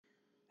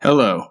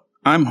Hello,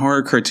 I'm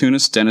horror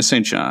cartoonist Dennis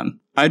St.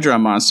 John. I draw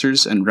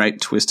monsters and write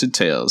twisted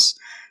tales.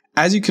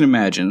 As you can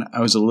imagine,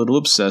 I was a little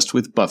obsessed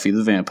with Buffy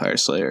the Vampire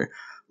Slayer.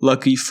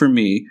 Lucky for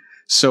me,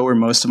 so were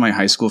most of my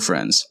high school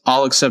friends,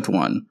 all except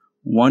one.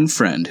 One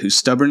friend who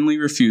stubbornly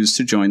refused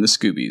to join the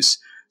Scoobies.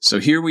 So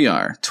here we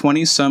are,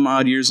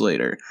 20-some-odd years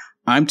later.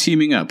 I'm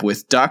teaming up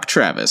with Doc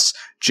Travis,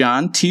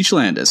 John Teach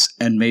Landis,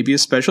 and maybe a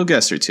special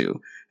guest or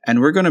two. And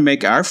we're going to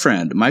make our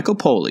friend, Michael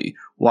Poley,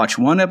 watch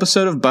one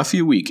episode of Buffy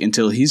a week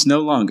until he's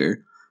no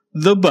longer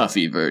the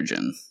Buffy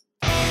Virgin.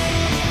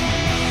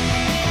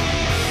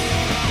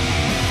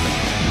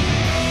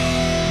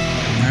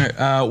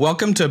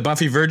 Welcome to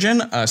Buffy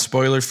Virgin, a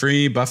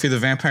spoiler-free Buffy the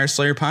Vampire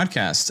Slayer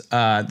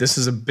podcast. This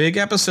is a big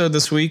episode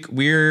this week.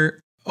 We're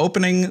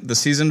opening the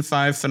season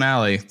 5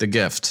 finale, The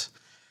Gift.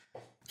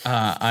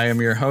 I am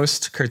your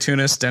host,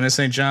 cartoonist Dennis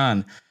St.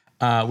 John.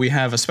 We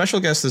have a special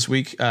guest this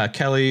week,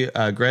 Kelly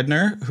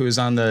Gredner, who is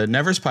on the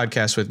Nevers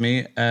podcast with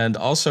me and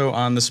also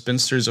on the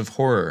Spinsters of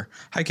Horror.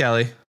 Hi,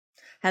 Kelly.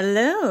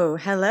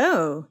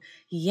 Hello.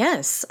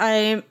 Yes,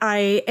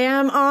 I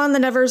am on the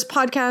Nevers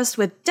podcast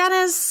with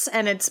Dennis,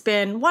 and it's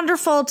been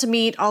wonderful to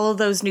meet all of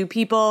those new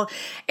people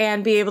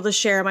and be able to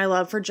share my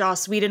love for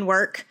Joss Whedon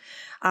work.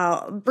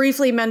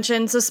 Briefly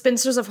mention, so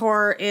Spinsters of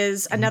Horror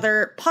is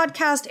another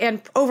podcast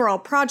and overall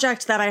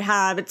project that I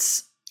have.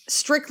 It's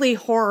strictly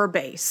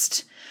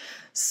horror-based.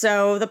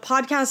 So the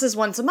podcast is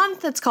once a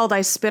month. It's called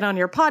I Spit on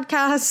Your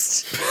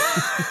Podcast.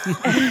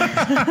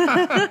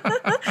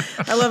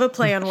 I love a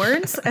play on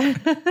words.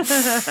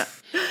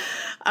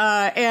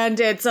 And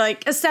it's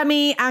like a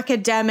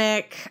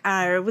semi-academic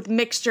with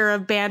mixture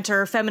of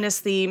banter,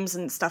 feminist themes,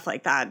 and stuff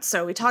like that.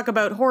 So we talk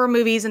about horror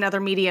movies and other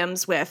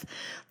mediums with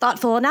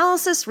thoughtful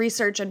analysis,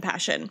 research, and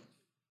passion.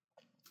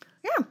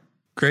 Yeah.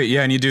 Great.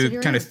 Yeah, and you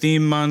do kind of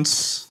theme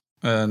months.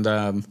 And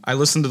I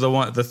listened to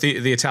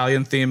the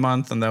Italian theme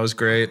month, and that was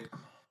great.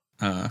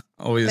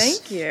 Always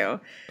thank you.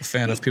 A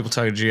fan of people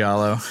talking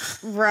giallo.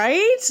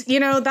 Right? You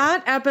know,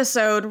 that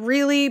episode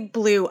really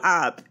blew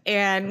up,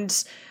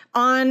 and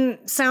on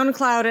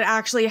SoundCloud it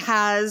actually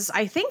has,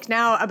 I think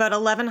now, about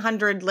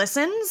 1,100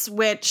 listens,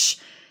 which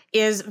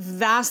is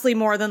vastly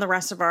more than the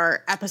rest of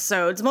our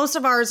episodes. Most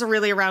of ours are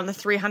really around the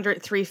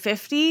 300,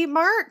 350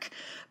 mark,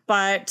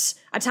 but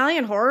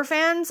Italian horror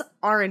fans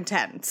are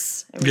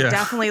intense. And we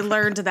definitely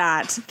learned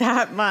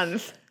that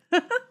month.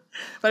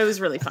 But it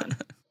was really fun.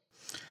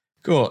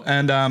 Cool.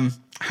 And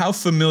how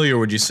familiar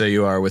would you say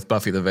you are with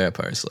Buffy the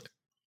Vampire Slayer?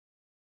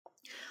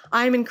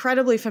 I'm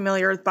incredibly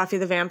familiar with Buffy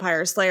the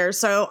Vampire Slayer.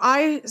 So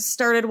I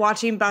started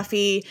watching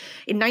Buffy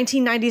in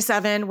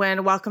 1997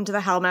 when Welcome to the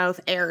Hellmouth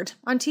aired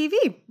on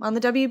TV, on the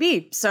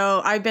WB.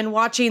 So I've been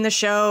watching the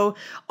show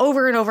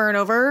over and over and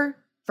over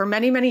for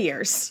many, many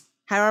years.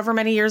 However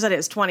many years it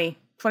is, 20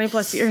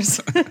 plus years.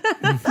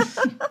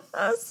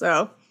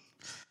 So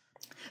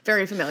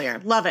very familiar.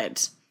 Love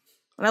it.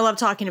 And I love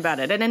talking about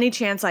it at any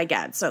chance I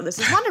get. So this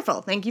is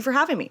wonderful. Thank you for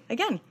having me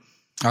again.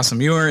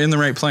 Awesome. You are in the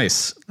right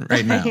place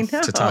right now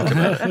to talk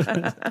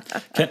about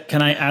it.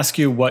 Can I ask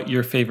you what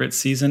your favorite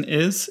season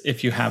is,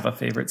 if you have a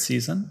favorite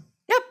season?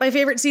 Yep. My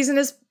favorite season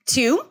is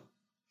 2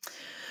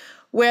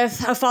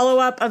 with a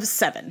follow-up of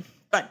 7.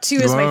 But 2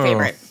 is my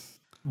favorite.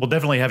 We'll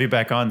definitely have you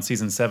back on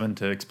season 7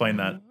 to explain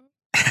that.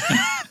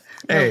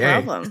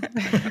 No problem.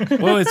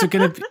 Well, it's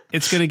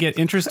gonna get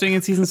interesting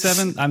in season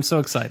 7. I'm so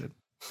excited.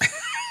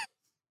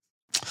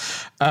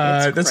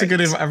 That's a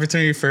good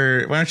opportunity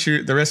for, why don't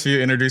you, the rest of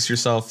you, introduce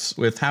yourselves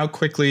with how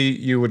quickly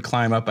you would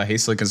climb up a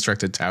hastily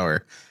constructed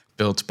tower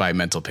built by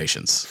mental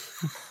patients.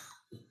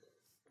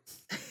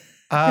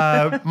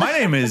 My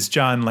name is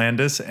John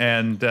Landis,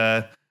 and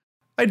I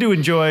do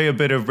enjoy a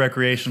bit of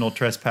recreational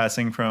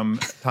trespassing from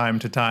time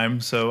to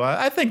time, so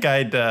I think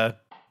I'd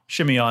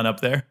shimmy on up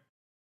there.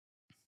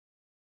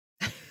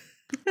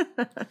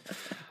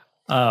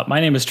 My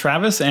name is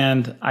Travis,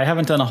 and I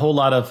haven't done a whole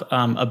lot of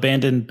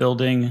abandoned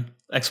building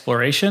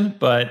exploration,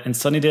 but in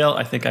Sunnydale,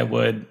 I think I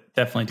would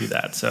definitely do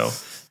that. So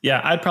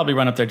yeah, I'd probably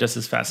run up there just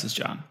as fast as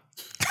John.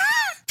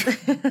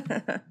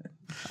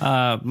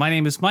 My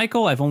name is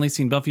Michael. I've only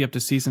seen Buffy up to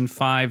season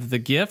 5, The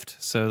Gift.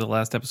 So the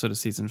last episode of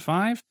season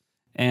 5.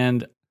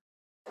 And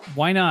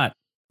why not?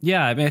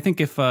 Yeah, I mean, I think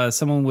if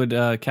someone would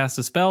cast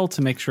a spell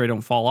to make sure I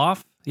don't fall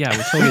off, yeah, I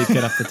would totally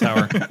get up the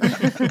tower.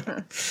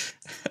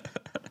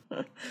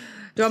 Do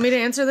you want me to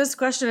answer this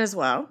question as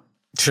well?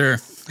 Sure.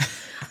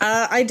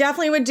 I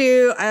definitely would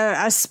do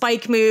a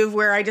spike move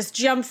where I just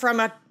jump from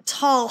a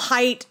tall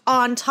height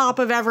on top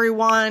of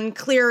everyone,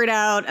 clear it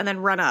out, and then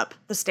run up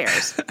the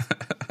stairs.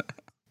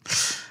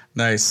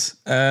 Nice.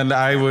 And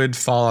I would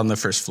fall on the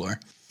first floor.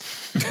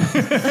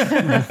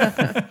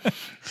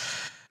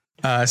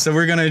 So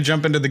we're going to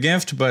jump into The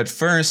Gift, but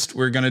first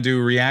we're going to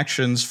do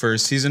reactions for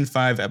season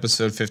 5,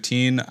 episode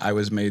 15, I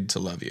Was Made to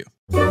Love You.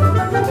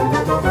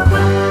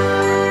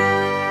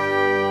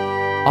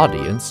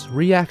 Audience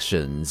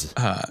reactions.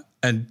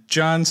 And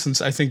John, since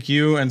I think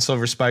you and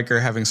Silver Spike are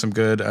having some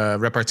good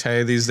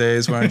repartee these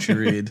days, why don't you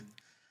read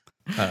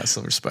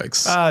Silver Spike's?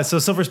 So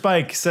Silver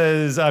Spike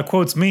says,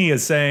 quotes me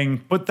as saying,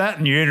 "Put that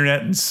in your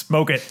internet and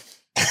smoke it."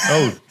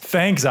 Oh,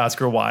 thanks,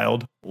 Oscar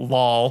Wilde.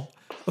 Lol.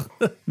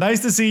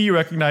 Nice to see you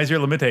recognize your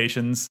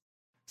limitations.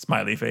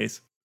 Smiley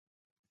face.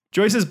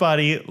 Joyce's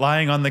body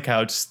lying on the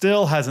couch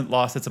still hasn't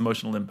lost its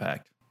emotional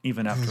impact,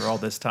 even after all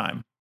this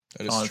time.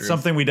 That is true.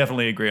 Something we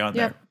definitely agree on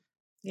there.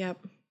 Yep.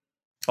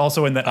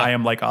 Also in that I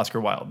am like Oscar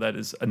Wilde. That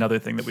is another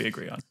thing that we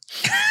agree on.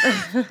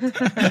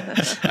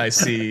 I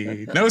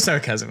see no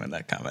sarcasm in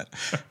that comment.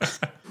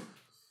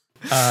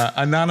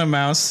 Anana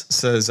Mouse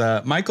says,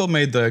 Michael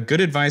made the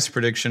good advice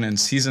prediction in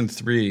season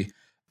 3.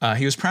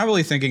 He was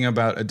probably thinking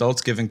about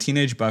adults giving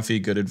teenage Buffy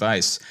good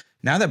advice.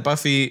 Now that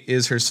Buffy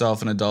is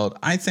herself an adult,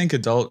 I think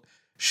adult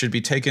should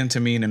be taken to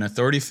mean an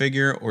authority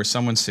figure or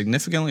someone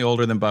significantly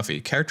older than Buffy.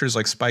 Characters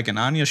like Spike and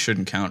Anya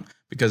shouldn't count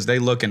because they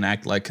look and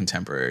act like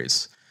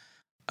contemporaries.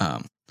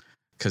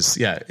 Because,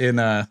 in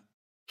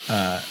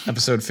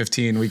episode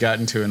 15, we got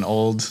into an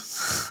old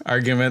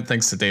argument,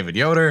 thanks to David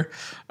Yoder,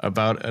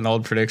 about an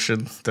old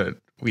prediction that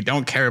we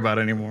don't care about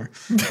anymore.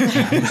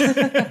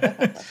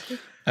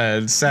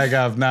 And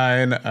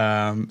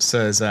Sagov9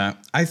 says, I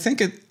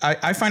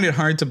find it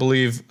hard to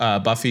believe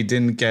Buffy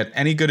didn't get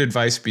any good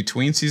advice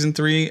between season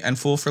 3 and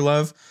Fool for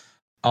Love,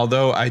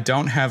 although I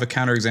don't have a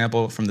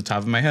counterexample from the top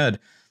of my head.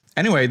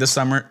 Anyway, the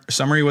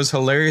summary was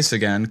hilarious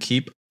again.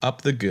 Keep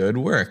up the good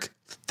work.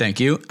 Thank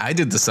you. I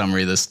did the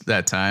summary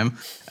that time,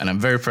 and I'm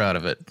very proud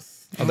of it.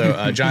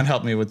 Although John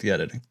helped me with the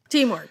editing.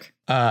 Teamwork.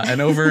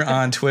 And over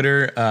on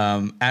Twitter,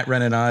 at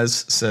Ren and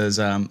Oz says,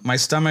 my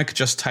stomach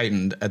just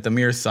tightened at the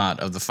mere thought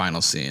of the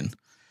final scene.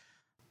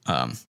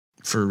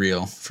 For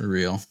real.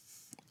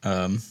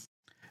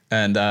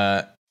 And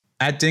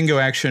at Dingo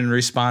Action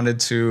responded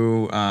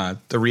to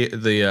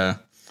the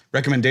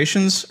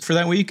recommendations for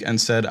that week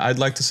and said, I'd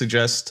like to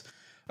suggest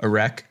a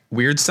rec,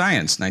 Weird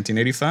Science,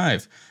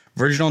 1985.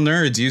 Virginal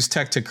nerds use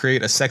tech to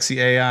create a sexy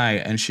AI,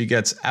 and she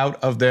gets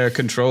out of their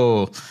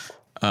control.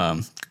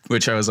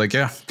 Which I was like,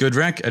 yeah, good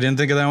rec. I didn't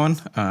think of that one,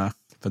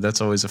 but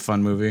that's always a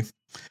fun movie.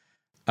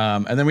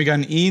 And then we got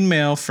an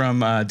email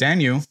from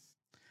Daniel,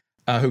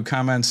 who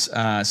comments,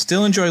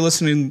 still enjoy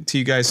listening to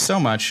you guys so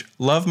much.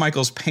 Love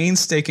Michael's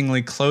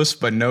painstakingly close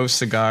but no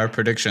cigar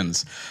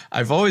predictions.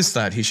 I've always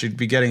thought he should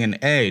be getting an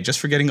A just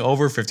for getting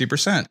over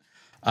 50%.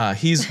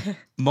 He's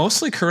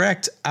mostly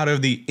correct out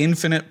of the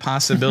infinite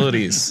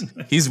possibilities.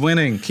 He's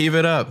winning. Keep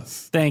it up.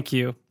 Thank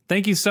you.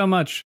 Thank you so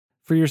much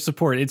for your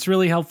support. It's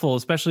really helpful,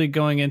 especially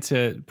going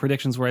into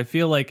predictions where I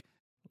feel like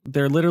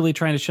they're literally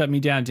trying to shut me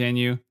down,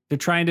 Danu. They're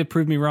trying to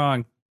prove me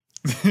wrong.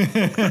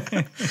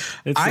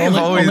 It's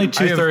only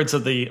two-thirds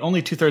of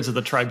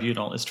the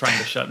tribunal is trying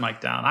to shut Mike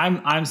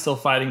down. I'm still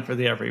fighting for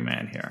the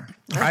everyman here.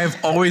 I have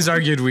always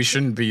argued we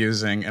shouldn't be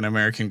using an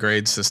American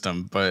grade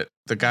system, but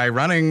the guy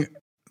running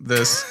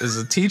this is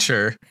a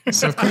teacher,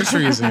 so of course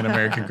we're using an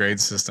American grade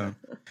system.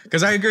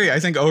 Because I agree, I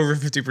think over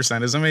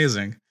 50% is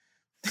amazing.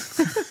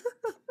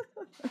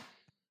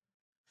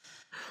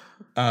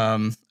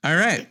 All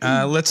right,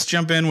 let's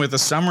jump in with a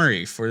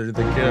summary for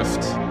The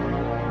Gift.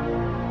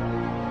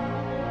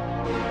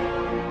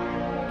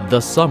 The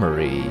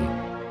summary.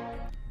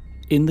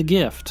 In The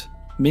Gift,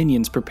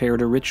 minions prepare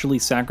to ritually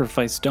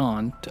sacrifice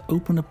Dawn to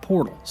open a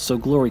portal so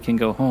Glory can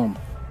go home,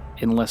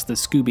 unless the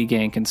Scooby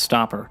Gang can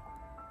stop her.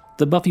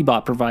 The Buffy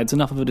bot provides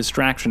enough of a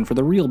distraction for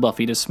the real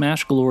Buffy to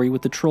smash Glory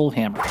with the troll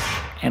hammer,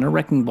 and a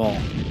wrecking ball,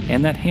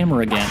 and that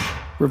hammer again,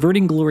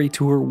 reverting Glory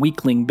to her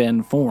weakling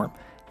Ben form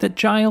that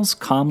Giles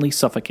calmly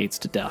suffocates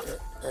to death.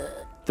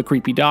 The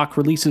creepy doc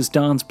releases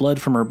Dawn's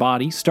blood from her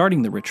body,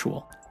 starting the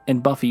ritual,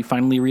 and Buffy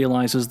finally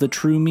realizes the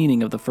true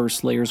meaning of the First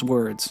Slayer's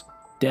words,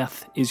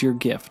 "Death is your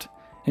gift,"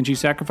 and she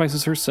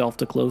sacrifices herself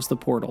to close the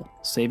portal,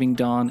 saving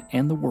Dawn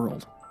and the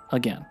world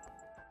again.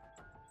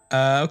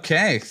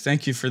 Okay,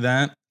 thank you for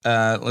that.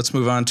 Let's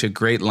move on to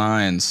Great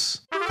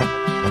Lines.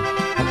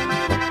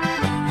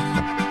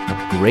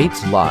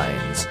 Great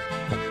lines.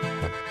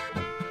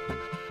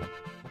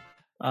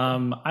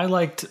 I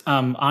liked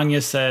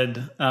Anya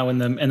said in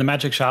the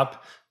magic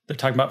shop, they're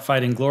talking about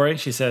fighting Glory.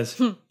 She says,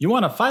 you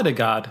want to fight a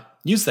god?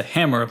 Use the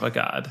hammer of a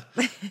god.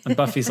 And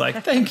Buffy's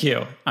like, thank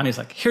you. Anya's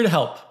like, here to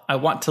help. I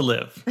want to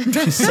live.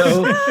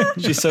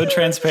 She's so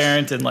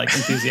transparent and like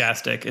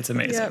enthusiastic. It's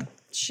amazing. Yep.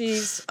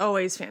 She's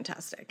always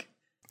fantastic.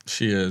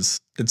 She is.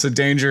 It's a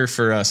danger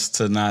for us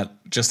to not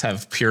just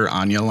have pure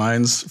Anya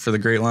lines for the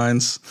Great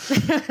Lines.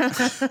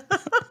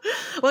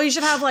 Well, you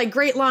should have like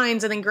great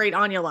lines and then great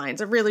Anya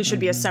lines. It really should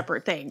be a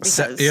separate thing.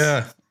 Because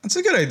Yeah, that's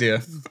a good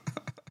idea.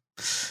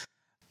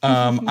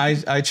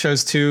 I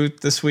chose 2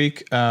 this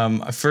week.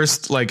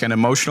 First, like an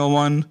emotional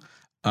one.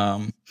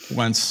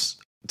 Once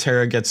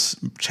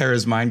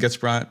Tara's mind gets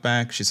brought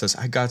back, she says,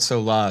 "I got so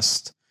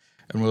lost,"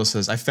 and Will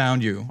says, "I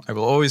found you. I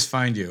will always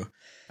find you,"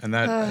 and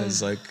that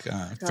is like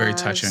very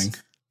touching.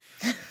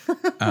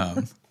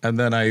 And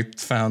then I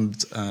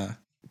found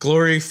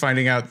Glory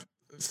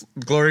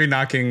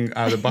knocking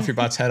the Buffy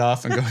bot's head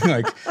off and going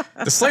like,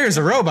 "The Slayer's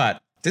a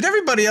robot. Did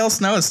everybody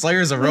else know a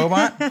Slayer's a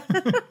robot?"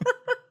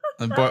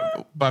 And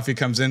Buffy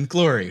comes in,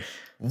 Glory,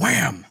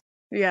 wham!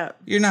 Yeah.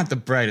 You're not the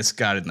brightest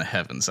god in the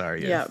heavens, are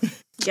you? Yeah.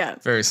 Yeah.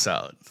 Very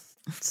solid.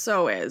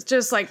 So is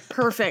just like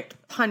perfect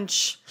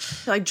punch,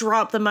 like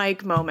drop the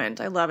mic moment.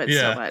 I love it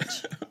so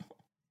much.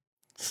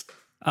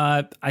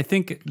 I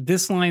think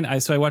this line, I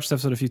watched the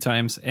episode a few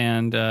times,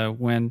 and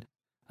when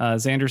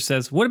Xander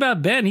says, "What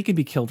about Ben? He could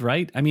be killed,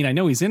 right? I mean, I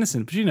know he's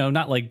innocent, but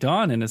not like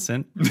Dawn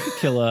innocent. You could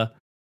kill a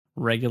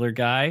regular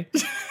guy."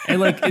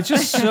 And like, it's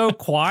just so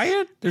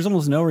quiet. There's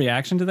almost no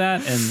reaction to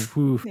that.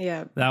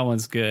 And that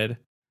one's good.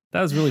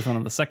 That was really fun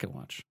on the second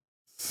watch.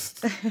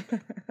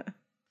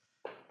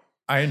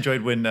 I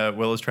enjoyed when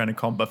Willow's trying to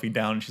calm Buffy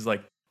down, and she's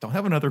like, "Don't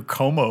have another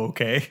coma,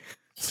 okay?"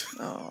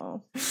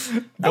 Oh,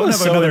 Don't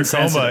have another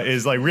coma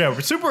is like,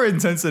 super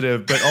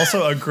insensitive, but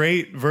also a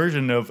great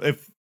version of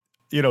if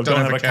don't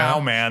have a cow,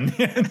 man.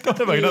 Don't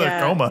have another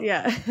coma.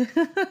 Yeah.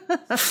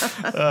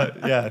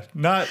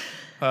 Not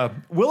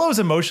Willow's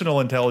emotional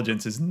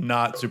intelligence is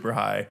not super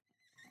high.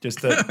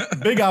 Just a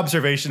big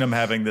observation I'm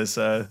having this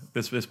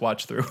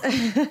watch through.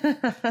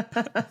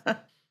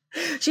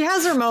 She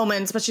has her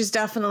moments, but she's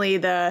definitely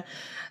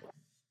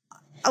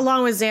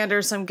along with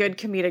Xander, some good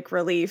comedic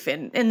relief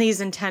in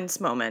these intense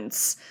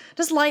moments.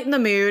 Just lighten the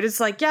mood. It's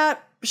like,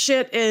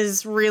 shit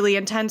is really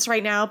intense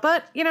right now,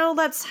 but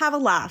let's have a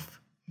laugh.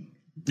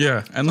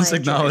 Yeah, and let's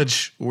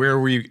acknowledge where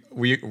we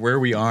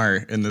are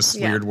in this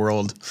weird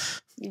world.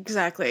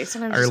 Exactly.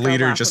 Sometimes our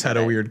leader just had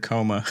a weird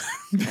coma.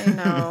 I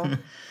know.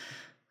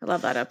 I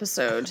love that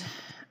episode.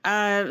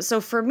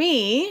 So for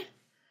me,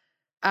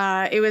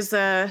 it was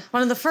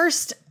one of the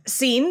first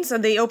scenes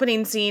of the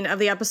opening scene of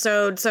the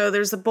episode. So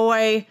there's a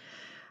boy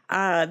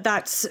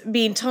that's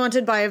being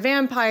taunted by a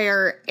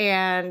vampire,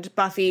 and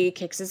Buffy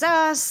kicks his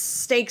ass,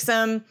 stakes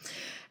him,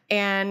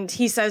 and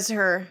he says to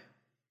her,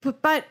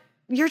 but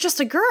you're just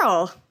a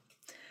girl.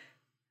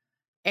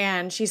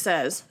 And she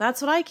says,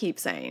 "That's what I keep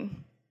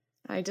saying."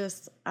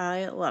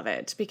 I love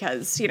it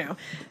because,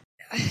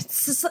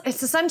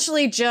 it's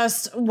essentially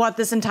just what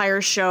this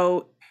entire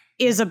show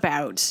is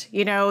about.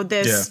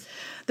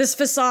 This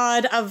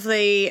facade of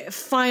the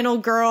final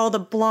girl, the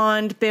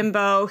blonde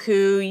bimbo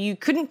who you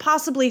couldn't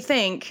possibly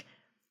think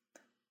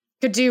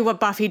could do what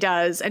Buffy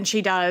does, and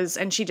she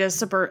just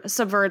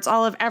subverts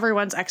all of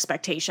everyone's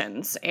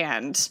expectations.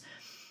 And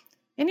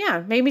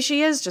maybe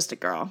she is just a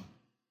girl,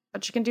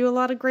 but she can do a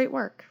lot of great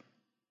work.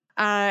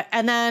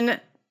 And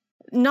then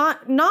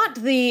not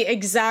the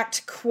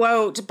exact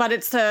quote, but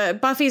it's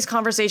Buffy's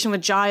conversation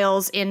with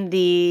Giles in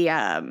the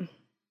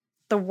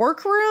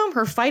workroom,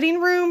 her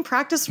fighting room,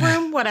 practice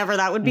room, whatever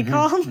that would be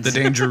called. The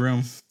danger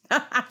room.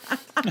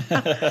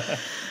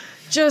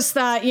 Just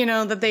that,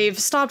 that they've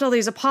stopped all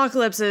these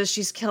apocalypses.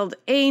 She's killed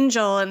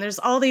Angel, and there's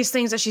all these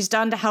things that she's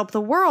done to help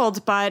the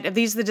world. But if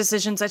these are the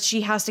decisions that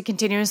she has to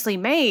continuously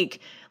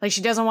make, like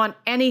she doesn't want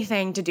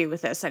anything to do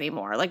with this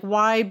anymore. Like,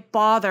 why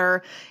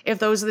bother if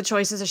those are the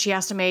choices that she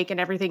has to make and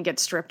everything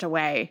gets stripped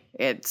away?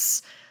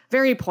 It's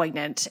very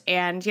poignant.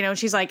 And,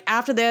 she's like,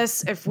 after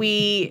this, if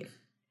we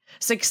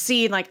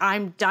succeed, like,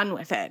 I'm done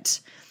with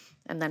it.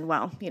 And then,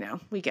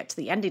 we get to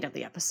the ending of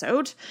the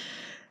episode.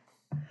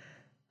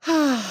 Boy.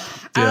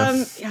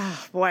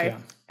 Yeah.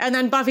 And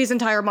then Buffy's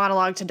entire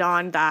monologue to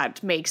Dawn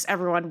that makes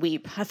everyone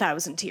weep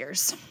 1,000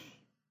 tears.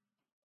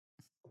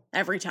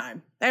 Every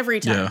time.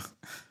 I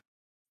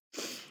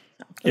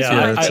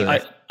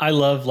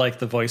love like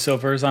the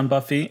voiceovers on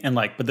Buffy, and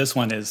but this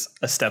one is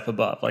a step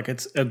above. Like,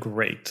 it's a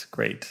great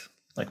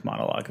like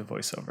monologue of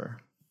voiceover.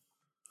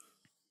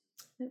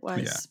 It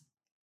was.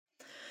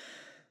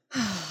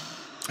 Yeah.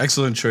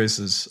 Excellent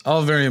choices.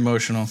 All very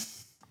emotional.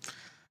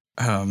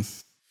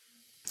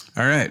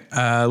 All right.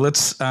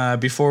 Let's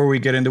before we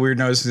get into weird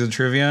notices and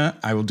trivia,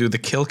 I will do the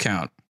kill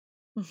count.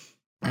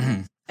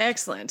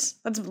 Excellent.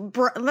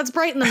 Let's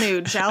brighten the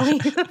mood, shall we?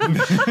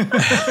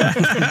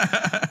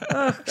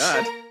 Oh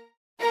God.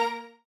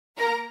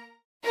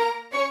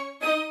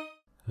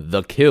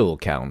 The kill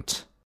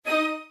count.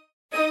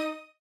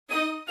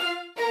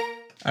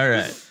 All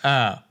right.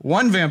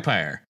 1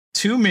 vampire,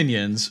 2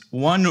 minions,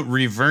 1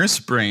 reverse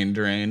brain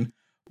drain,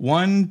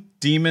 1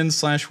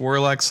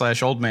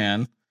 demon/warlock/old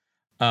man,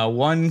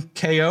 1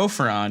 KO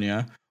for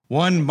Anya,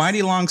 1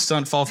 mighty long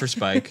stunt fall for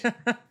Spike.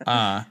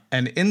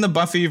 And in the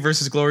Buffy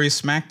versus Glory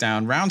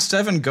SmackDown, round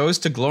 7 goes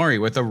to Glory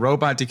with a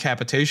robot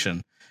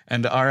decapitation.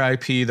 And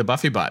RIP the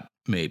Buffy bot,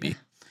 maybe.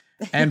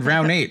 And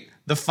round 8,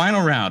 the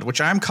final round,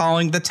 which I'm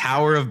calling the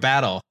Tower of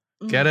Battle.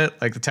 Get it?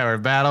 Like the Tower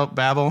of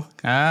Babel?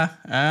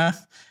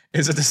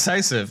 Is a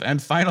decisive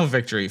and final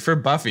victory for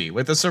Buffy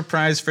with a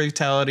surprise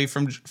fatality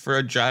from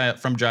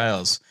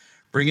Giles,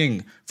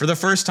 bringing for the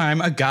first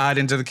time a god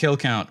into the kill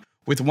count.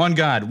 With 1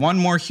 god, 1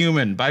 more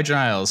human by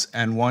Giles,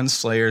 and 1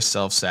 Slayer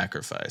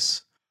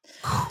self-sacrifice.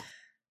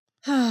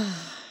 All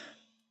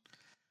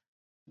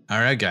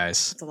right,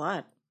 guys. That's a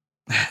lot.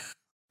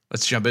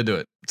 Let's jump into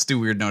it. Let's do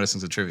weird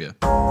noticings and trivia.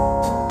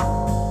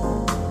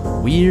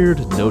 Weird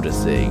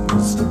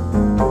noticings.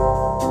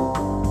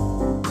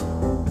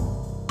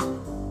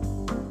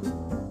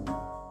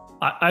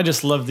 I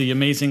just love the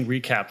amazing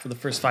recap for the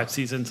first 5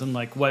 seasons and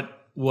like what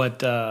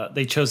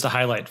they chose to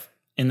highlight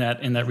in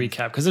that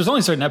recap, because there's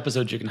only certain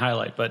episodes you can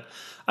highlight, but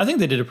I think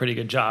they did a pretty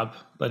good job.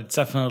 But it's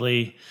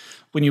definitely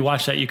when you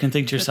watch that, you can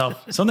think to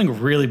yourself,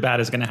 something really bad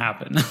is going to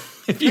happen.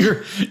 if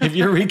you're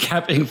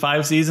recapping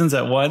 5 seasons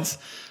at once,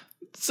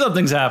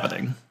 something's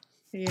happening.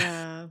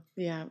 Yeah.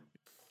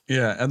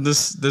 Yeah, and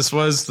this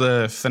was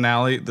the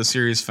finale, the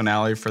series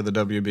finale for the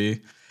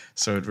WB.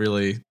 So it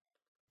really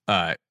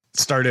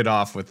started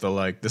off with the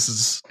like, this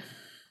is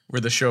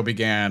where the show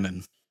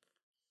began,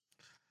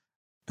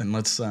 and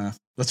let's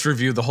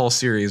review the whole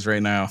series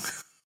right now.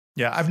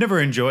 Yeah, I've never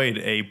enjoyed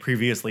a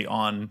previously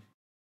on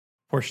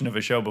portion of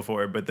a show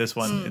before, but this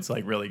one, it's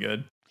like really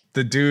good.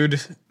 The dude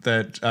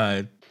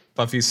that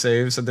Buffy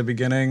saves at the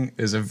beginning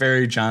is a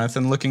very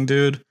Jonathan-looking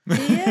dude.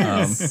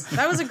 Yes,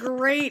 that was a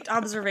great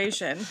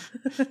observation.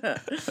 Do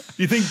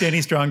you think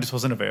Danny Strong just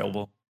wasn't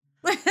available?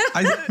 I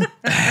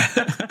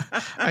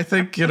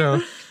think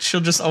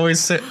she'll just always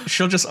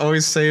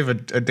save a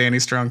Danny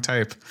Strong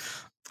type.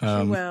 She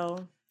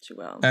will.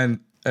 And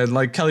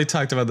like Kelly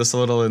talked about this a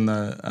little in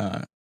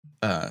the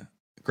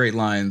Great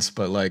Lines,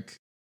 but like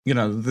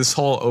this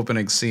whole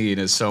opening scene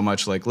is so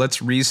much like, let's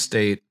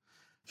restate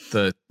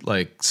the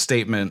like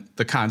statement,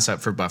 the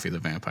concept for Buffy the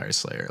Vampire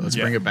Slayer. Let's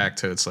bring it back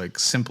to its like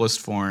simplest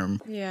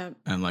form. Yeah.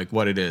 And like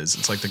what it is.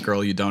 It's like the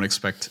girl you don't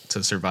expect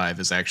to survive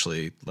is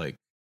actually like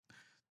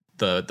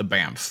the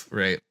BAMF,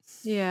 right?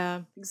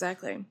 Yeah,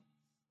 exactly.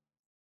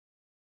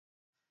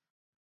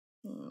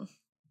 The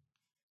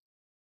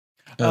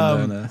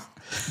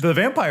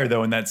vampire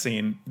though in that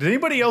scene, did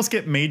anybody else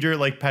get major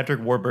like Patrick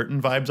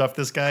Warburton vibes off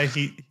this guy?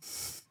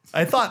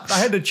 I thought I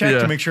had to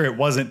check to make sure it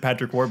wasn't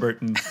Patrick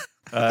Warburton.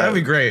 That'd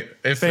be great.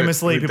 If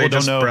famously, people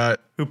don't know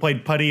who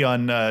played Putty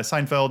on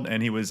Seinfeld,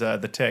 and he was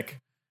the Tick.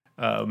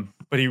 But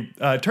he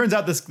turns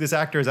out this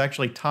actor is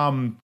actually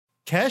Tom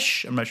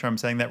Kesh. I'm not sure I'm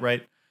saying that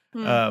right.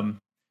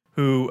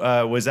 Who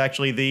was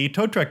actually the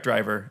tow truck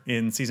driver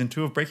in season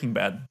 2 of Breaking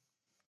Bad.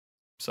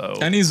 So,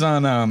 and he's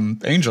on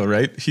Angel,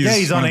 right?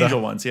 He's on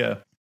Angel once. Yeah.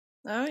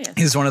 Oh yeah.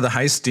 He's one of the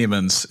heist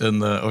demons in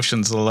the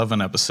Ocean's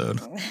 11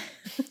 episode.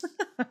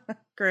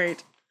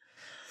 Great.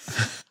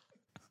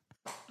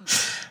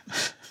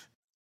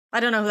 I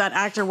don't know who that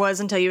actor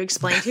was until you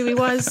explained who he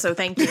was, so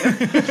thank you. But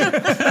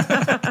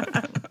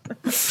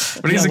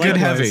he's a good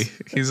heavy.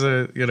 He's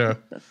a,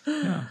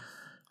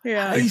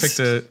 Yeah. they picked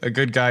a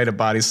good guy to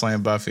body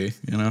slam Buffy,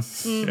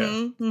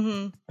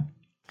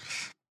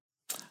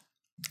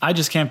 I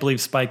just can't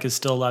believe Spike is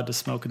still allowed to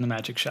smoke in the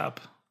magic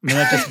shop. I mean,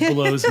 that just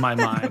blows my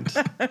mind.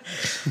 I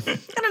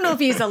don't know if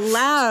he's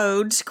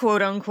allowed,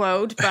 quote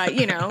unquote, but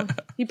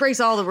he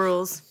breaks all the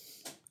rules.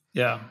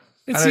 Yeah.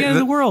 It's the end of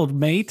the world,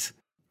 mate.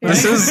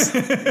 This is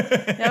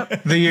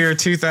the year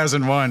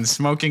 2001.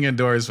 Smoking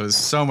indoors was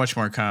so much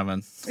more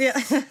common. Yeah.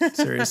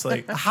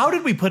 Seriously. How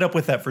did we put up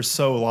with that for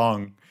so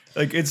long?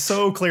 Like, it's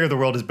so clear the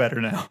world is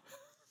better now.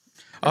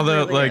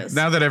 Although, really like, is.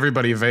 now that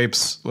everybody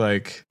vapes,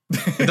 like,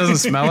 it doesn't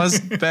smell as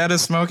bad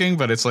as smoking,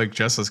 but it's, like,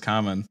 just as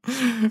common.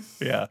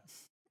 Yeah.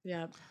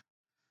 Yeah.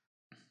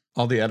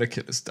 All the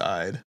etiquette has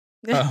died.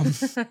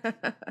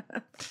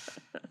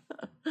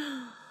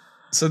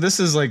 So this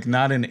is, like,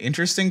 not an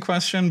interesting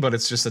question, but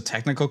it's just a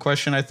technical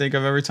question I think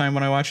of every time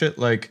when I watch it.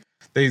 Like,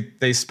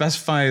 they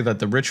specify that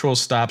the ritual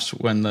stops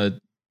when the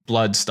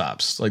blood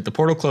stops. Like, the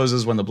portal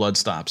closes when the blood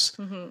stops.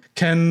 Mm-hmm.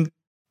 Can,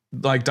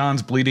 like,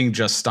 Dawn's bleeding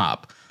just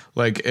stop?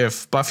 Like,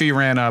 if Buffy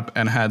ran up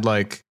and had,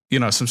 like,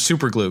 some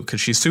super glue, could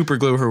she super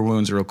glue her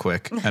wounds real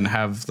quick and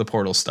have the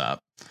portal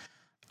stop?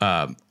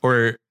 But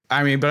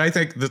I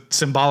think that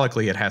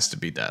symbolically it has to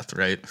be death,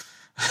 right?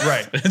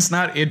 Right. It's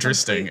not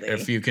interesting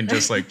if you can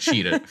just like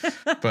cheat it,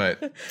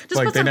 but just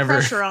like put some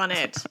pressure on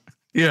it.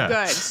 Yeah.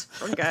 Good.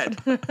 We're good.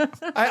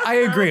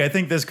 I agree. I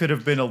think this could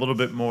have been a little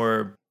bit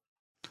more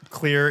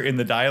clear in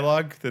the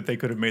dialogue, that they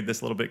could have made this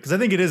a little bit, because I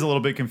think it is a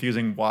little bit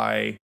confusing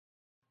why,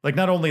 like,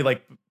 not only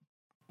like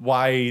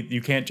why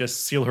you can't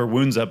just seal her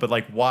wounds up, but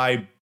like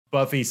why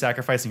Buffy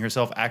sacrificing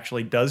herself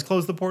actually does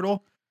close the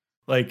portal.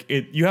 Like,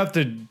 you have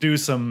to do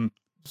some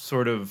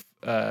sort of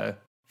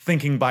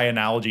thinking by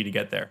analogy to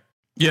get there.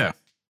 Yeah.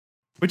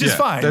 Which is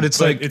fine. That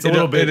it's like it's a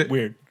little bit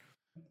weird.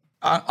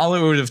 All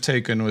it would have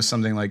taken was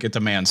something like it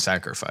demands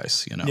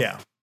sacrifice, Yeah.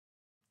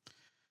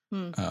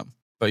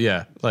 But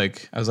yeah,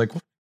 like I was like,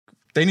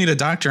 they need a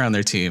doctor on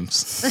their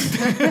teams.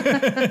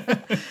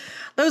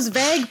 Those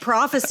vague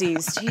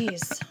prophecies,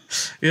 jeez.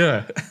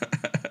 Yeah.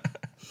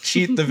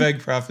 Cheat the vague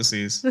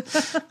prophecies.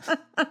 It's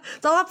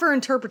all up for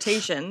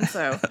interpretation,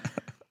 so.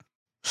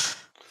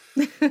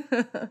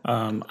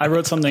 I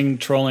wrote something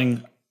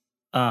trolling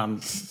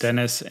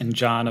Dennis and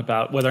John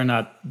about whether or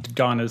not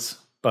Dawn is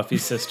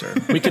Buffy's sister.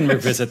 We can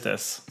revisit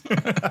this.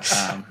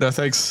 No,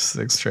 thanks,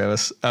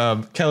 Travis.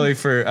 Kelly,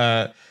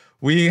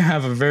 we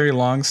have a very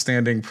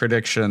long-standing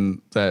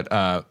prediction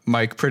that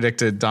Mike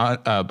predicted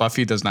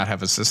Buffy does not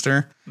have a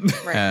sister,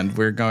 right. And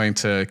we're going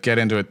to get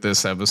into it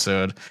this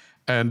episode.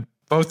 And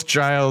both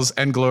Giles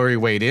and Glory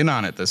weighed in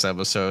on it this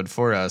episode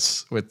for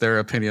us with their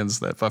opinions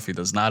that Buffy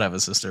does not have a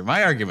sister.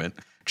 My argument,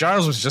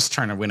 Giles was just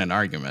trying to win an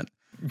argument.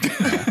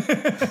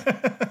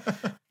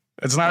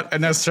 It's not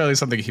necessarily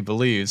something he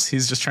believes.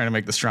 He's just trying to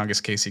make the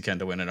strongest case he can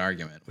to win an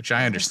argument, which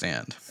I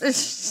understand.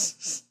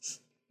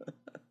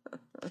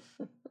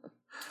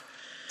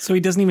 So he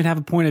doesn't even have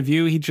a point of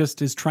view. He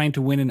just is trying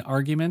to win an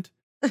argument.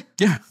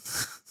 Yeah.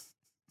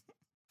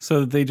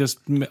 So they just,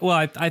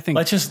 well, I think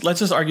Let's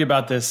just argue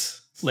about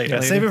this later.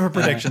 Yeah, save it for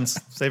predictions.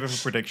 Save it for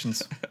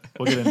predictions.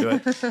 We'll get into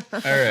it.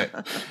 All right.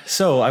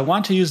 So I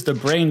want to use the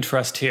brain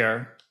trust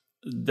here.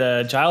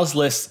 The Giles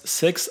lists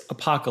 6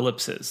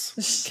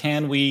 apocalypses.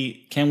 Can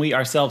we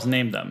ourselves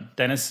name them?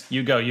 Dennis,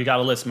 you go. You got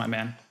a list, my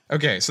man.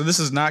 Okay, so this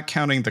is not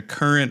counting the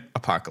current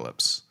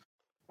apocalypse,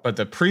 but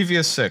the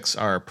previous 6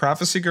 are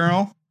Prophecy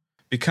Girl,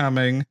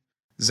 Becoming,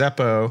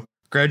 Zeppo,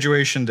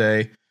 Graduation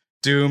Day,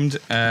 Doomed,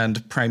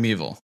 and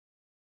Primeval.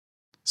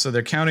 So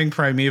they're counting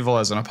Primeval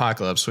as an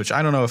apocalypse, which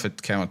I don't know if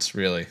it counts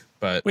really,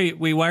 but wait,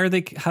 why are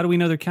they, how do we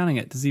know they're counting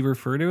it? Does he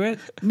refer to it?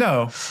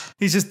 No,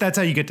 that's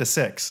how you get to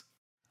 6.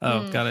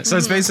 Oh, got it. so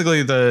it's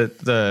basically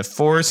the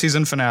 4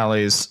 season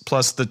finales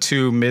plus the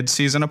 2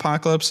 mid-season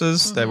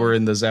apocalypses that were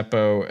in the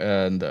Zeppo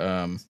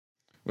and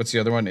what's the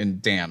other one in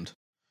Damned.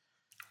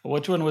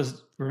 Which one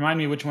was? Remind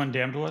me which one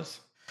Damned was.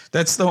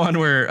 That's the one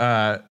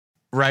where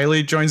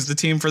Riley joins the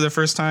team for the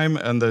first time,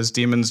 and those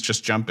demons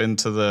just jump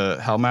into the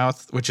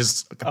Hellmouth, which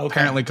is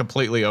apparently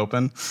completely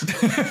open.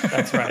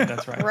 That's right.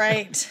 That's right.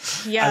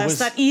 Right. Yes,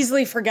 that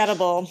easily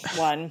forgettable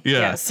one.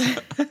 Yeah. Yes.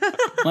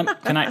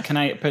 Can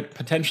I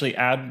potentially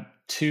add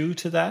 2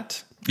 to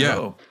that? Yeah.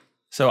 Oh.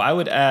 So I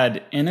would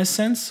add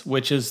Innocence,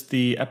 which is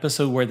the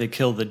episode where they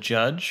kill the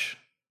judge.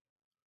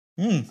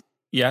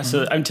 Yeah.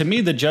 So to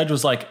me, the judge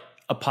was like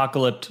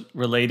apocalypse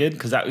related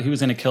because he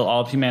was going to kill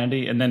all of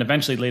humanity, and then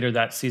eventually later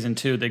that season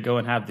 2 they go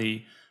and have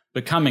the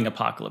Becoming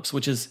apocalypse,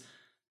 which is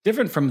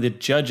different from the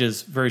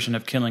judge's version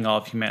of killing all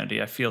of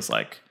humanity. I feels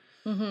like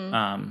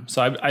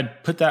so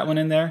I'd put that one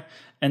in there,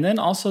 and then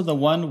also the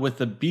one with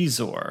the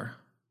Bezoar,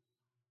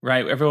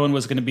 right? Everyone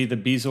was going to be the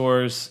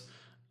Bezor's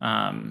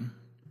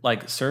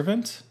like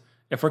servant.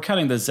 If we're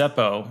counting the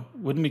Zeppo,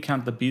 wouldn't we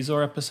count the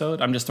Bezoar episode?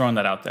 I'm just throwing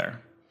that out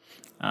there.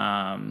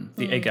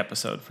 The egg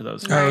episode for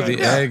those. Oh, the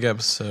egg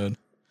episode.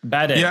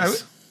 Bad eggs. Yeah,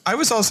 I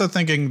was also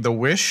thinking The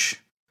Wish,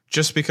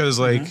 just because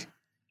like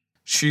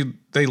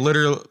they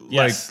literally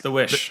Yes, The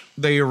Wish.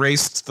 They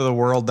erased the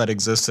world that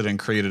existed and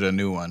created a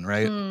new one,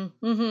 right?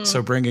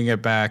 So bringing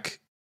it back,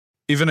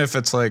 even if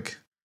it's like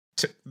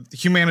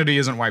humanity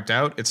isn't wiped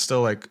out, it's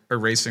still like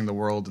erasing the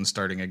world and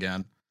starting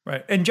again.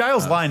 Right. And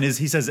Giles' line is,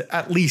 he says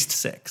at least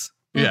 6.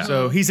 Yeah.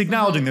 So he's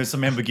acknowledging there's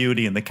some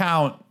ambiguity in the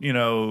count,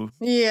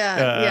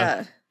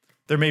 Yeah.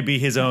 There may be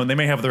they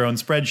may have their own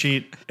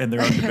spreadsheet and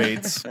their own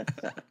debates. All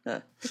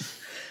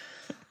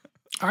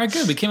right,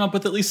 good. We came up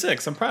with at least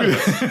 6. I'm proud of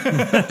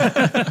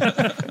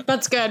it.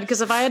 That's good,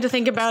 because if I had to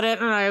think about it,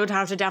 and I would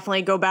have to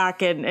definitely go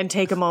back and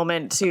take a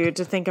moment to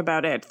think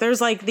about it. There's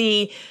like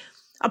the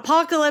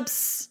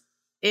apocalypses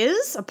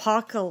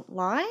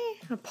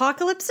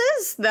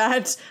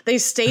that they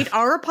state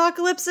are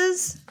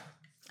apocalypses.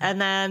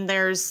 And then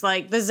there's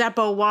like the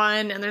Zeppo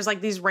one, and there's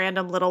like these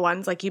random little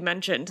ones, like you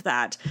mentioned,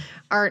 that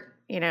aren't,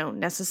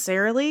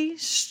 necessarily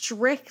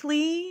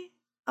strictly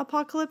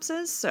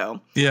apocalypses.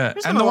 So yeah,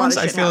 there's and been the a lot ones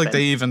of I shit feel like happen.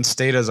 they even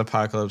state as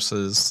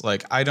apocalypses,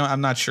 like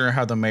I'm not sure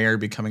how the mayor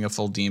becoming a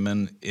full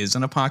demon is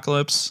an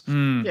apocalypse.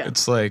 Yeah.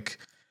 It's like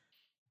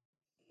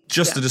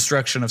just the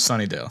destruction of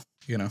Sunnydale,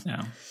 Yeah.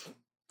 Yeah.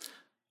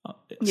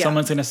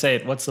 Someone's going to say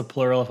it. What's the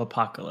plural of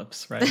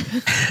apocalypse, right?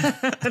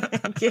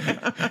 Thank you.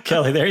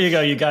 Kelly, there you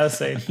go. You got to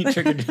say it. You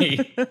triggered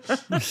me.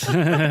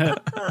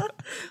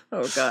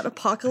 Oh God,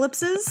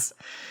 apocalypses,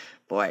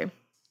 boy.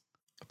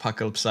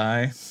 Apocalypse. So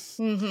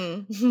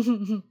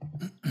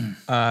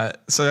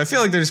I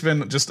feel like there's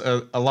been just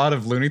a lot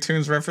of Looney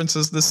Tunes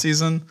references this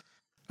season.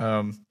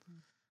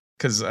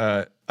 Because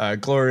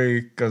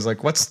Glory goes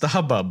like, "What's the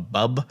hubbub,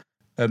 bub?"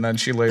 And then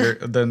she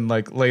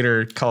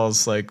later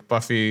calls like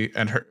Buffy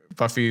and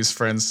Buffy's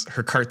friends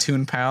her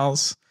cartoon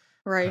pals,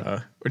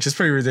 Right. which is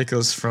pretty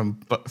ridiculous from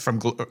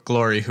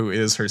Glory, who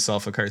is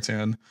herself a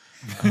cartoon.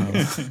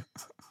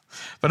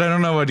 But I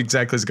don't know what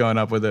exactly is going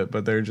up with it.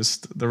 But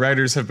the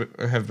writers have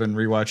been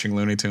rewatching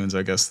Looney Tunes,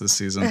 I guess, this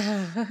season.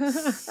 I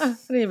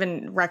didn't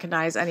even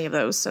recognize any of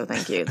those, so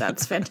thank you.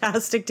 That's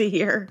fantastic to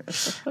hear.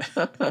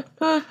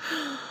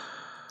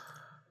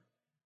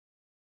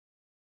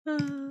 All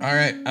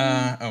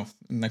right.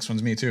 Next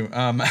one's me too.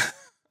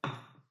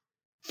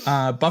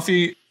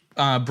 Buffy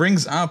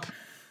brings up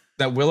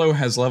that Willow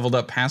has leveled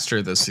up past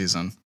her this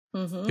season.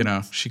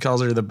 She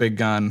calls her the big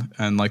gun,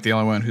 and like the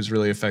only one who's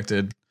really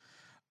affected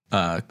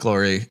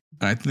Glory.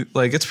 And I think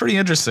like it's pretty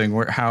interesting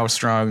how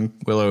strong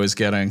Willow is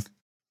getting.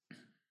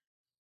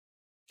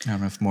 I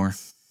don't know if more.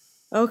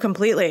 Oh,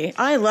 completely.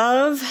 I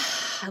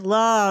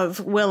love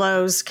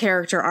Willow's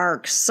character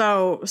arc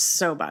so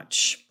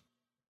much.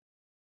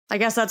 I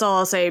guess that's all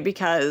I'll say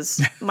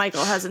because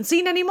Michael hasn't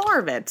seen any more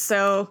of it.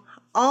 So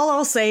all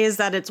I'll say is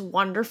that it's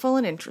wonderful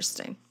and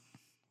interesting.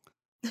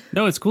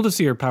 No, it's cool to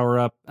see her power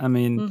up. I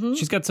mean,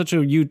 she's got such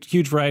a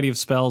huge variety of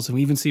spells, and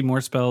we even see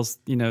more spells,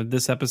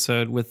 this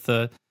episode with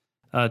the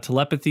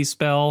telepathy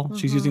spell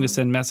she's using to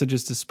send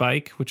messages to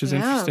Spike, which is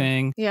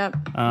interesting. Yep.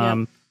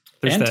 And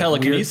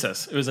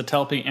telekinesis. It was a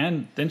telepathy,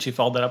 and then she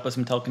followed that up with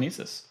some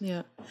telekinesis.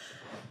 Yeah.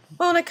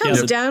 Well, when it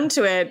comes down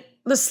to it,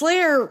 the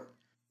Slayer,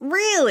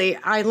 really,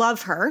 I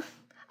love her.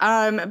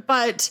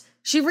 But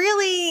she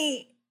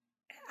really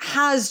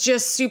has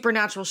just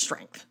supernatural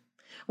strength,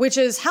 which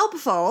is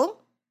helpful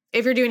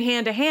if you're doing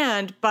hand to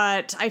hand,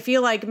 but I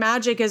feel like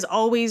magic is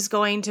always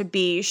going to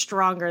be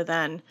stronger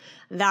than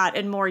that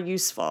and more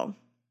useful.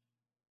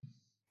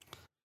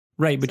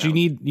 Right, but you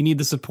need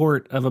the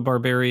support of a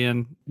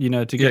barbarian,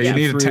 to get you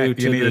need through a tank.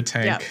 to You need the a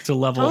tank. to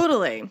level.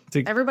 Totally.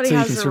 Everybody so you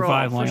has can their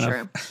survive role, long for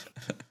enough.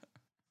 sure.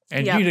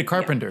 And Yep, you need a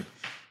carpenter.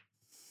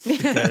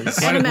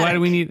 Why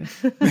do we need?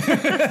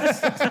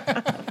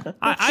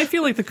 I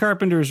feel like the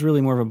carpenter is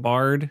really more of a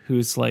bard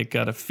who's like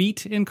got a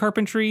feat in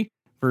carpentry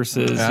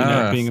versus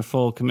being a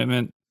full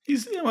commitment.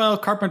 He's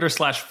carpenter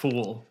 /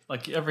 fool.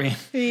 Like every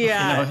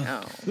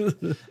Yeah.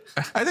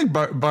 I think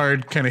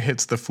Bard kind of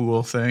hits the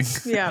fool thing.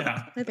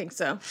 Yeah, I think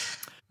so.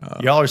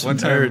 Y'all are some one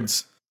time-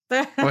 nerds.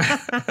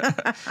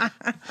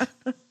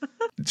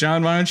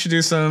 John, why don't you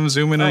do some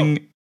zooming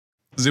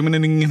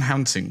in and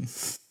hunting?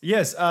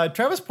 Yes,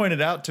 Travis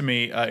pointed out to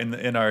me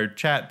in our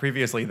chat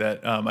previously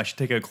that I should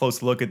take a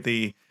close look at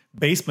the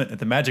basement at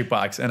the Magic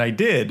Box, and I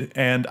did.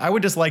 And I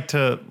would just like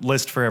to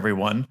list for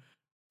everyone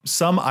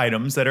some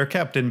items that are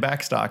kept in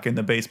backstock in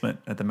the basement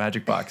at the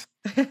Magic Box.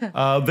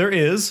 There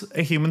is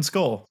a human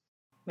skull.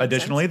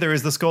 Additionally, there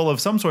is the skull of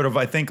some sort of,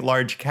 I think,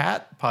 large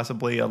cat,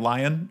 possibly a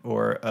lion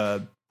or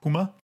a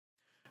puma.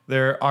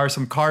 There are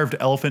some carved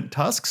elephant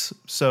tusks,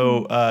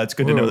 so it's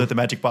good to know that the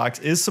Magic Box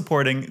is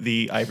supporting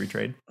the ivory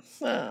trade.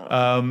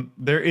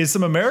 There is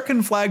some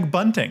American flag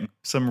bunting,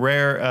 some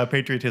rare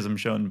patriotism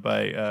shown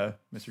by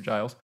Mr.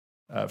 Giles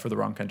for the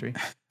wrong country.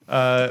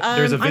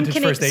 There's a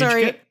vintage first aid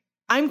kit.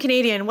 I'm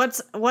Canadian.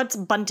 What's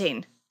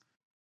bunting?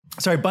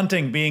 Sorry,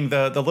 bunting being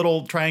the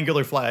little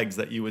triangular flags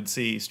that you would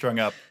see strung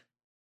up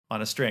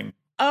on a string.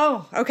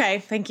 Oh, okay.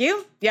 Thank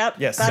you. Yep.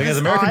 Yes, so he has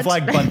American odd.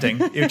 flag bunting,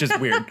 which is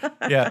weird.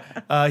 Yeah.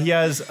 He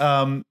has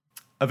a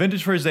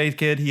vintage first aid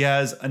kit. He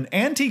has an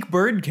antique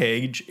bird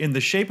cage in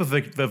the shape of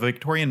the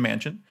Victorian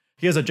mansion.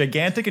 He has a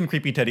gigantic and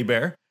creepy teddy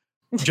bear.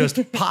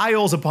 Just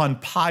piles upon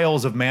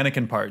piles of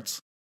mannequin parts.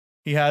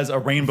 He has a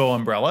rainbow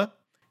umbrella.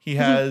 He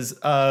has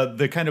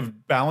the kind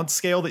of balance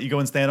scale that you go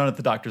and stand on at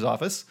the doctor's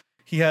office.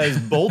 He has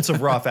bolts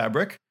of raw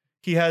fabric.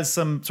 He has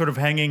some sort of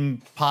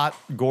hanging pot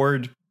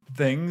gourd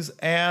things,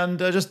 and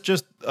just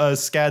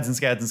scads and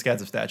scads and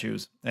scads of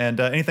statues. And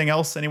anything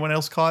else anyone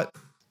else caught?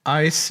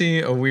 I see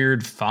a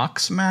weird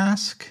fox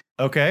mask.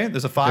 Okay,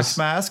 there's a fox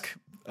mask.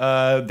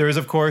 There is,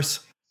 of course,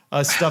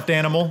 a stuffed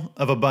animal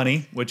of a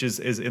bunny, which is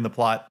in the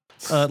plot.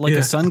 Like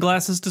a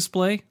sunglasses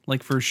display,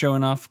 like for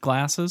showing off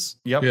glasses.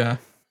 Yep. Yeah.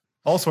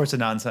 All sorts of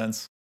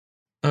nonsense.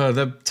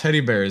 The teddy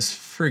bear is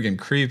friggin'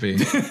 creepy.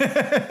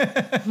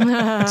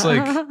 It's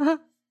like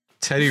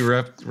Teddy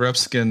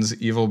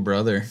Repskin's evil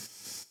brother.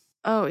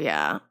 Oh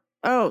yeah.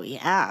 Oh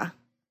yeah.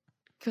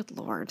 Good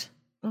Lord.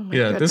 Oh my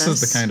Yeah, goodness.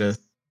 this is the kind of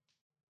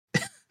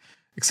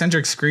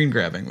eccentric screen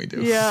grabbing we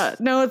do. Yeah.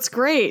 No, it's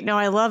great. No,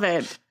 I love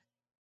it.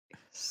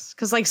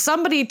 Because like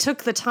somebody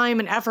took the time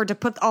and effort to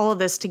put all of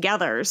this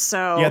together.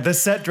 So Yeah, the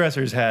set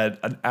dressers had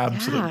an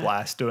absolute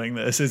blast doing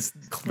this. It's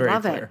very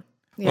love clear. it.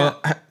 Yeah.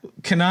 Well,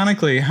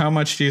 canonically, how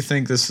much do you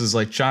think this is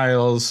like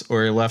Giles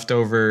or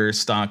leftover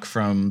stock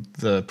from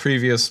the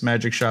previous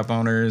Magic Shop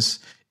owners?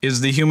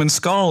 Is the human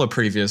skull a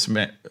previous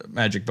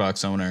Magic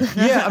Box owner?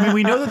 Yeah, I mean,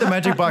 we know that the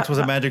Magic Box was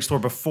a magic store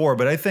before,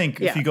 but I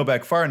think if you go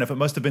back far enough, it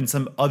must have been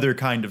some other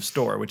kind of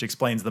store, which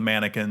explains the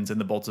mannequins and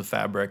the bolts of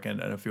fabric and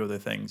a few other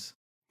things.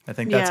 I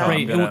think that's how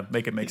I'm going to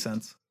make it make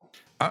sense.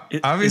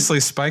 Obviously,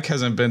 Spike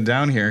hasn't been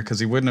down here because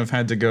he wouldn't have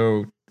had to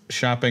go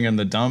shopping in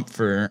the dump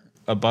for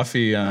a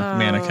Buffy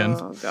mannequin.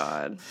 Oh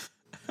God.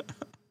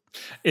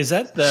 Is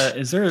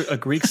there a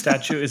Greek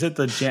statue? Is it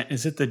the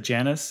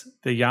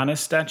Giannis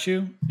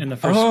statue in the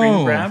first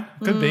screen grab?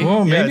 Could be.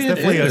 Well, Yeah, maybe it's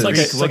definitely it is.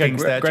 It's like a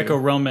statue.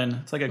 Greco-Roman.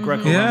 It's like a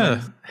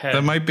Greco-Roman head.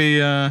 That might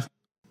be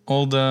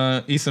old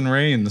Ethan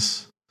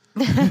Raines.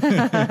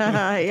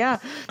 Yeah,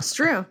 it's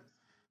true.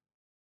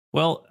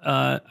 Well,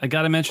 I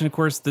got to mention, of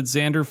course, that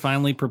Xander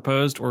finally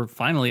proposed, or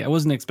finally, I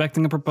wasn't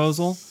expecting a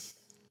proposal.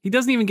 He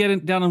doesn't even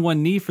get down on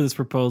one knee for this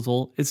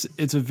proposal.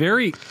 It's a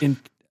very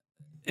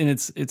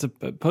it's a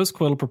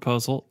post-coital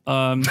proposal.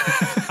 I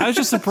was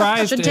just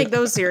surprised. Should take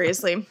those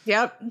seriously.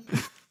 Yep.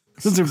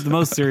 Those are the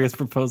most serious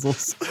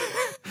proposals.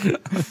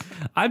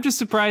 I'm just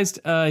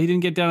surprised he didn't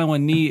get down on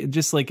one knee.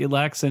 Just like it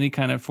lacks any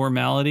kind of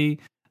formality.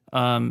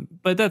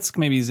 But that's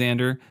maybe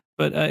Xander.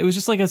 But it was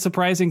just like a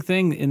surprising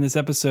thing in this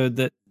episode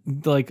that,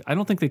 like, I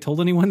don't think they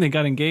told anyone they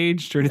got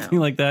engaged or anything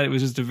like that. It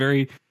was just a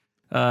very,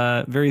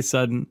 very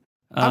sudden.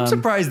 I'm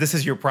surprised this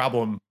is your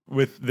problem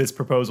with this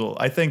proposal.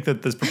 I think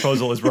that this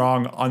proposal is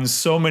wrong on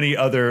so many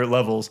other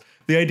levels.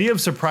 The idea of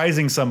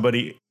surprising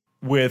somebody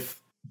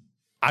with,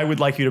 I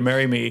would like you to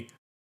marry me,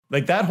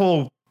 like that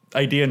whole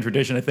idea and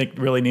tradition, I think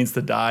really needs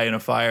to die in a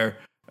fire.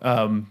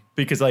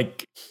 Because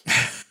like,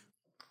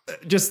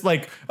 just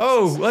like,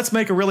 oh, let's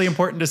make a really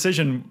important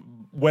decision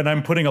when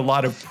I'm putting a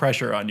lot of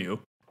pressure on you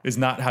is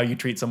not how you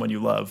treat someone you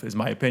love, is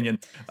my opinion.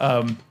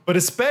 But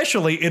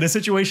especially in a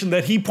situation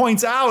that he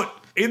points out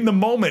in the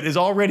moment is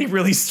already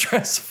really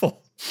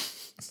stressful.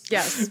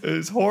 Yes. It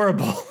was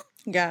horrible.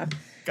 Yeah.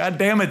 God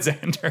damn it,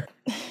 Xander.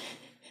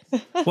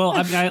 Well,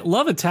 I mean, I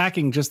love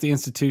attacking just the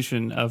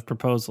institution of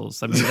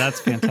proposals. I mean, that's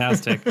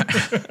fantastic.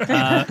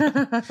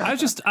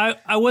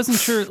 I wasn't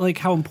sure like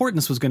how important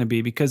this was going to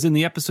be, because in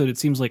the episode it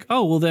seems like,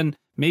 oh, well then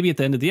maybe at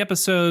the end of the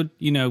episode,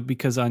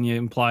 because Anya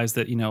implies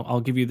that, I'll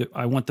give you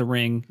I want the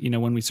ring,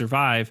 when we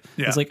survive.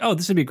 Yeah. It's like, oh,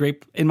 this would be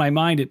great. In my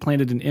mind, it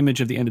planted an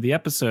image of the end of the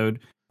episode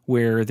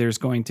where there's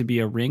going to be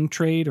a ring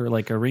trade or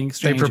like a ring They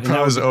exchange.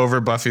 propose over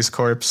Buffy's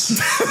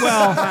corpse.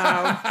 Well,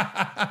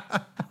 Wow.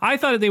 I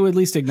thought they would at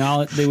least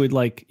acknowledge, they would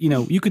like,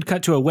 you could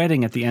cut to a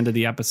wedding at the end of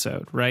the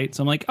episode, right?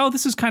 So I'm like, oh,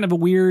 this is kind of a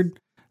weird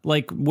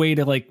like way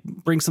to like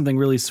bring something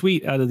really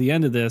sweet out of the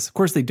end of this. Of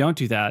course, they don't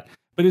do that,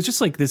 but it's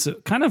just like this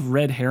kind of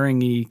red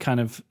herring-y kind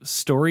of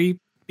story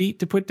beat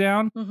to put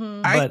down.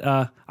 Mm-hmm.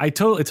 But it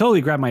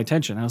totally grabbed my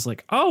attention. I was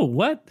like, oh,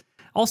 what?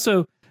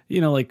 Also,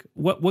 like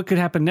what could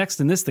happen next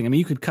in this thing? I mean,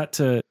 you could cut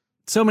to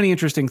so many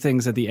interesting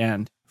things at the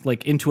end,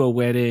 like into a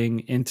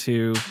wedding,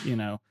 into,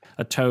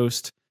 a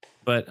toast,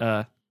 but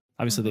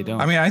obviously they don't.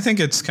 I mean, I think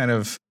it's kind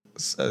of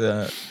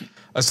a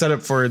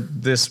setup for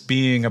this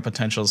being a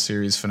potential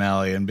series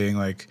finale and being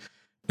like,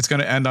 it's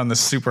going to end on this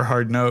super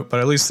hard note, but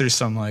at least there's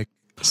some like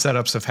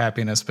setups of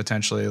happiness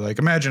potentially. Like,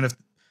 imagine if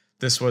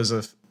this was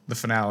the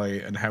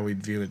finale and how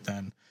we'd view it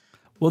then.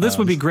 Well, this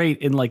would be great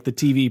in like the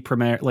TV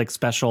premiere, like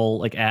special,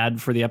 like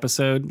ad for the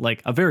episode,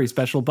 like a very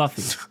special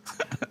Buffy.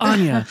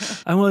 Anya,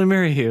 I want to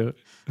marry you.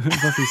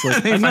 Buffy's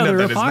like, another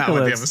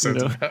apocalypse.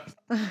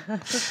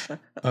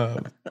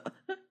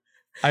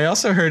 I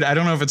also heard, I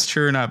don't know if it's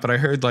true or not, but I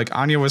heard like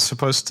Anya was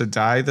supposed to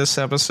die this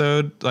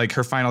episode. Like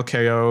her final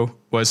KO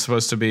was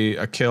supposed to be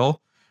a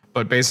kill,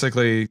 but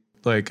basically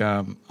like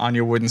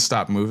Anya wouldn't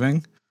stop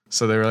moving.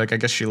 So they were like, I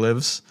guess she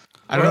lives.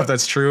 I don't know if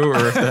that's true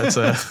or if that's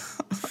a...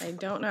 I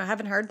don't know. I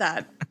haven't heard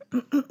that.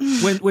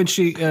 when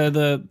she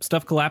the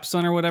stuff collapsed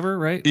on her, whatever,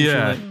 right?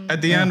 Yeah.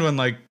 At the end when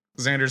like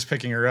Xander's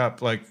picking her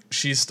up, like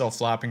she's still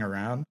flopping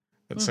around.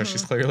 But so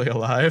she's clearly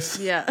alive.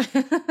 Yeah.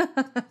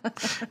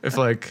 If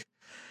like,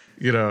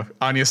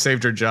 Anya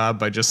saved her job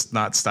by just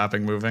not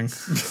stopping moving.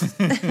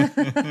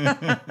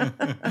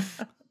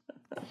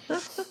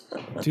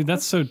 Dude,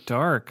 that's so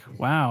dark.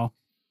 Wow.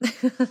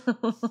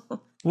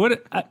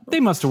 What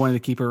they must have wanted to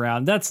keep her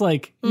around. That's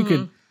like you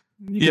could.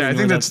 Yeah, I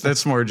think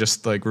that's more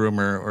just like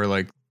rumor or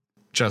like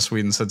Joss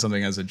Whedon said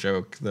something as a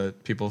joke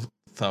that people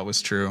thought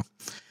was true.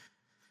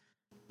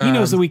 He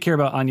knows that we care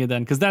about Anya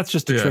then, because that's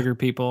just to trigger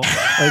people.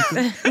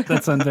 Like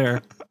that's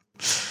unfair.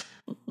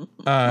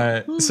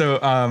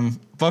 So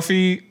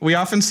Buffy, we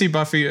often see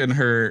Buffy in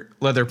her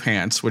leather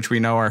pants, which we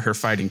know are her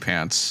fighting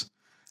pants.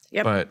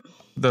 Yep. But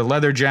the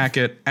leather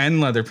jacket and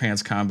leather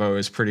pants combo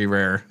is pretty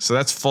rare. So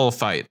that's full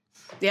fight.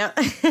 Yeah.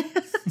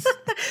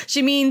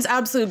 She means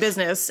absolute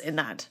business in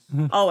that.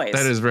 Always.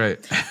 That is right.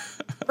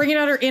 Bringing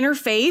out her inner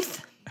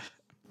faith.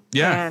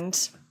 Yeah.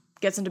 And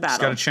gets into battle.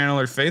 She's got to channel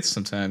her faith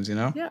sometimes,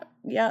 Yeah.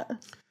 Yeah.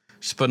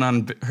 She's putting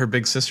on her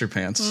big sister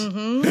pants.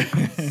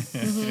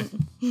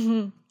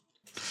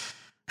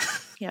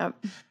 Yeah.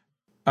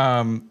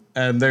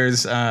 And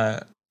there's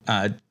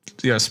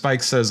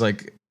Spike says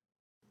like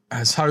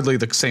it's hardly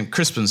the same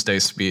Crispin's Day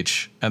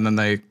speech, and then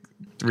they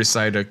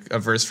recite a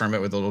verse from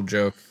it with a little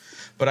joke.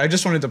 But I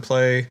just wanted to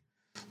play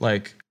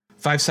like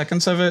 5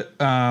 seconds of it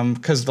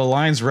because the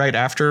lines right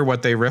after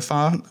what they riff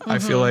on, I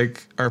feel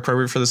like are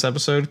appropriate for this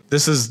episode.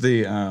 This is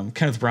the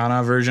Kenneth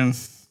Branagh version.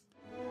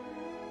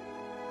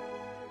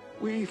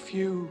 We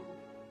few,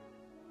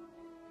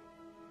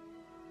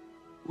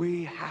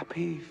 we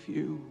happy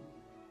few,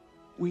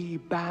 we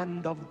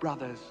band of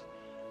brothers.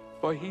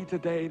 For he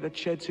today that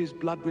sheds his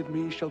blood with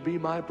me shall be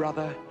my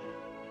brother.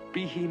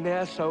 Be he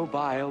ne'er so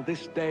vile,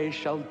 this day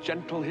shall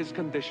gentle his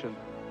condition.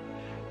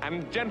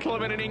 And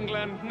gentlemen in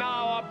England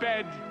now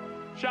abed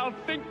shall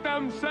think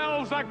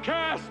themselves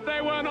accursed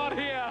they were not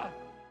here.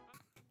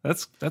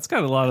 That's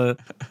got a lot of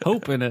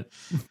hope in it.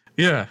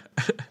 Yeah.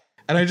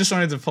 And I just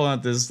wanted to pull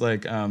out this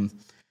like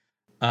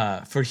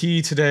for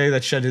he today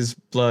that shed his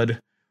blood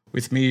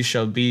with me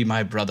shall be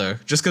my brother.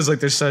 Just because like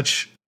there's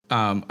such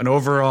an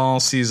overall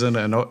season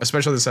and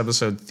especially this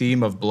episode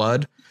theme of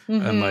blood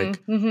and like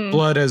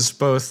blood as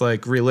both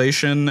like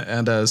relation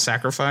and as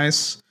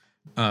sacrifice.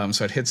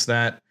 So it hits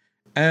that.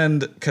 And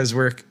because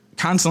we're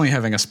constantly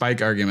having a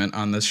Spike argument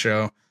on this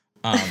show,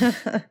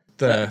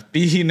 the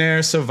be he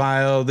ne'er so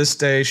vile, this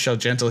day shall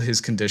gentle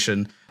his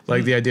condition.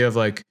 Like the idea of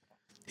like,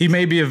 he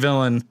may be a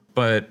villain,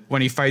 but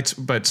when he fights,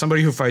 but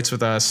somebody who fights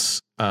with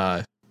us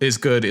is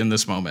good in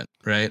this moment,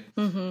 right?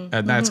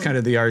 And that's kind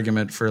of the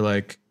argument for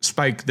like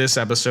Spike this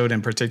episode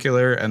in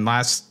particular, and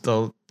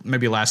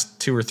maybe last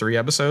 2 or 3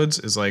 episodes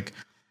is like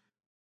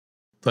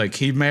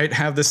he might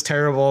have this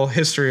terrible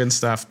history and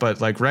stuff,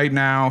 but like right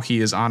now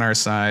he is on our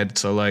side.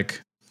 So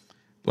like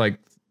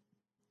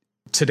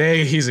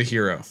today he's a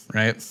hero,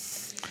 right?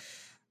 So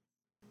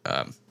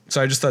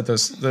I just thought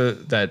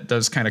that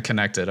those kind of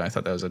connected. I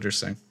thought that was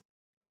interesting.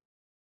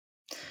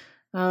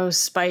 Oh,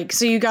 Spike.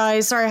 So you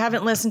guys, sorry, I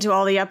haven't listened to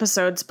all the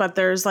episodes, but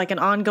there's like an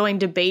ongoing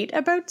debate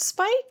about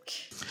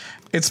Spike.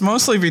 it's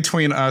mostly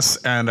between us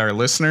and our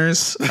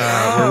listeners,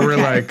 where we're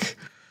like,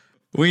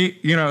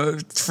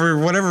 for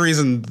whatever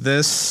reason,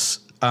 this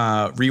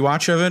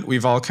rewatch of it,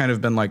 we've all kind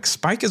of been like,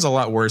 Spike is a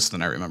lot worse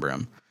than I remember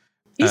him.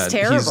 He's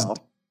terrible.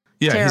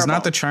 He's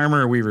not the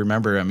charmer we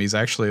remember him. He's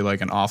actually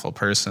like an awful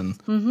person.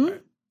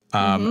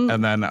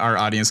 And then our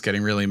audience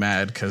getting really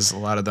mad because a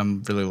lot of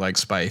them really like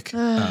Spike.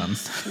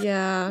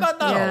 Yeah.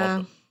 Not all of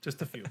them,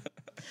 just a few.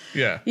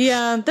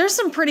 Yeah, there's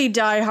some pretty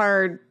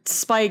diehard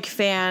Spike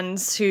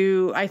fans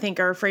who I think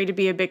are afraid to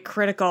be a bit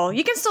critical.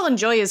 You can still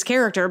enjoy his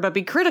character, but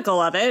be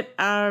critical of it.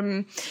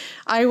 My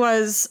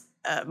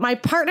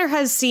partner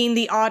has seen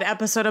the odd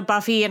episode of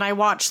Buffy, and I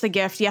watched The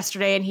Gift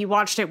yesterday, and he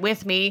watched it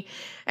with me.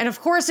 And of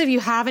course, if you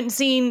haven't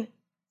seen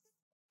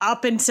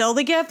up until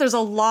The Gift, there's a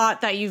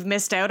lot that you've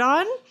missed out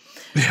on.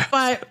 Yeah.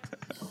 But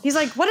he's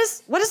like, what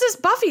is this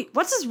Buffy?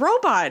 What's this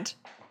robot?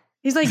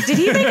 He's like, did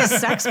he make a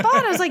sex bot?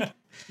 I was like,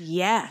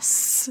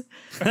 yes.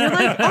 And I'm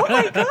like, oh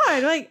my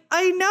God. Like,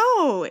 I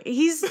know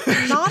he's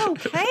not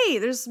okay.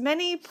 There's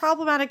many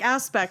problematic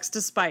aspects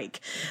to Spike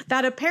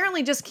that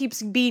apparently just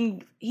keeps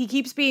being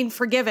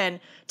forgiven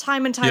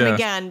time and time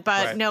again.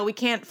 But no, we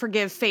can't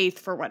forgive Faith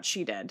for what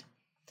she did.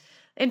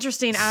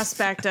 Interesting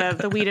aspect of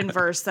the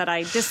Whedonverse that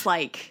I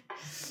dislike.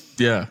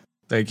 Yeah.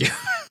 Thank you.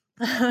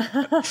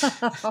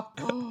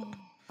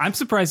 I'm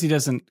surprised he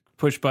doesn't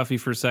push Buffy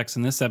for sex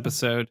in this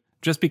episode,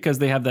 just because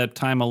they have that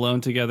time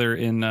alone together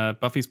in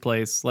Buffy's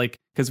place. Like,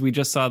 because we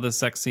just saw the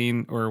sex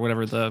scene or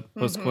whatever, the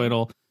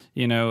postcoital,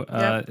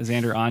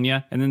 Xander,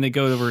 Anya, and then they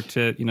go over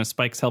to,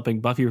 Spike's helping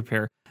Buffy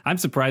prepare. I'm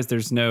surprised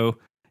there's no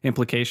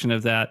implication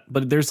of that,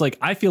 but there's like,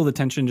 I feel the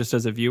tension just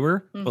as a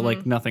viewer, but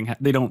like nothing,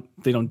 they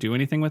don't do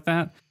anything with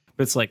that.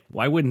 But it's like,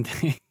 why wouldn't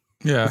they?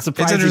 Yeah. It's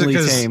surprisingly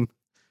tame.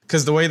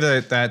 Because the way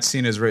that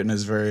scene is written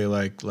is very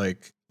like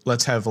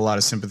let's have a lot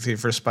of sympathy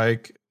for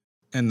Spike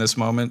in this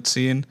moment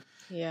scene.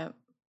 Yeah.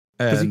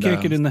 Because he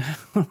can't get in the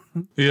house.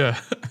 Yeah.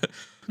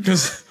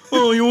 Because,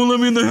 you won't let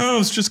me in the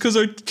house just because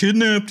I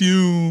kidnapped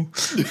you.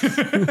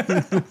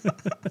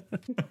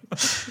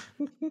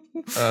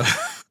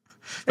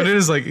 But it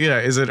is like,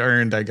 is it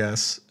earned, I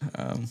guess.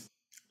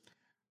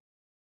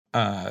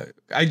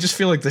 I just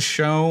feel like the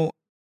show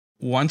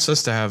wants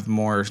us to have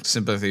more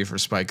sympathy for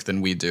Spike than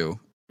we do.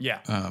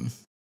 Yeah.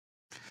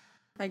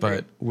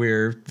 But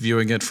we're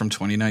viewing it from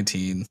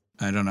 2019.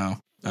 I don't know.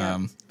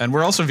 Yeah. And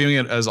we're also viewing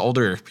it as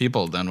older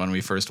people than when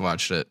we first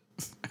watched it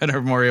and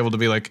are more able to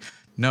be like,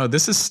 no,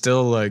 this is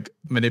still like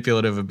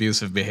manipulative,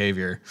 abusive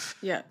behavior.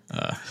 Yeah.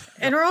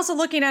 And we're also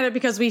looking at it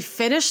because we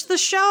finished the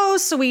show,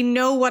 so we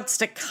know what's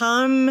to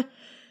come,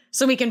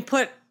 so we can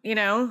put,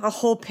 a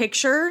whole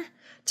picture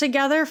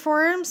together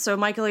for him. So,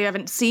 Michael, you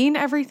haven't seen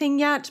everything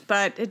yet,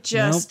 but it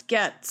just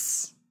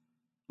gets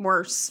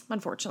worse,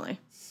 unfortunately.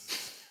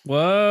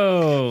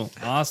 Whoa,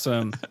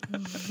 awesome.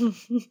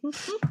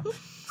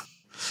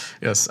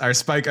 Yes, our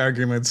Spike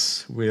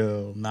arguments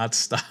will not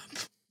stop.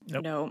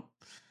 Nope.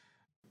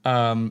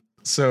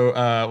 So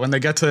when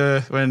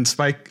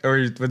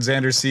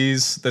Xander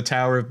sees the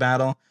Tower of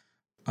Battle,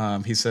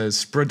 he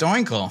says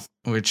Sprodoinkle,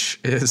 which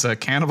is a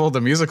Cannibal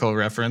the Musical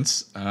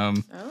reference.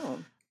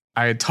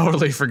 I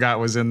totally forgot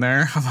was in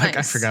there. I'm like,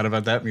 I forgot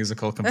about that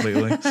musical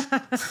completely.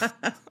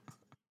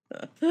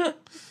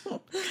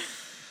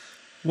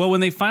 Well,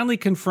 when they finally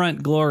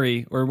confront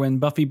Glory, or when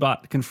Buffy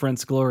Bot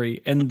confronts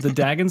Glory, and the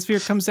Dagon Sphere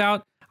comes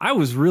out, I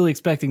was really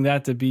expecting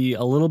that to be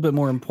a little bit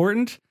more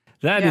important.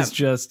 That is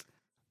just,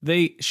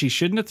 she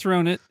shouldn't have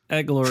thrown it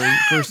at Glory,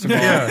 first of all.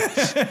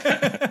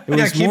 It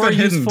was keep more it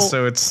hidden, useful.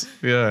 so it's,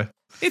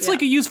 It's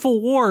like a useful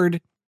ward.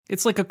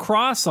 It's like a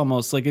cross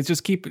almost. Like, it's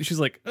just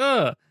she's like,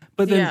 ugh.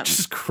 But then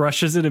just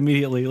crushes it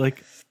immediately.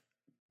 Like,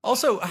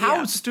 also,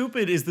 how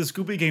stupid is the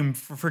Scooby game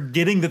for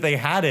forgetting that they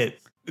had it?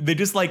 They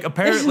just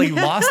apparently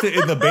lost it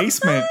in the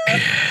basement.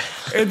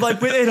 And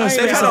within a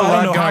space of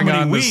I don't know how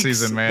many weeks, this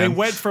season, man. They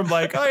went from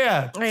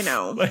I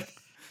know.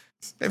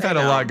 They've had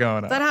a lot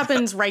going on. That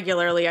happens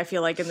regularly, I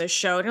feel like, in this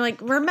show. And you're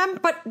like,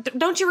 but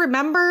don't you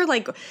remember?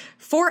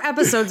 4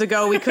 episodes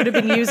ago, we could have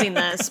been using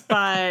this,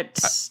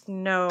 but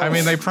no. I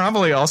mean, they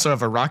probably also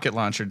have a rocket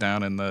launcher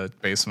down in the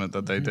basement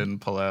that they didn't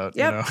pull out.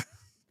 Yep.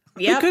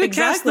 They could have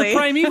cast the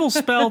Primeval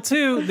spell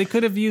too. They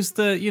could have used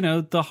done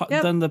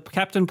the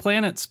Captain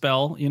Planet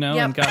spell,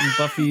 and gotten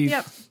Buffy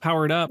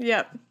powered up.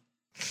 Yep.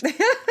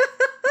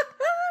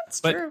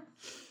 It's true.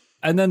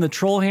 And then the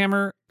Troll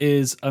Hammer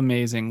is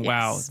amazing.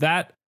 Yes.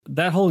 Wow.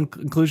 That whole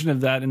inclusion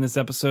of that in this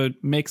episode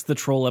makes the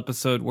Troll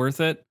episode worth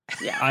it.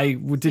 Yeah. I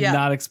did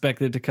not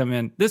expect it to come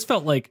in. This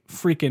felt like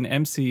freaking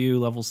MCU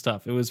level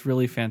stuff. It was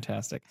really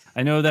fantastic.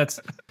 I know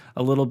that's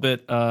a little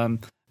bit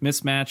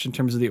mismatch in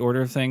terms of the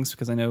order of things,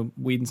 because I know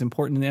Whedon's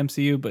important in the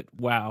MCU, but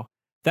wow,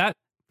 that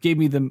gave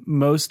me the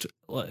most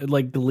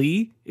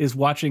glee is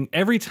watching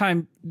every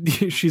time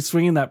she's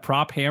swinging that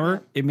prop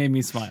hammer. It made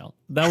me smile.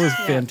 That was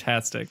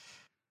fantastic.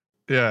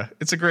 Yeah,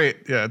 it's a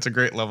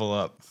great level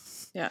up.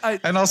 Yeah,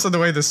 and also the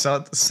way the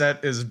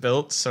set is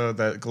built so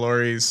that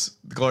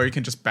Glory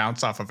can just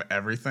bounce off of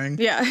everything.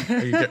 Yeah,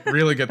 you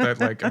really get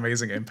that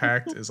amazing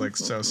impact is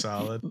so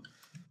solid.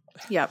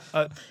 Yep.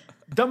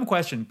 Dumb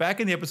question. Back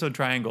in the episode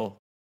Triangle,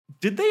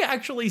 did they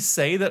actually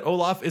say that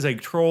Olaf is a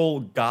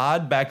troll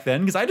god back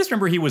then? Because I just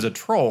remember he was a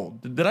troll.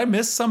 Did I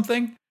miss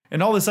something?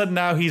 And all of a sudden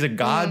now he's a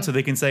god, so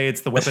they can say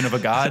it's the weapon of a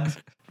god.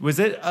 Was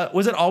it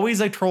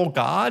always a troll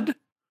god?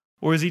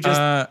 Or is he just...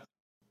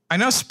 I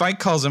know Spike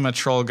calls him a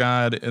troll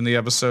god in the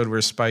episode where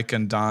Spike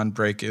and Dawn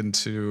break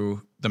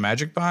into the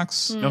magic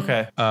box.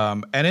 Okay.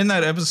 And in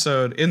that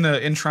episode,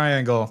 in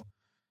Triangle,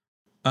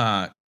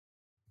 Anya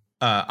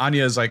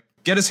is like,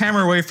 get his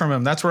hammer away from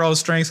him. That's where all his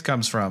strength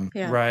comes from.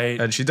 Yeah. Right.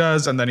 And she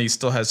does, and then he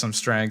still has some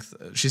strength.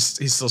 He's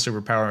still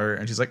superpower,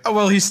 and she's like, oh,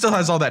 well, he still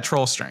has all that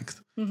troll strength.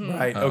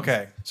 Right.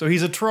 Okay. So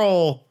he's a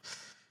troll,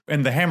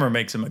 and the hammer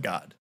makes him a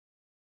god.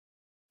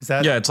 Is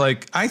that? Yeah,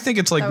 I think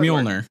it's like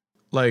Mjolnir.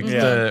 Like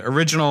the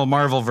original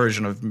Marvel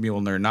version of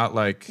Mjolnir, not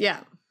like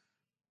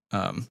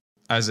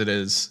as it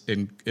is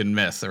in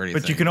myth or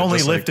anything. But you can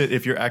only lift it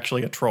if you're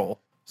actually a troll.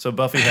 So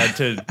Buffy had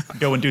to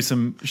go and do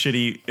some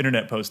shitty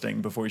internet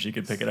posting before she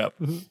could pick it up.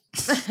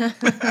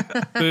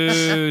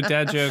 Boo,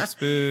 dad jokes,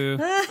 boo.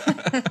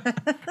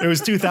 It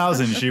was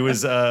 2000. She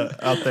was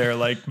out there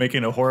like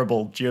making a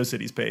horrible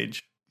GeoCities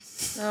page.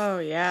 Oh,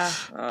 yeah.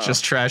 Oh.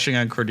 Just trashing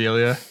on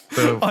Cordelia.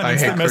 So On I hate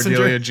Instant Messenger.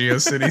 Cordelia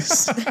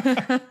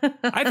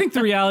GeoCities. I think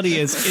the reality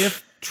is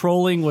if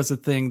trolling was a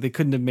thing, they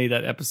couldn't have made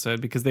that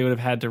episode because they would have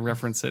had to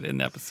reference it in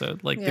the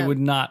episode. Like they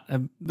wouldn't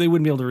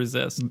be able to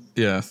resist.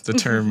 Yeah, the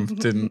term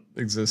didn't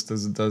exist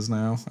as it does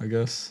now, I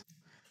guess.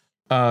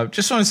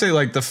 Just want to say,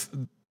 like, the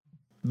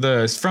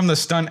from the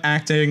stunt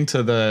acting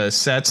to the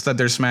sets that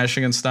they're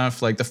smashing and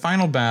stuff, like the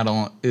final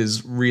battle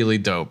is really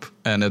dope.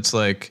 And it's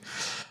like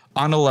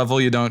on a level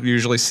you don't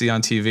usually see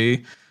on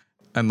TV.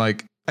 And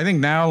like I think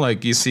now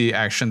like you see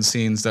action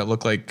scenes that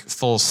look like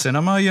full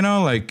cinema, you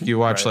know, like you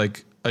watch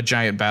like a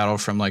giant battle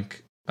from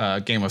like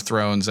Game of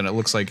Thrones and it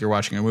looks like you're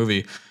watching a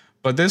movie.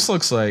 But this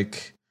looks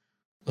like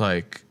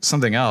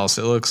something else.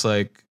 It looks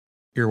like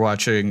you're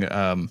watching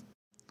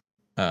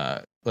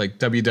like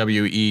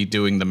WWE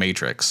doing The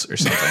Matrix or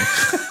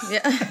something.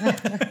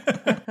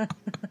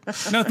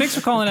 No, thanks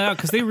for calling it out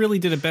because they really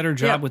did a better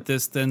job with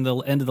this than the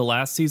end of the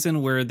last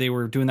season where they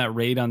were doing that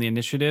raid on the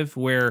initiative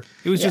where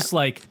it was just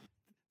like,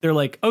 they're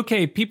like,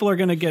 okay, people are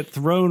going to get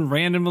thrown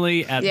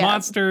randomly at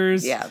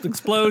monsters,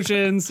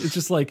 explosions. It's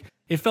just like,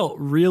 it felt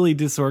really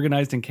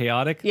disorganized and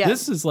chaotic. Yeah.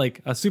 This is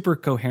like a super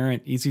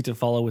coherent, easy to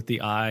follow with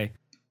the eye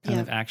kind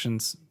of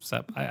actions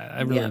step.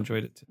 I really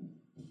enjoyed it too.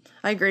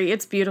 I agree.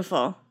 It's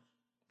beautiful.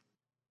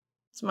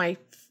 It's my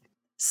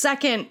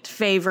second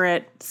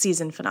favorite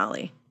season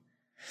finale.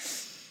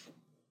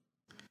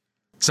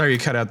 Sorry, you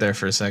cut out there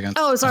for a second.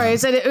 Oh, sorry. I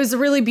said it was a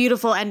really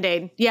beautiful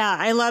ending. Yeah,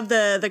 I love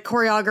the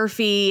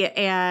choreography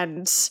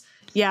and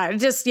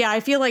I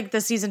feel like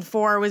the season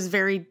 4 was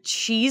very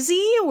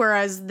cheesy,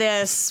 whereas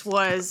this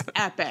was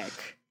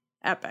epic.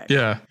 Epic.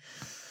 Yeah.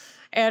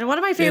 And one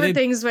of my favorite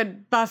things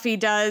what Buffy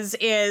does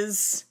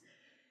is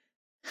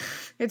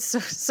it's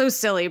so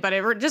silly, but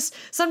it just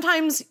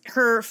sometimes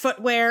her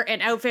footwear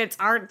and outfits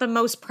aren't the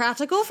most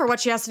practical for what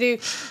she has to do.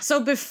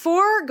 So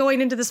before going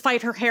into this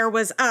fight, her hair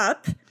was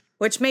up,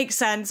 which makes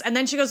sense. And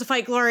then she goes to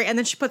fight Glory, and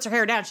then she puts her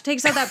hair down. She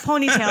takes out that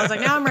ponytail. It's like,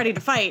 now I'm ready to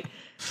fight.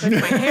 Put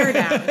my hair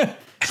down.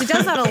 She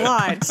does that a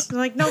lot. I'm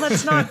like, no,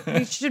 that's not.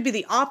 It should be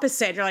the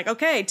opposite. You're like,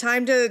 okay,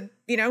 time to,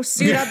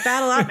 suit up,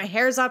 battle up. My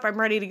hair's up. I'm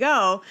ready to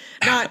go.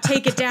 Not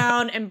take it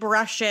down and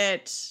brush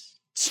it,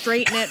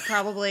 straighten it,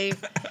 probably.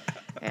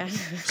 Yeah.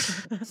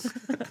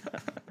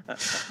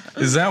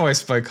 Is that why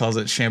Spike calls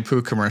it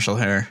shampoo commercial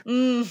hair?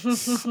 Oh,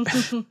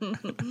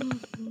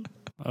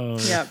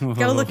 yeah.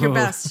 Gotta look your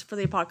best for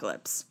the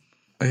apocalypse.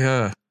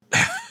 Yeah.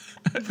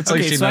 It's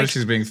like she knows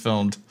she's being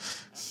filmed.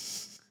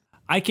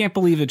 I can't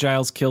believe that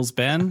Giles kills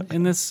Ben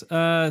in this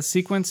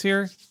sequence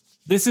here.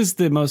 This is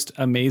the most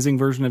amazing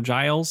version of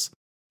Giles,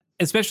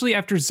 especially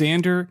after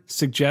Xander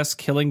suggests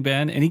killing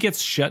Ben and he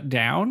gets shut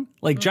down.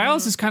 Like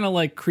Giles is kind of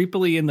like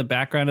creepily in the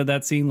background of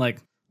that scene. Like,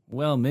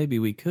 well, maybe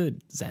we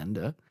could,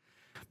 Xander.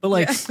 But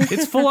like,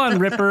 it's full on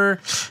Ripper.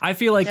 I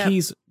feel like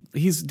he's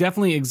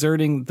definitely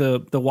exerting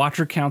the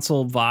Watcher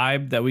Council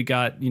vibe that we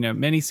got,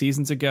 many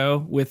seasons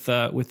ago with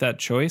that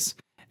choice.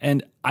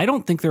 And I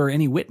don't think there are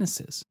any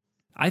witnesses.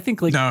 I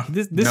think like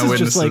this is witnesses.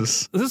 Just like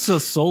this is a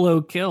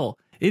solo kill.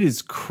 It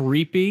is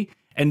creepy.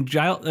 And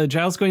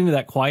Giles going into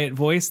that quiet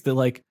voice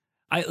that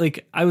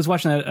I was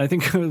watching that I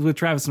think with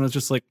Travis and I was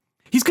just like,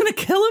 he's gonna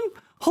kill him.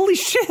 Holy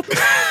shit!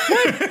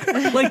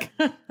 What?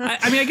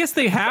 I mean, I guess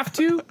they have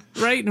to,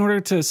 right, in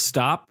order to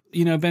stop,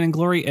 Ben and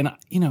Glory. And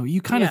you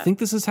kind of think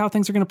this is how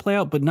things are going to play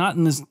out, but not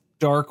in this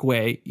dark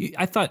way.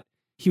 I thought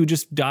he would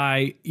just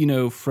die,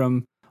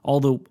 from all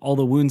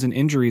the wounds and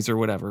injuries or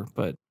whatever.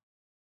 But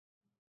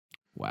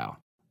wow,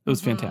 it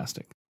was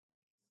fantastic.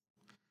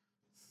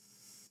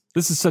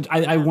 This is such.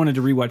 I wanted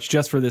to rewatch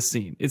just for this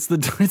scene. It's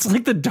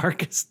like the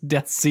darkest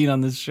death scene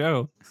on this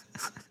show.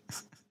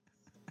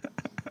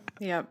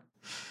 Yep.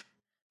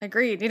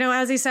 Agreed.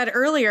 As he said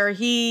earlier,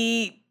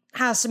 he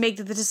has to make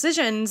the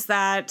decisions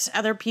that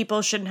other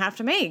people shouldn't have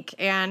to make.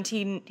 And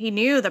he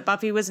knew that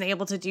Buffy wasn't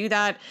able to do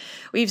that.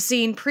 We've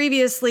seen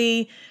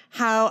previously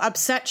how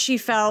upset she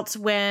felt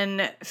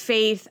when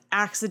Faith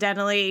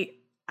accidentally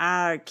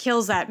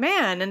kills that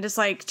man and just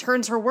like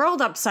turns her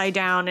world upside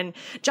down. And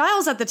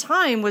Giles at the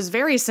time was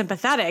very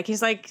sympathetic.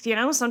 He's like, you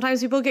know,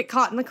 sometimes people get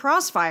caught in the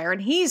crossfire,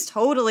 and he's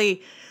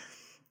totally,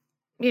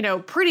 you know,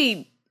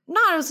 pretty,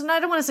 I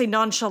don't want to say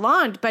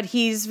nonchalant, but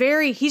he's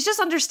just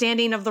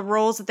understanding of the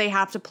roles that they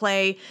have to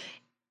play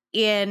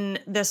in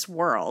this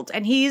world.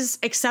 And he's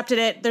accepted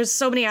it. There's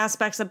so many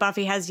aspects that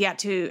Buffy has yet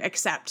to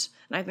accept.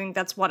 And I think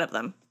that's one of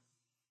them.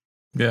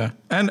 Yeah.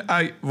 And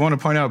I want to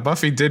point out,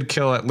 Buffy did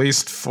kill at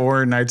least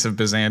 4 Knights of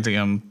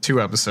Byzantium 2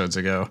 episodes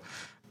ago.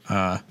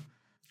 But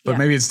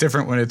maybe it's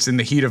different when it's in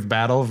the heat of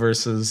battle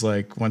versus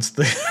like once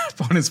the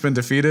opponent's been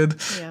defeated.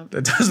 Yeah.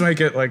 That does make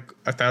it like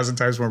 1,000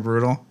 times more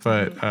brutal.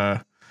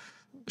 But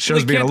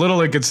shows being a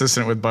little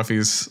inconsistent with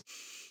Buffy's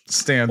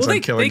stance on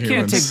killing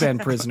humans. They can't take Ben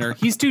prisoner.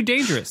 He's too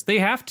dangerous. They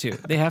have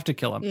to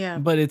kill him. Yeah.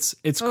 But it's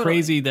totally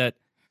crazy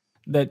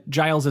that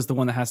Giles is the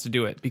one that has to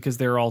do it because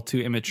they're all too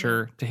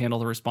immature to handle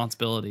the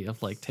responsibility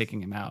of like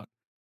taking him out.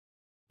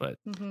 But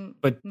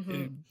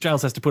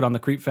Giles has to put on the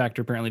creep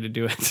factor apparently to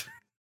do it.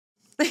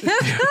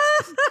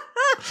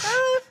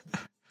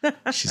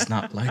 She's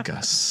not like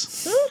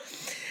us.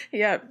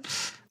 Yep.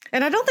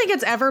 And I don't think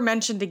it's ever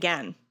mentioned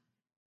again.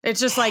 It's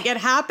just like it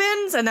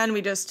happens and then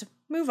we just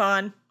move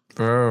on.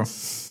 Bro.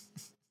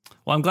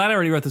 Well, I'm glad I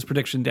already wrote this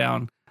prediction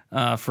down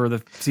for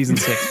the season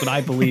 6, but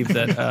I believe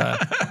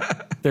that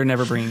they're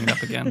never bringing it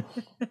up again.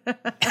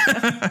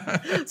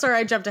 Sorry,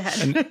 I jumped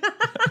ahead.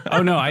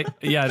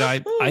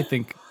 I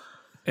think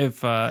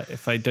if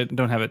I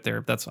don't have it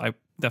there, I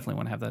definitely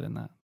want to have that in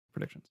that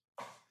predictions.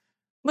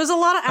 There's a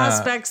lot of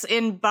aspects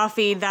in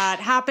Buffy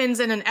that happens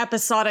in an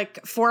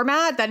episodic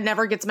format that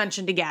never gets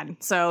mentioned again.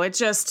 So it's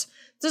just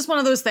one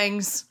of those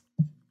things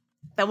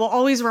that we'll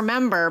always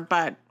remember,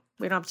 but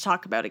we don't have to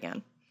talk about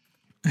again.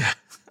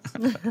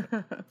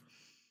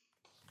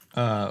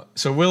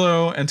 So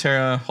Willow and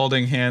Tara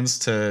holding hands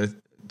to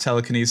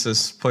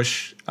telekinesis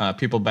push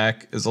people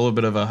back is a little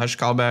bit of a hush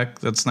callback.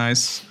 That's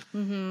nice.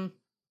 Mm-hmm.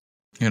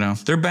 You know,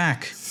 they're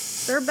back.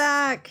 They're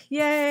back.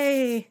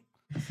 Yay.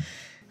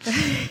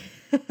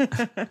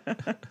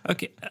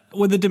 Okay.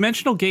 When the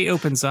dimensional gate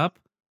opens up,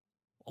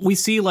 we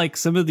see like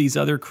some of these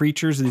other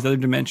creatures and these other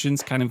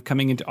dimensions kind of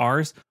coming into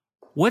ours.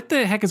 What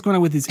the heck is going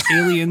on with these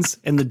aliens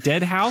and the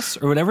dead house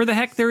or whatever the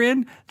heck they're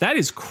in? That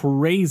is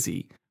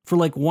crazy. For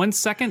like 1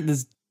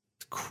 second,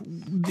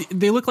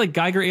 they look like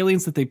Geiger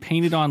aliens that they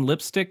painted on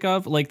lipstick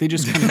of. Like they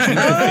just kind of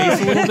changed the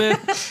face a little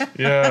bit.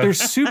 Yeah, they're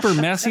super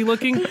messy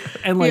looking,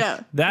 and like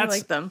that's I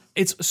like them.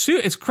 It's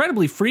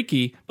incredibly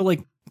freaky. But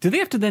like, do they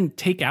have to then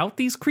take out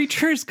these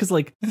creatures? Because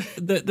like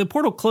the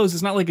portal closed.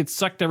 It's not like it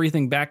sucked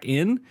everything back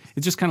in.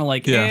 It's just kind of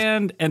like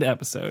end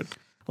episode.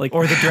 Like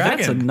or the dragon.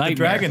 That's a nightmare. The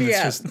dragon is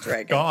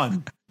just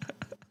gone.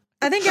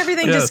 I think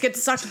everything just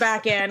gets sucked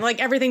back in. Like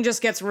everything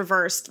just gets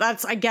reversed.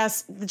 That's, I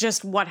guess,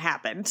 just what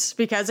happened.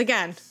 Because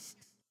again,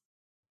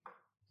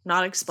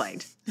 not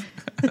explained.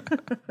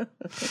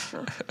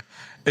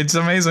 It's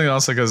amazing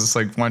also because it's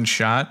like one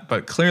shot,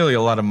 but clearly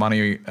a lot of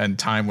money and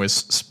time was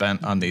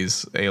spent on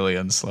these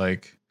aliens.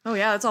 Like, oh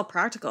yeah, it's all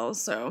practical.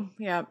 So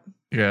yeah.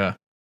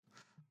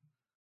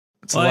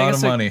 It's a lot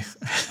of money.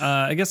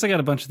 I guess I got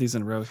a bunch of these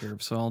in a row here,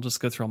 so I'll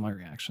just go through all my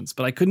reactions.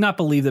 But I could not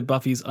believe that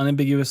Buffy's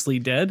unambiguously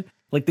dead.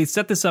 Like, they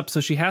set this up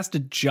so she has to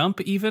jump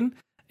even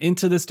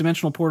into this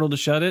dimensional portal to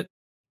shut it,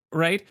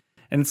 right?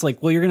 And it's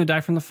like, well, you're going to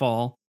die from the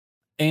fall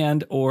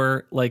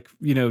or like,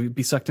 you know,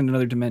 be sucked into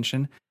another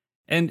dimension.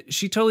 And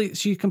she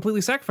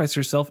completely sacrificed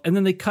herself. And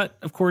then they cut,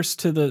 of course,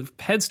 to the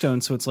headstone.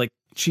 So it's like,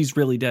 she's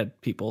really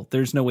dead, people.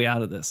 There's no way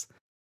out of this.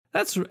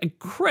 That's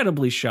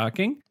incredibly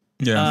shocking.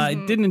 Yeah, I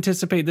didn't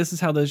anticipate this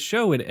is how the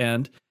show would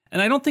end,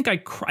 and I don't think I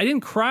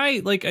didn't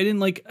cry. Like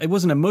I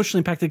wasn't emotionally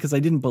impacted because I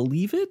didn't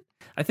believe it.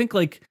 I think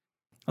like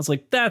I was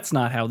like, that's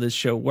not how this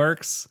show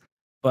works.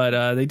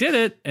 But they did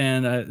it,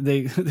 and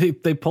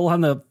they pull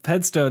on the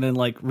headstone and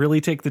like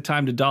really take the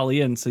time to dolly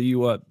in, so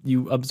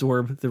you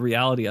absorb the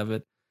reality of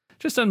it.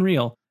 Just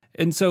unreal.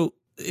 And so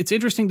it's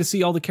interesting to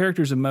see all the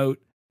characters emote.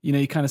 You know,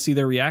 you kind of see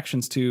their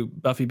reactions to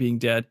Buffy being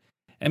dead,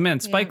 and man,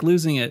 Spike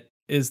losing it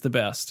is the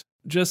best.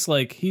 Just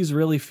like he's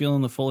really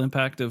feeling the full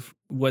impact of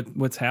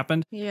what's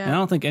happened. Yeah. And I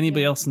don't think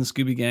anybody else in the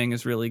Scooby Gang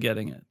is really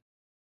getting it.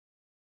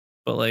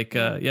 But like,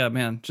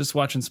 man, just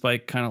watching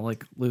Spike kind of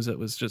like lose it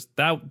was just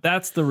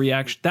that's the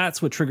reaction.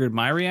 That's what triggered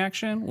my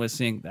reaction, was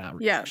seeing that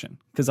reaction.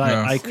 Because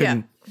I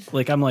couldn't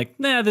I'm like,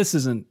 nah, that's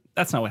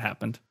not what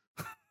happened.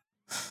 I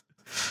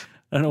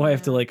don't know why I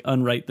have to like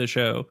unwrite the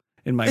show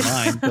in my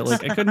mind, but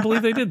like I couldn't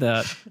believe they did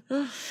that.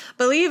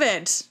 Believe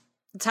it.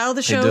 It's how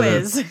the show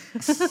is.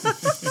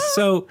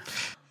 So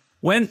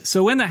when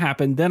that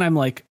happened, then I'm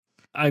like,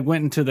 I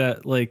went into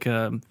that like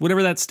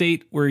whatever that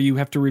state where you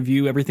have to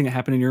review everything that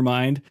happened in your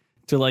mind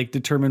to like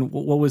determine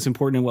what was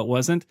important and what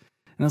wasn't.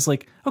 And I was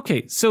like,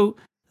 okay, so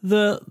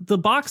the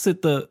box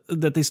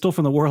that they stole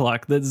from the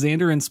Warlock that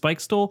Xander and Spike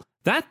stole,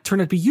 that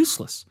turned out to be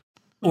useless.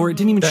 Or it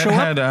didn't even That show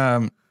had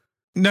up?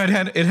 no,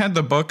 it had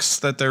the books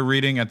that they're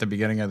reading at the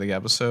beginning of the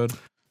episode.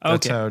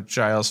 That's Okay. how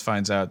Giles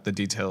finds out the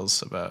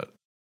details about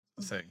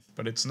the thing.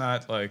 But it's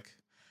not like,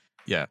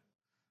 yeah,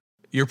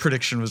 your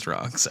prediction was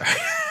wrong. Sorry.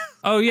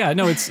 Oh, yeah.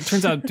 No, it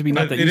turns out to be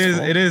not But that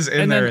useful. it is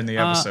in And there then, in the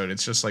episode.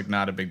 It's just like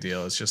not a big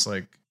deal. It's just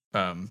like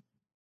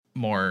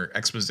more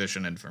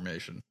exposition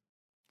information.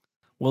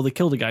 Well, they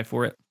killed a guy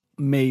for it.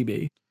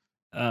 Maybe.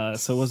 So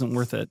it wasn't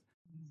worth it.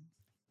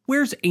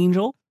 Where's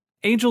Angel?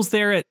 Angel's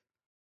there at...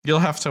 You'll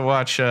have to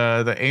watch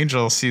the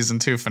Angel season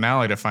 2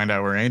 finale to find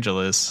out where Angel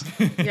is.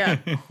 Yeah.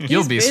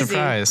 You'll He's be busy.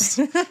 surprised.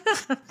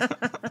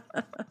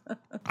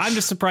 I'm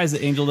just surprised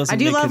that Angel doesn't I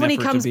do make love an when he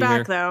effort to comes be back,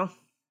 here. though.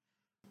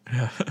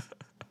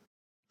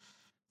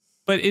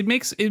 But it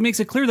makes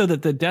it clear, though,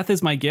 that the Death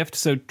is My Gift.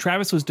 So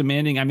Travis was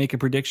demanding I make a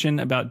prediction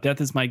about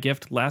Death is My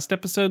Gift last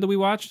episode that we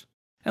watched.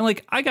 And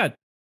like, I got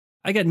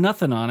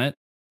nothing on it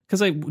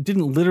because I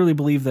didn't literally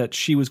believe that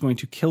she was going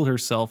to kill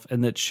herself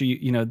and that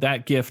she,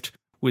 that gift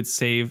would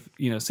save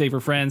her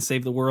friends,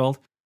 save the world.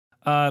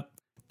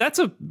 That's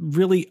a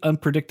really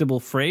unpredictable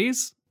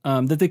phrase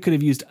that they could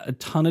have used a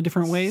ton of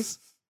different ways.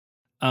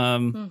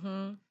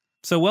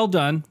 So well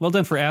done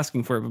for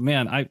asking for it. But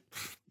man, I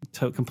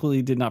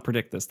completely did not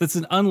predict this. That's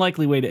an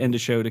unlikely way to end a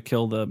show, to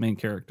kill the main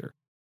character.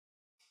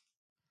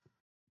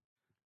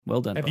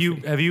 Well done. Have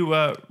Buffy.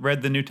 you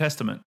read the New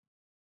Testament?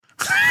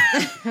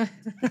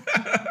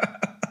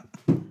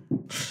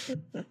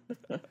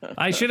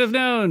 I should have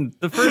known.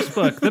 The first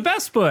book, the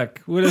best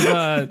book, would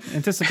have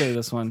anticipated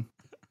this one.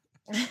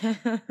 I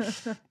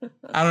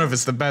don't know if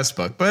it's the best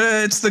book, but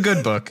it's the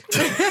good book.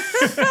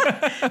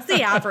 It's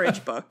the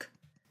average book.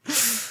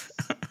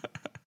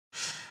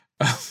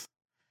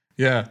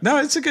 Yeah. No,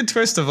 it's a good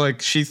twist of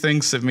like she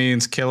thinks it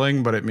means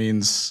killing, but it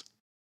means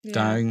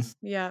dying.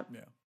 Yeah.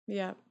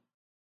 Yeah.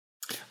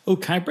 Oh,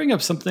 can I bring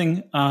up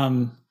something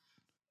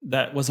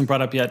that wasn't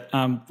brought up yet?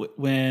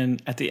 When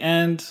at the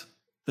end,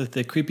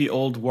 the creepy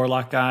old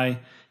warlock guy,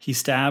 he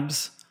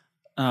stabs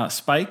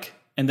Spike,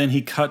 and then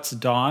he cuts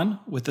Dawn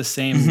with the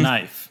same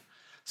knife.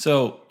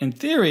 So in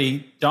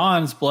theory,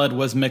 Dawn's blood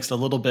was mixed a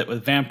little bit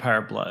with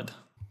vampire blood,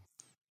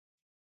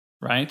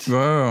 right?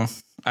 Whoa.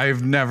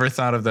 I've never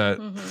thought of that.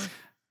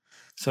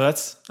 So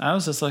I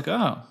was just like,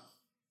 oh.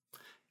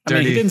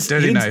 Dirty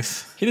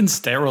knife. He didn't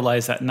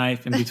sterilize that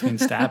knife in between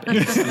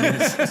stabbings.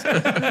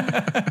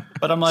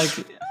 But I'm like,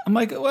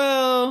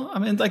 well, I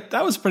mean, like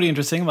that was pretty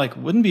interesting. Like,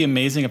 wouldn't it be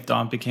amazing if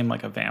Dawn became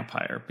like a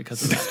vampire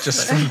because of that?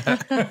 Just from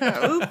that.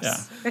 Oops.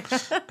 Yeah.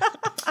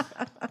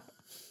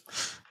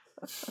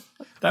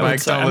 That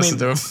Mike, don't listen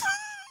to him.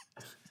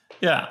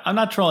 Yeah, I'm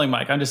not trolling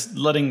Mike. I'm just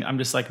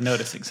like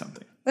noticing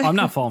something. Oh, I'm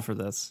not falling for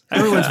this.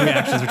 Everyone's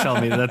reactions are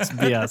telling me that's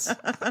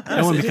BS.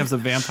 No one becomes a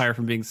vampire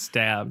from being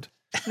stabbed.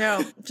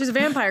 No, she's a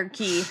vampire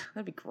key.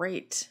 That'd be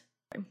great.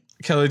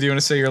 Kelly, do you want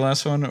to say your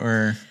last one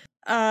or?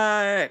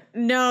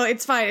 No,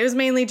 it's fine. It was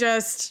mainly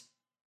just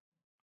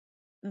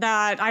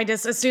that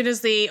as soon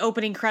as the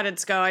opening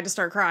credits go, I just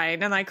start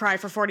crying, and I cry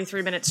for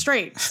 43 minutes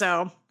straight.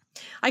 So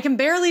I can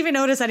barely even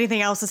notice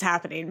anything else is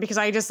happening because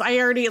I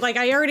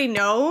already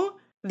know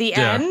the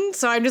end.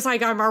 So I'm just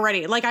like, I'm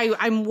already like,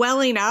 I'm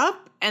welling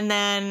up and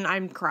then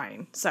I'm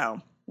crying. So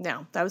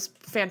no, that was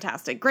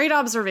fantastic. Great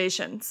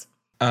observations.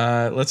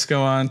 Let's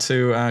go on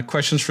to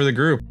questions for the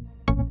group.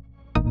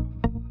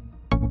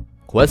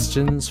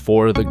 Questions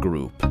for the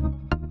group.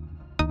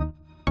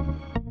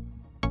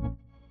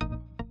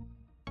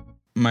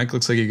 Mike,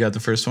 looks like you got the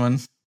first one.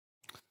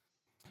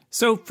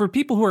 So for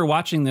people who are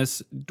watching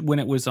this when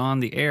it was on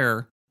the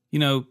air,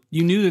 you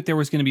knew that there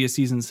was going to be a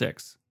season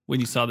 6 when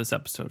you saw this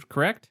episode,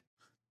 correct?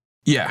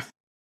 Yeah.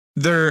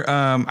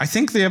 I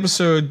think the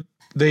episode,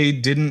 they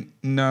didn't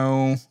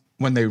know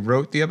when they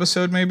wrote the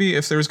episode, maybe,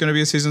 if there was going to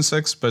be a season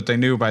 6, but they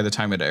knew by the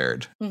time it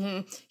aired.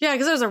 Yeah,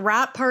 because there was a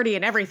wrap party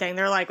and everything.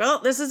 They're like, well,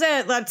 this is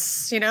it.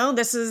 Let's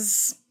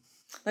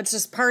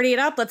just party it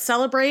up. Let's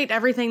celebrate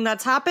everything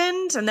that's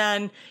happened. And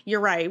then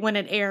you're right. When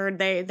it aired,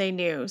 they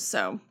knew.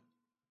 So.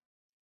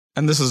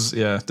 And this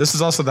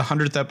is also the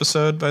 100th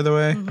episode, by the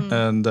way.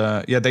 And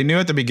they knew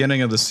at the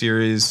beginning of the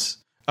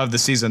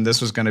season,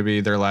 this was going to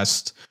be their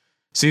last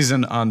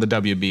season on the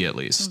WB at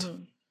least.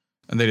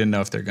 And they didn't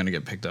know if they're going to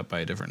get picked up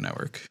by a different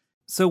network.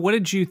 So what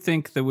did you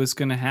think that was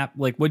going to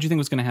happen? Like, what did you think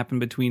was going to happen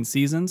between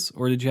seasons?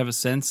 Or did you have a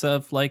sense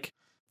of like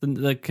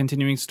the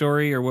continuing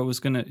story, or what was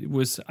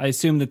I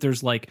assume that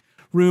there's like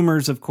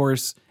rumors, of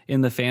course, in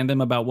the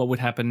fandom about what would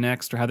happen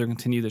next or how they're going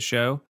to continue the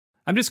show.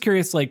 I'm just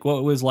curious, like, what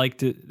it was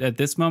like at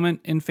this moment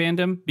in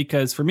fandom,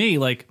 because for me,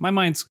 like, my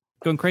mind's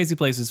going crazy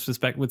places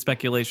with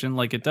speculation,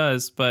 like it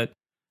does, but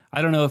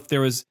I don't know if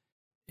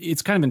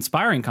it's kind of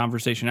inspiring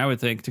conversation, I would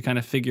think, to kind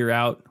of figure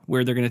out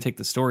where they're going to take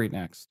the story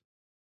next.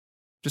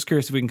 Just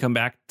curious if we can come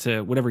back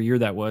to whatever year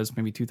that was,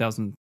 maybe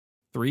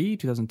 2003,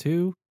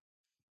 2002?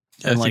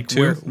 I think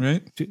 2,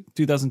 right?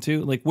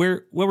 2002. Like,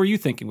 what were you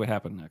thinking would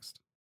happen next?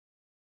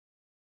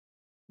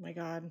 Oh my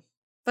God.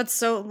 That's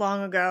so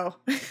long ago.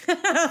 Long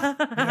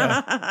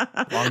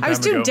I was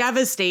time too ago.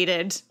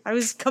 devastated. I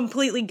was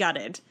completely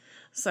gutted.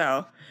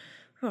 So,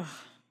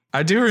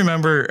 I do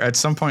remember at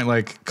some point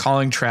like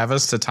calling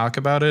Travis to talk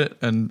about it,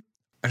 and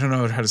I don't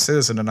know how to say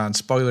this in a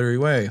non-spoilery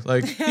way.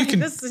 Like you can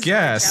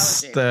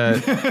guess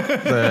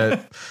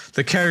that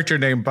the character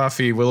named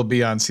Buffy will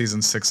be on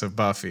season 6 of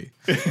Buffy.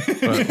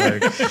 But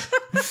like,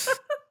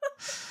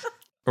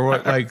 or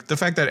what, like the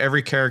fact that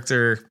every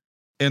character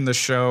in the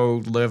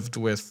show lived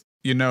with,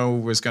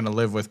 was going to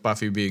live with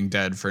Buffy being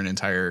dead for an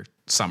entire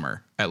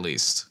summer at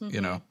least,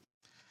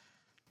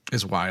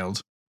 is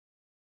wild.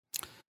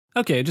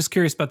 Okay, just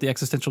curious about the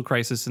existential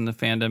crisis in the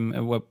fandom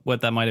and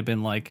what that might have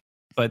been like.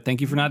 But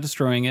thank you for not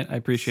destroying it. I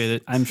appreciate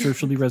it. I'm sure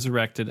she'll be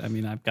resurrected. I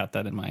mean, I've got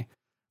that in my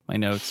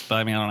notes, but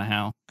I mean, I don't know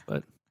how.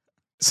 But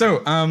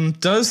so,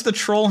 does the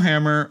troll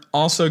hammer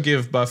also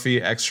give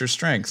Buffy extra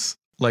strength,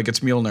 like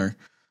it's Mjolnir?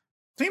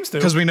 Seems to,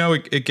 because we know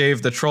it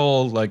gave the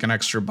troll like an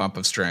extra bump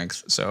of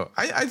strength. So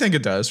I think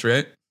it does,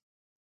 right?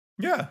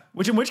 Yeah.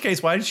 In which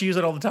case, why did she use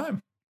it all the time?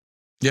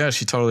 Yeah,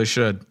 she totally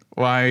should.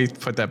 Why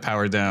put that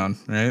power down,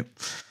 right?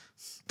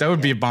 That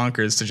would be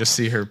bonkers to just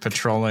see her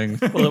patrolling.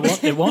 Well,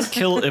 it won't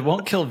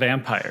kill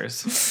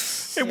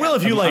vampires. It will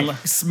if you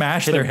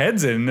smash their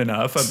heads in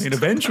enough. I mean,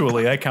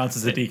 eventually that counts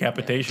as a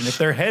decapitation if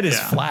their head is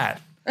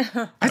flat.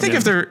 I think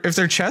if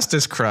their chest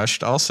is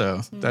crushed,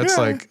 also that's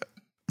like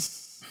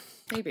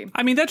maybe.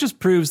 I mean, that just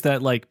proves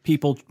that like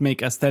people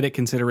make aesthetic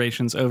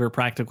considerations over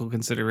practical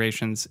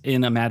considerations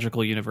in a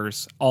magical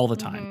universe all the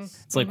time.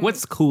 It's like,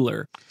 what's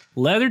cooler,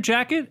 leather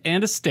jacket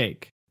and a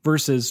steak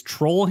versus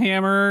troll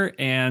hammer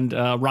and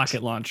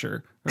rocket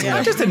launcher? Yeah,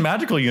 not just in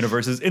magical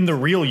universes, in the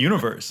real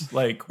universe.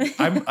 Like,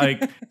 I'm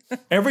like,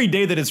 every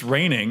day that it's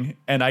raining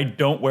and I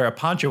don't wear a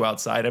poncho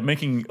outside, I'm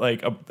making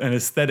like an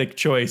aesthetic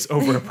choice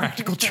over a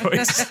practical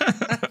choice.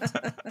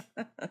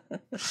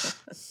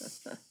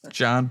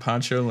 John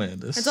Poncho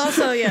Landis. It's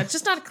also, it's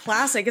just not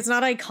classic. It's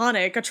not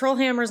iconic. A troll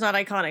hammer is not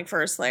iconic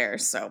for a Slayer,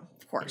 so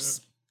of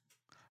course.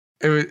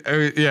 It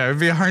would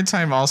be a hard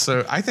time.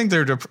 Also, I think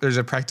there's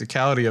a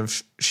practicality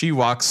of she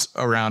walks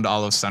around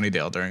all of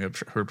Sunnydale during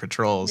her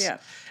patrols. Yeah.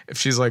 If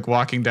she's like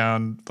walking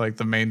down like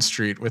the main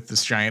street with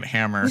this giant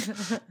hammer,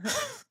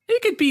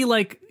 it could be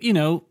like,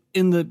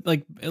 in the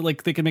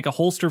like they could make a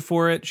holster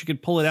for it. She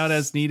could pull it out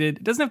as needed.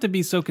 It doesn't have to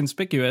be so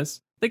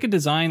conspicuous. They could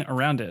design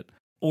around it.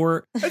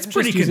 Or it's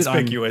pretty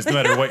conspicuous no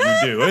matter what you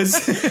do.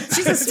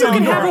 She's a you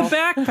can have a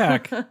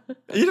backpack.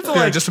 You have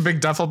to just a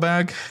big duffel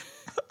bag.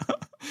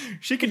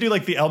 She could do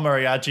like the El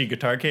Mariachi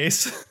guitar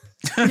case.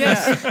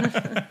 Yes.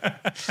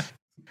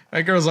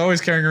 That girl's always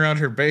carrying around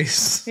her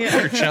bass,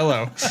 her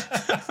cello.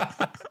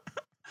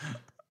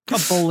 A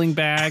bowling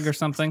bag or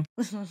something.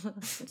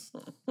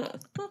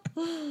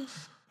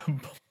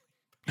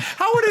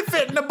 How would it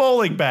fit in a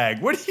bowling bag?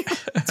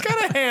 It's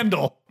got a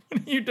handle.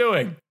 What are you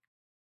doing?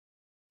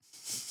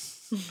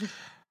 So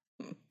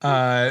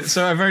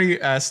I've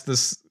already asked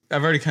this.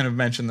 I've already kind of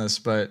mentioned this,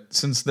 but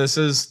since this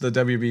is the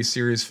WB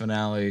series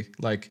finale,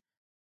 like,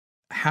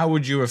 how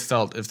would you have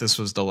felt if this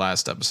was the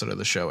last episode of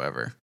the show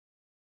ever?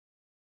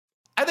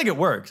 I think it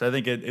works. I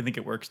think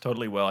it works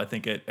totally well. I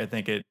think it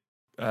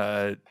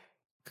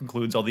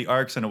concludes all the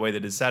arcs in a way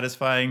that is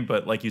satisfying.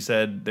 But like you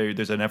said,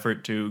 there's an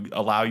effort to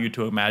allow you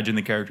to imagine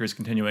the characters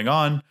continuing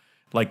on,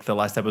 like the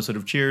last episode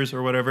of Cheers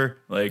or whatever.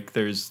 Like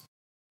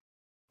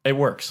it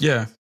works.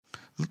 Yeah.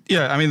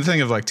 I mean, the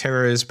thing of like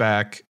Tara is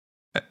back,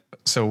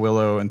 so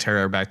Willow and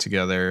Tara are back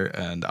together,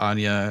 and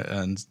Anya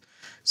and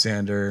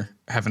Xander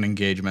have an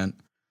engagement.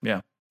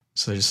 Yeah.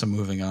 So there's some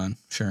moving on,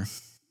 sure.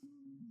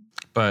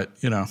 But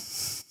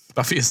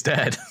Buffy is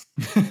dead.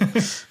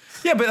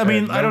 Yeah, but I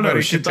mean, I don't know.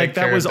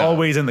 That was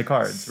always in the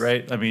cards,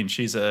 right? I mean,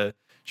 she's a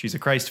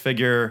Christ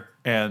figure,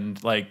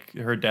 and like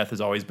her death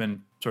has always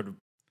been sort of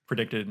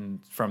predicted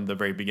from the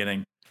very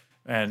beginning.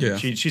 And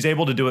she's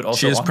able to do it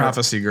also. She is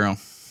prophecy girl.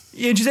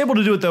 Yeah, and she's able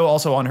to do it though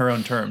also on her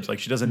own terms. Like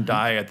she doesn't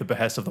die at the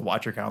behest of the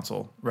Watcher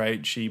Council,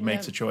 right? She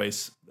makes a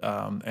choice,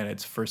 and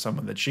it's for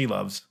someone that she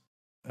loves,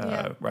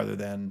 rather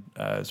than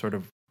sort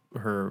of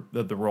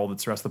the role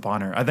that's thrust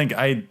upon her. I think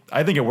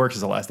it works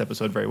as a last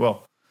episode very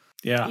well.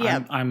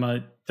 Yeah.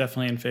 I'm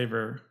definitely in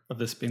favor of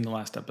this being the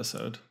last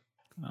episode.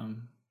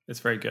 It's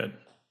very good.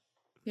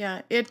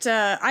 Yeah,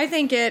 I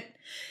think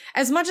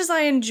as much as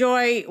I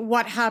enjoy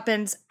what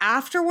happens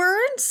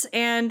afterwards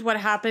and what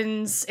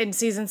happens in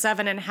season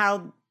 7 and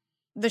how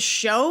the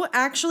show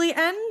actually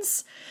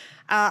ends,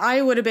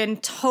 I would have been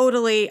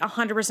totally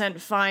 100%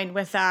 fine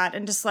with that.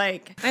 And just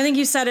like, I think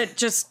you said it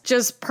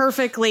just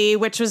perfectly,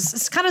 which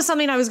was kind of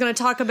something I was going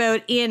to talk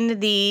about in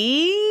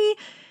the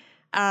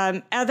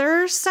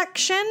other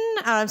section.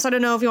 So I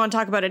don't know if you want to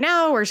talk about it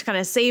now or just kind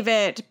of save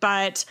it,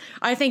 but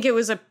I think it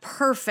was a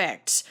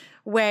perfect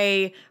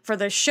way for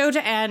the show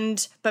to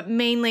end, but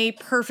mainly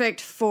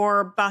perfect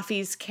for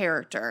Buffy's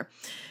character.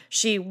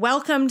 She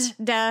welcomed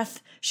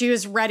death. She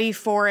was ready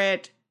for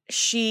it.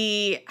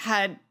 She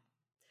had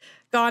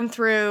gone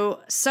through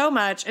so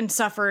much and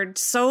suffered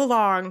so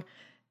long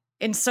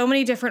in so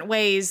many different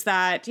ways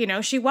that,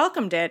 she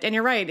welcomed it. And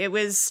you're right. It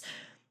was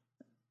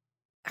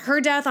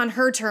her death on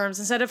her terms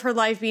instead of her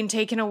life being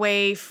taken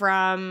away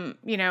from,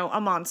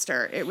 a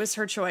monster. It was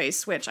her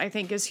choice, which I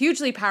think is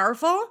hugely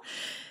powerful.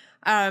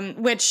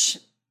 Which,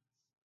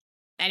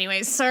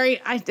 anyways,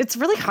 sorry, it's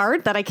really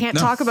hard that I can't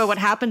talk about what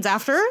happens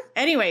after.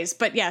 Anyways,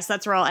 but yes,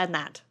 that's where I'll end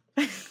that.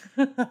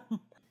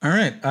 All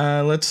right,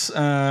 let's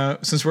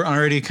since we're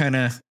already kind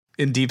of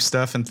in deep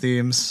stuff and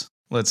themes,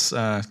 let's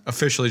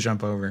officially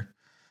jump over.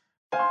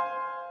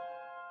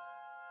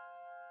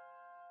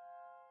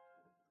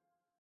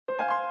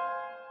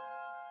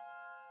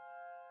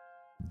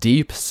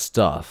 Deep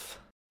stuff.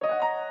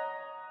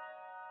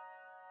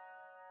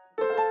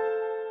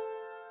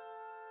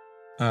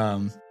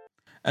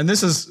 And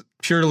this is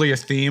purely a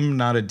theme,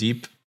 not a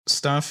deep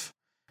stuff,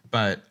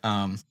 but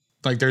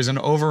like there's an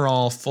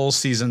overall full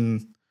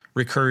season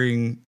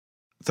recurring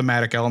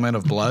thematic element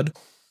of blood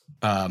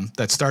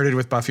that started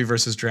with Buffy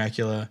versus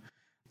Dracula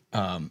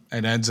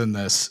and ends in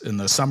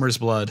the Summer's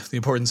blood, the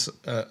importance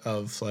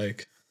of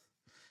like,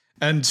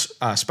 and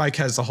Spike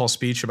has the whole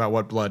speech about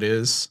what blood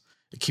is.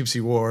 It keeps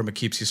you warm, it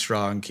keeps you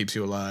strong, keeps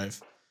you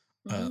alive.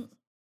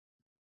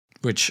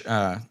 Which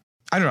I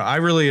don't know. I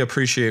really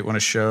appreciate when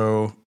a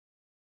show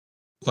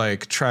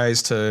like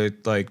tries to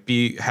like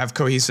have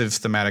cohesive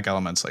thematic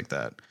elements like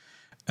that,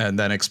 and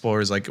then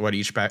explores like what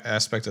each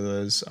aspect of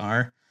those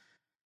are.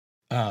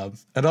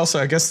 And also,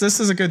 I guess this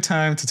is a good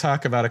time to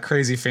talk about a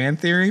crazy fan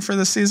theory for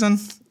this season,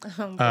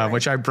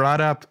 which I brought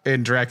up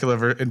in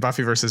in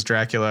Buffy versus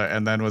Dracula,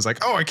 and then was like,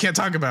 "Oh, I can't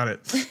talk about it."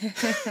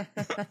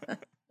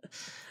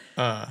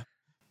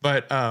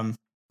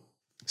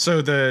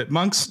 So the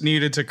monks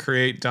needed to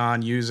create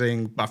Dawn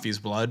using Buffy's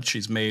blood.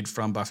 She's made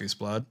from Buffy's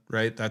blood,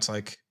 right? That's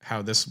like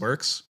how this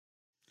works.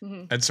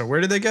 Mm-hmm. And so where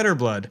did they get her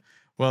blood?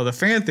 Well, the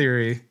fan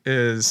theory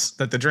is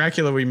that the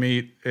Dracula we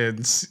meet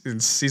in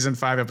season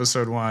 5,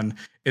 episode 1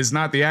 is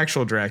not the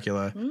actual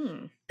Dracula.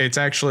 Mm. It's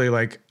actually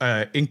like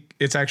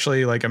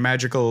a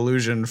magical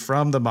illusion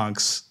from the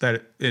monks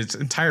that its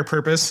entire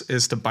purpose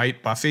is to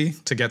bite Buffy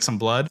to get some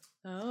blood.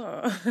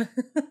 Oh.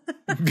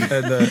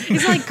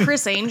 He's like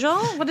Chris Angel?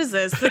 What is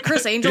this? The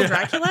Chris Angel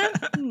Dracula?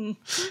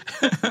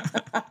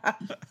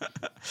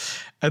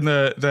 And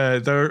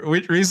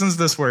the reasons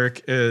this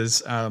work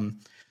is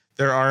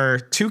there are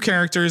 2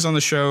 characters on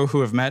the show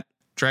who have met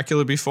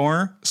Dracula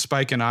before,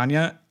 Spike and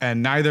Anya,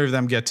 and neither of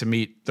them get to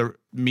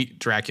meet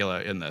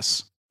Dracula in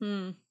this.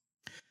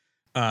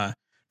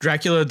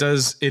 Dracula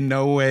does in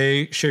no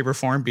way, shape, or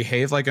form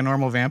behave like a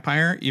normal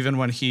vampire. Even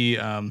when he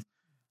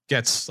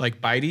gets like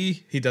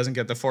bitey, he doesn't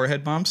get the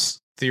forehead bumps.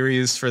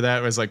 Theories for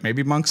that was like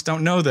maybe monks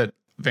don't know that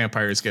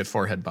vampires get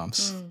forehead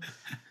bumps.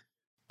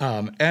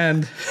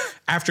 And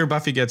after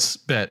Buffy gets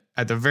bit,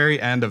 at the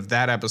very end of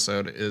that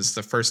episode is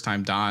the first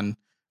time Dawn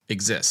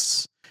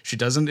exists. She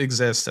doesn't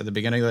exist at the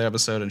beginning of the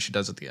episode, and she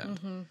does at the end.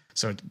 Mm-hmm.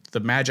 So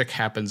the magic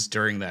happens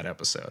during that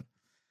episode.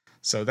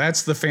 So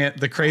that's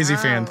the crazy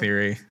fan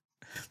theory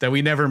that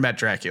we never met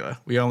Dracula.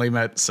 We only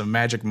met some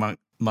magic monk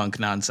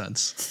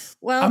nonsense.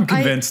 Well, I'm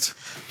convinced.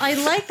 I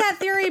like that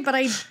theory, but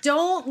I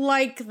don't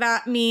like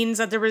that means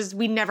that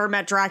we never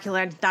met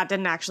Dracula and that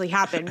didn't actually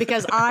happen,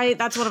 because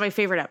that's one of my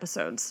favorite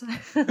episodes.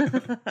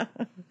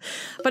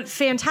 But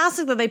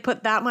fantastic that they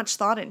put that much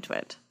thought into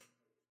it.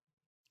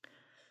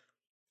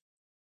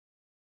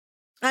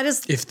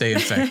 If they in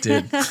fact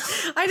did.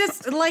 I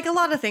just like a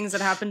lot of things that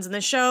happens in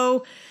the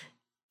show.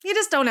 You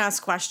just don't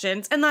ask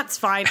questions, and that's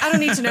fine. I don't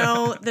need to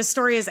know. The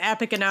story is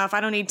epic enough. I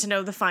don't need to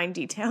know the fine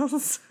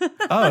details.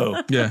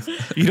 Oh, yeah.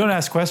 You don't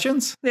ask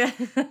questions? Yeah.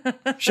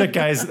 Shit,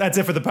 guys. That's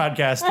it for the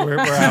podcast. We're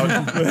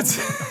out.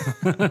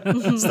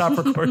 Let's stop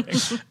recording.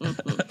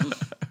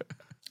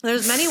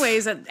 There's many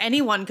ways that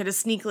anyone could have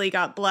sneakily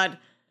got blood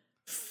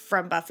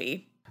from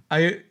Buffy.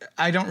 I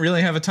don't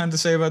really have a ton to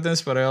say about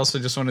this, but I also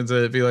just wanted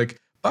to be like,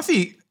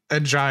 Buffy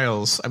and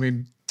Giles, I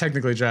mean,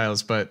 technically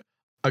Giles, but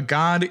a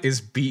god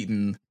is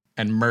beaten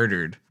and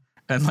murdered.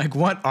 And like,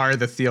 what are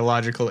the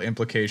theological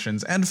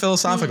implications and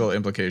philosophical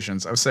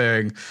implications of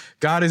saying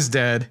God is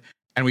dead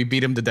and we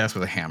beat him to death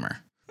with a hammer?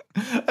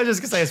 I was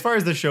just gonna say, as far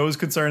as the show is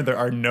concerned, there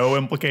are no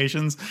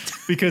implications,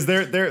 because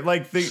they're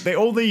like they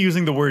only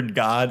using the word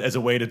God as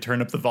a way to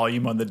turn up the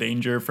volume on the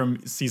danger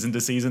from season to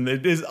season.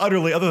 It is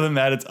utterly, other than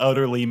that, it's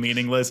utterly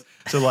meaningless.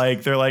 So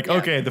like they're like,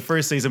 okay, the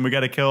first season we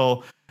got to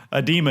kill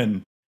a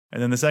demon.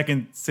 And then the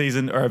second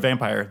season, or a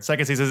vampire.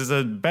 Second season is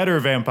a better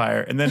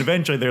vampire. And then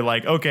eventually they're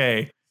like,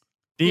 okay,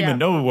 demon. Yeah.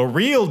 No, a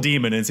real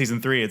demon in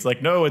season 3. It's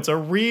like, no, it's a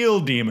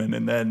real demon.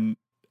 And then,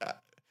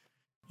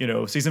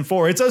 season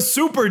 4, it's a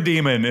super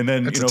demon. And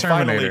then, it's a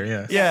Terminator,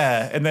 finally,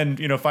 yeah. And then,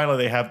 finally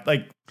they have,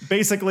 like,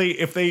 basically,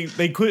 if they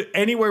could,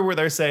 anywhere where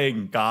they're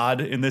saying God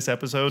in this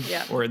episode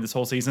or in this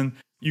whole season,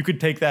 you could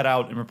take that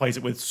out and replace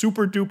it with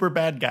super duper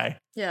bad guy.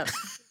 Yeah.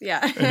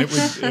 And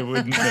it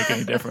wouldn't make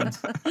any difference.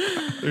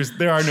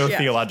 There are no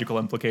theological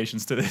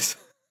implications to this.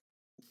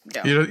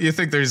 No. You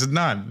think there's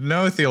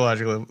no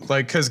theological,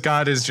 like, because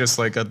God is just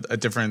like a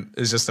different,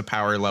 is just a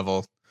power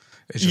level.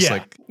 It's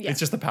just it's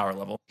just the power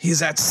level.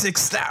 He's at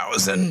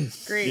 6,000.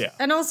 Great. Yeah.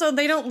 And also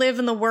they don't live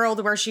in the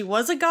world where she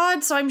was a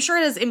god, so I'm sure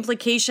it has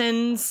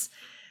implications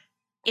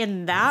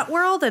in that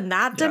world, in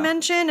that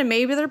dimension, and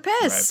maybe they're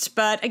pissed. Right.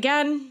 But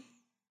again,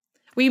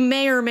 we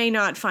may or may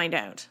not find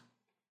out.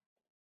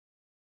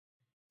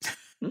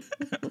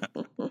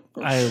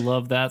 I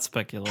love that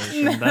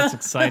speculation. That's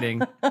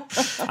exciting.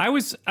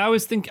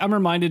 I'm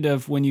reminded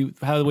of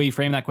how the way you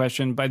frame that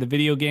question by the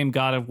video game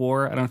God of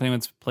War. I don't know if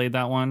anyone's played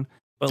that one,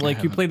 but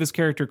like you play this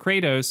character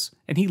Kratos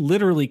and he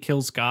literally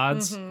kills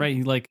gods, right?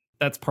 He like,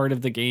 that's part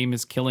of the game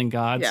is killing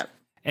gods. Yeah.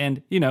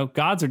 And,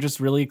 gods are just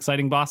really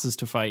exciting bosses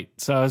to fight.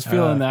 So I was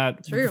feeling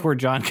that before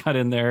John got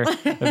in there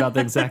about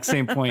the exact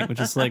same point, which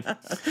is like,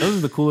 those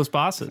are the coolest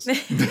bosses.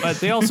 But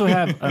they also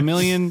have a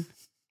million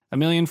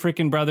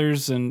freaking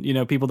brothers and,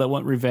 people that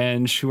want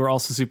revenge who are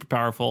also super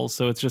powerful.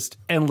 So it's just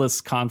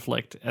endless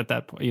conflict at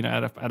that point,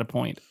 at a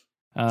point.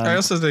 I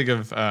also think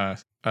of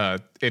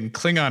in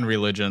Klingon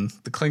religion,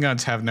 the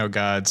Klingons have no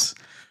gods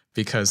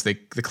because the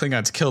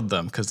Klingons killed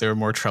them because they were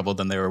more trouble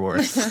than they were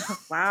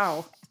worth.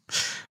 Wow.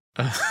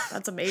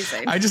 That's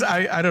amazing. I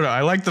don't know.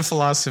 I like the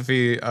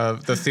philosophy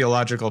of the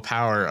theological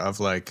power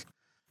of like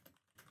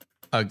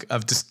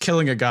of just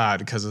killing a god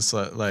because it's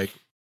like,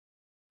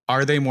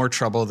 are they more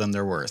trouble than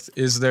they're worth?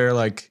 Is there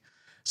like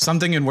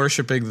something in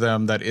worshiping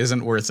them that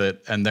isn't worth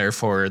it and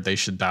therefore they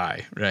should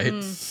die, right?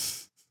 And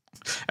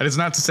it's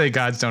not to say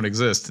gods don't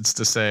exist. It's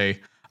to say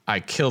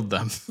I killed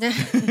them.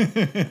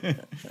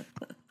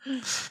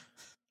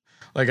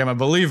 Like I'm a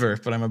believer,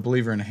 but I'm a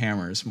believer in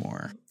hammers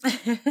more.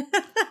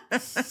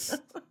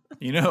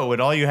 When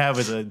all you have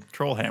is a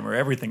troll hammer,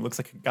 everything looks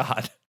like a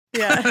god.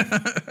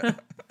 Yeah.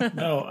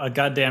 No, a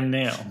goddamn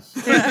nail.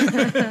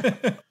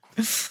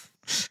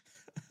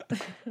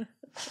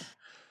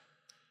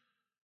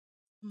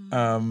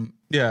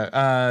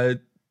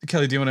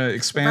 Kelly, do you want to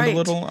expand a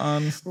little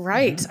on?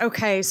 Right.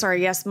 Okay.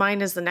 Sorry. Yes,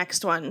 mine is the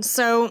next one.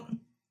 So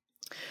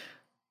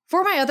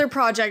for my other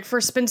project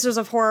for Spinsters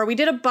of Horror, we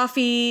did a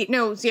Buffy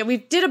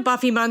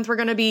month. We're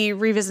going to be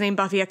revisiting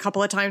Buffy a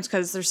couple of times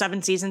because there's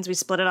 7 seasons. We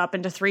split it up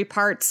into 3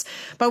 parts,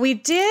 but we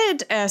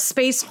did a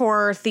space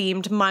horror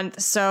themed month.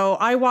 So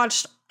I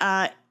watched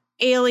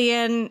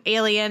Alien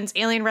 3 and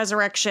Alien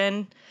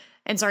Resurrection.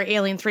 So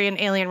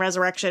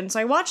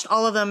I watched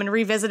all of them and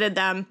revisited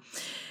them.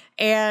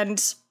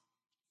 And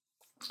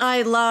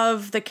I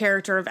love the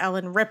character of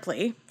Ellen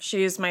Ripley.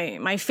 She is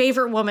my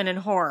favorite woman in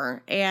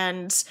horror.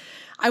 And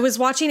I was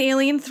watching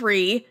Alien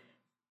 3,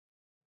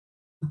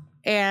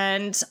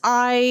 and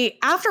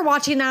after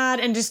watching that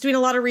and just doing a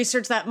lot of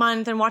research that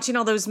month and watching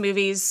all those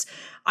movies,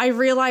 I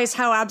realized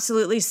how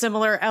absolutely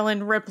similar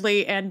Ellen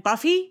Ripley and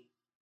Buffy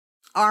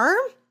are.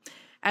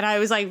 And I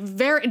was like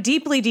very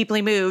deeply,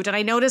 deeply moved. And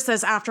I noticed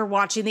this after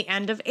watching the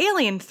end of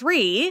Alien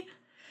 3,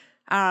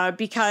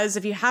 because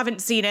if you haven't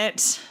seen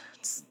it,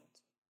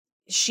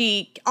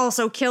 she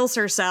also kills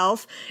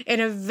herself in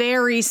a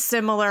very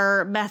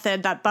similar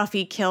method that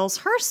Buffy kills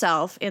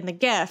herself in The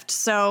Gift.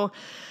 So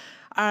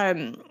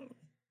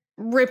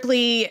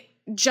Ripley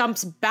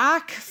jumps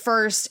back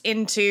first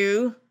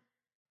into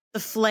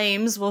the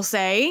flames, we'll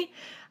say,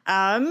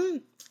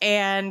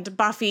 and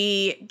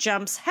Buffy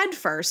jumps head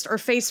first or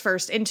face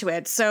first into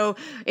it. So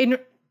in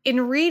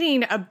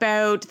reading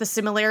about the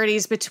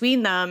similarities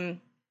between them,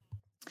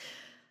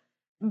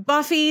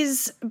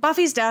 Buffy's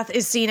death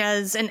is seen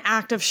as an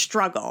act of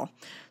struggle.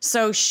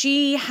 So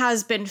she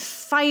has been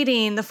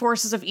fighting the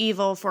forces of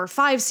evil for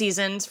 5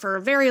 seasons, for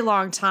a very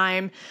long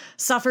time,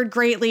 suffered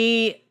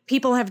greatly.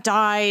 People have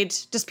died,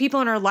 just people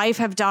in her life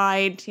have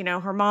died.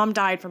 Her mom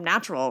died from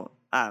natural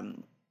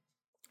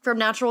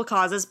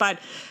causes, but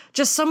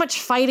just so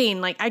much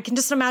fighting. Like, I can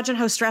just imagine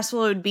how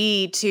stressful it would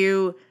be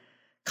to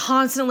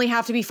constantly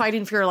have to be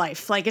fighting for your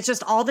life. Like, it's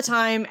just all the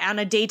time on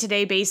a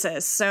day-to-day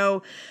basis.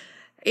 So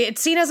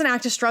it's seen as an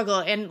act of struggle.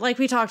 And like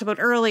we talked about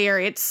earlier,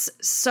 it's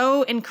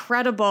so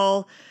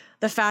incredible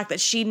the fact that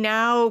she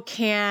now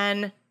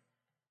can,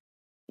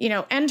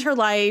 end her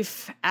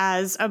life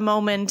as a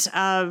moment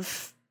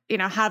of,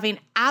 having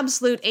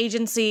absolute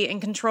agency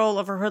and control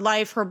over her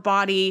life, her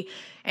body,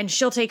 and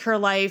she'll take her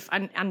life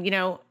and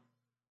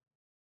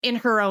in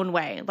her own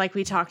way, like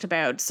we talked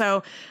about.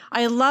 So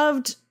I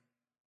loved,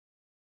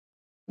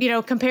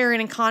 comparing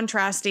and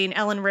contrasting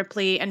Ellen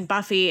Ripley and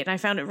Buffy, and I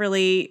found it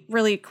really,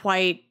 really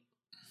quite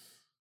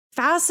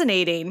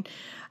fascinating.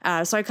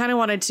 So I kind of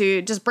wanted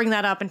to just bring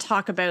that up and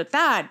talk about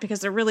that because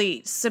they're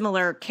really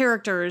similar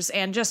characters,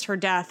 and just her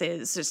death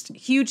is just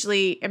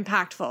hugely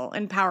impactful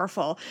and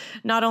powerful,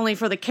 not only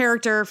for the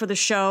character, for the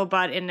show,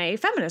 but in a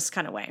feminist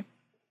kind of way.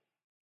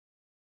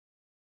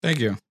 Thank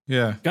you.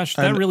 Yeah. Gosh,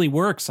 that really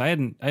works. I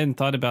hadn't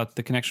thought about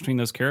the connection between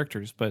those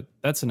characters, but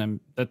that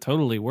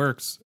totally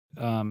works.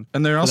 And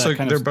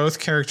they're both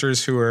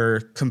characters who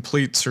are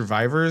complete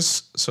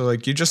survivors. So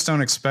like you just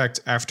don't expect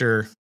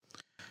after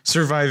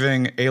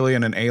surviving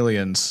Alien and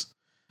Aliens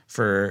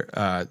for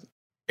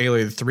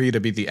Alien 3 to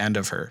be the end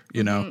of her,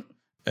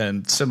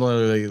 And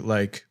similarly,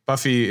 like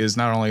Buffy is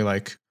not only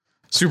like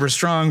super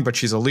strong, but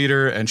she's a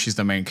leader and she's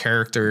the main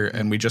character.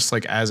 And we just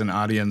like as an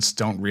audience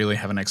don't really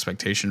have an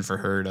expectation for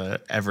her to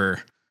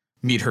ever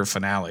meet her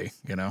finale,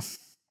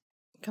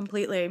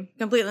 Completely.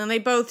 And they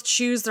both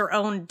choose their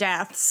own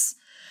deaths.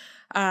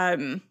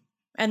 And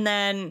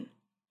then,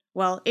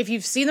 well, if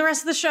you've seen the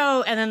rest of the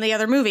show and then the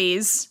other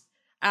movies,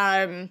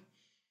 I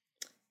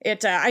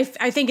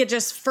think it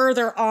just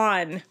further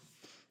on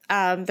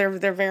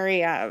They're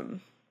very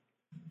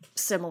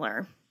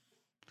similar.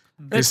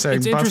 You're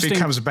saying Buffy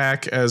comes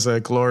back as a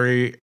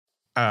Glory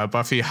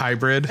Buffy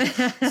hybrid.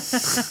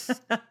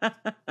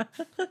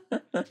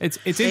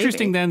 It's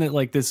interesting then that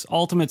like this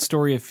ultimate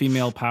story of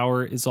female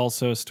power is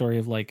also a story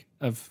of like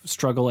of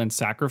struggle and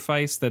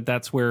sacrifice.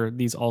 That's where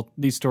these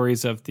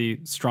stories of the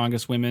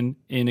strongest women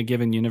in a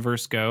given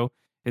universe go,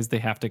 is they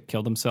have to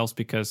kill themselves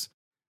because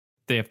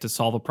they have to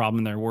solve a problem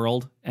in their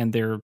world, and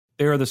they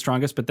are the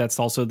strongest. But that's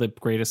also the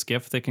greatest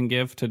gift they can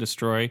give to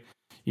destroy,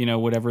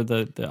 whatever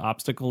the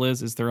obstacle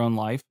is their own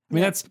life. I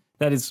mean,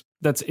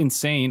 that's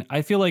insane.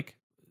 I feel like,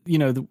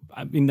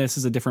 this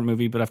is a different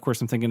movie, but of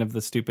course I'm thinking of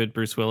the stupid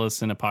Bruce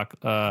Willis in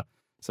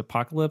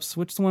Apocalypse.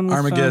 Which one was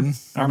Armageddon?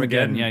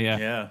 Armageddon.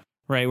 Yeah.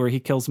 Right, where he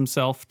kills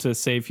himself to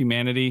save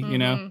humanity.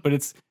 But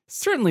it's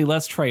certainly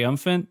less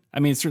triumphant. I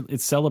mean,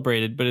 it's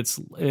celebrated, but it's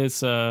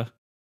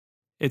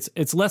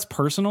less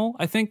personal.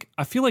 I think.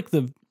 I feel like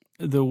the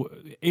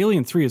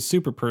Alien 3 is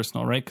super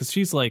personal, right? Because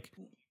she's like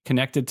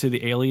connected to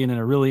the alien in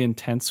a really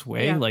intense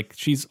way. Yeah. Like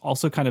she's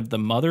also kind of the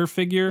mother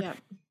figure,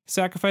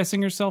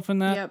 sacrificing herself in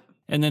that. Yep.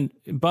 And then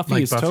Buffy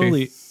Like is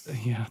Buffy.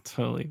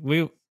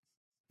 totally.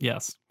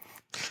 Yes,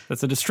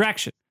 that's a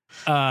distraction.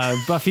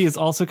 Buffy is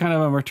also kind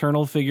of a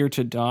maternal figure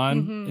to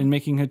Dawn in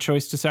making a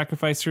choice to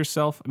sacrifice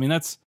herself. I mean,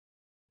 that's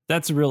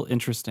real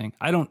interesting.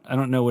 I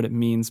don't know what it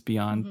means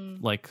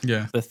beyond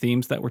the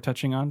themes that we're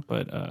touching on,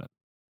 but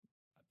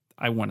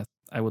I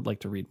would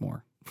like to read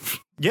more.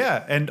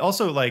 Yeah, and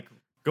also like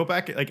go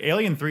back, like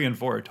Alien 3 and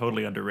 4 are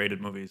totally underrated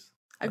movies.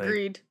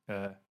 Agreed.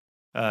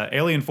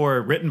 Alien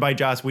 4, written by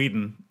Joss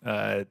Whedon.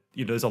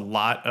 There's a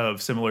lot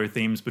of similar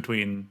themes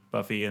between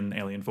Buffy and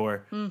Alien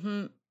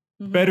 4.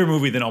 Better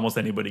movie than almost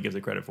anybody gives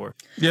it credit for.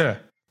 Yeah.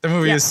 The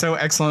movie is so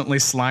excellently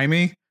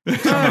slimy.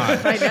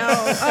 I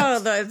know. Oh,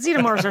 the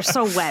xenomorphs are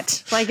so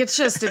wet. Like it's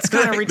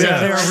kind of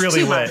ridiculous. They are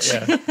really Too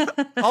wet. much.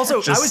 Yeah. Also,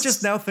 I was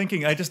just now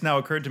thinking. It just now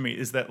occurred to me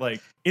is that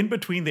like in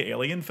between the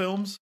Alien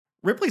films,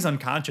 Ripley's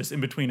unconscious in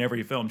between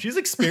every film. She's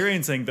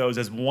experiencing those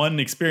as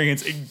one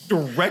experience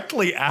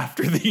directly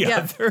after the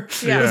other.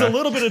 Yeah. There's a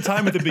little bit of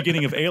time at the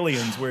beginning of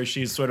Aliens where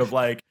she's sort of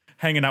like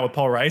hanging out with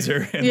Paul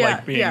Reiser and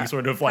like being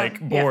sort of like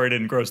bored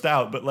and grossed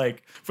out. But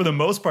like for the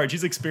most part,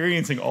 she's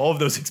experiencing all of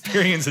those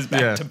experiences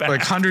back to back.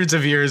 Like hundreds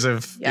of years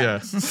of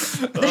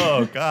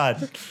Oh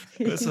God.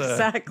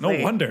 Exactly.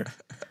 No wonder.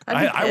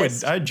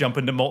 I'd jump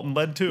into molten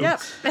lead too.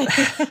 Yep.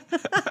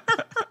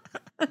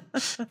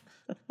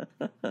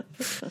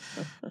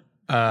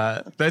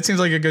 That seems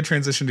like a good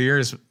transition to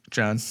yours,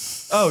 John.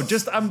 Oh,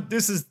 just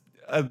this is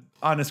an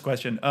honest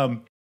question.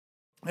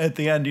 At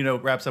the end,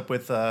 wraps up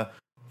with the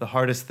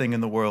hardest thing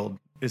in the world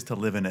is to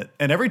live in it.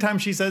 And every time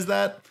she says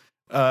that,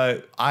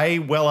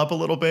 I well up a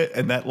little bit,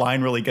 and that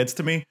line really gets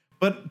to me.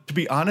 But to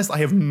be honest, I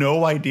have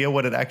no idea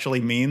what it actually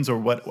means or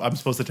what I'm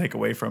supposed to take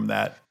away from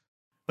that.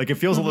 Like it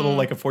feels a little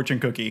like a fortune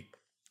cookie.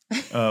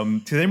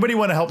 Does anybody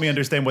want to help me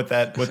understand what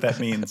that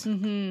means?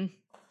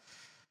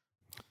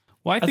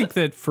 Well, I think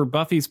that for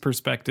Buffy's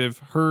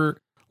perspective, her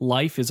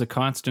life is a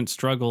constant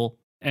struggle.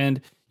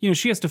 And,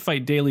 she has to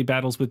fight daily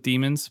battles with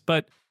demons,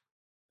 but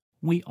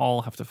we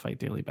all have to fight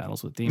daily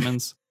battles with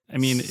demons. I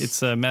mean,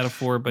 it's a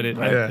metaphor, but it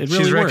really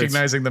she's works.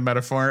 recognizing the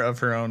metaphor of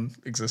her own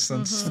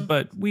existence.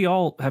 But we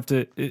all have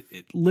to,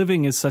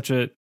 living is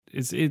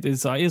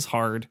is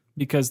hard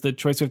because the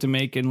choice we have to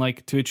make and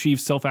like to achieve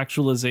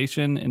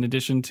self-actualization in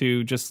addition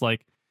to just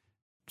like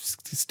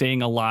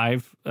staying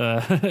alive.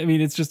 I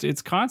mean,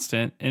 it's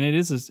constant, and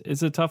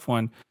it's a tough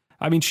one.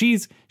 I mean,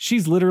 she's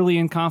literally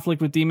in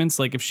conflict with demons.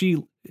 Like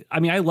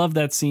I love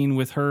that scene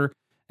with her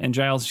and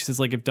Giles. She says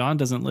like, if Dawn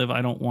doesn't live,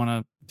 I don't want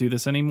to do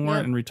this anymore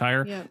and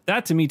retire. Yep.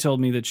 That to me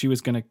told me that she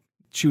was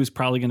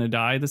probably going to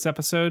die this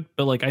episode.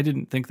 But like, I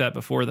didn't think that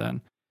before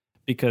then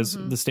because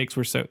the stakes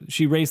were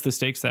she raised the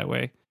stakes that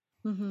way.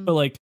 But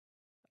like,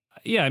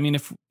 yeah, I mean,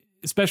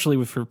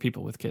 especially for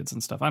people with kids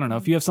and stuff. I don't know.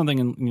 If you have something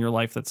in your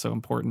life that's so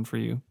important for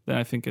you, then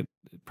I think it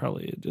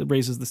probably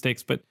raises the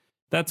stakes. But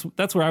that's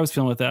where I was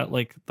feeling with that.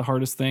 Like the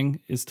hardest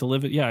thing is to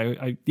live it. Yeah,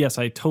 I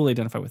totally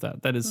identify with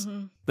that. That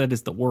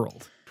is the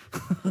world.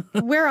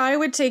 Where I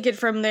would take it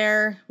from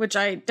there, which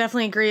I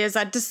definitely agree, is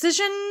that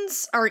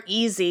decisions are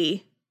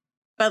easy,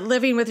 but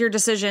living with your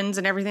decisions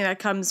and everything that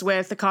comes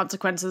with the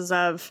consequences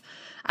of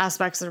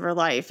aspects of your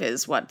life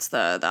is what's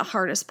the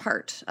hardest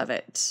part of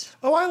it.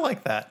 Oh, I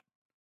like that.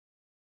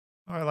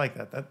 Oh, I like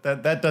that.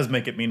 That does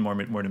make it mean more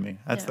to me.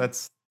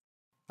 That's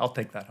I'll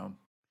take that home.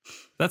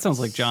 That sounds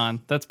like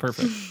John. That's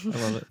perfect. I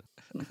love it.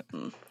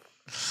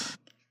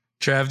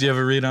 Trav, do you have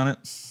a read on it?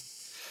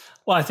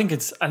 Well, I think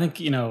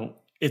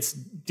it's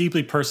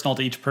deeply personal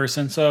to each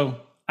person.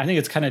 So I think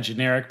it's kind of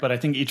generic, but I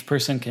think each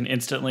person can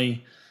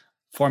instantly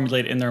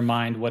formulate in their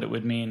mind what it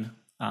would mean.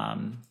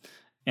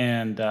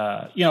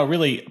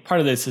 Really part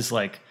of this is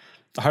like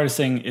the hardest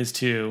thing is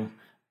to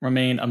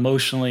remain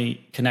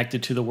emotionally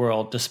connected to the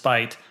world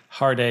despite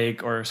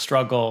heartache or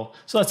struggle.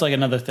 So that's like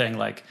another thing.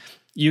 Like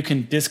you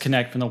can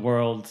disconnect from the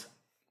world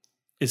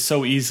is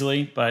so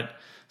easily, but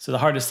so the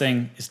hardest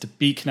thing is to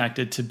be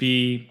connected, to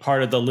be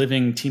part of the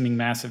living, teeming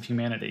mass of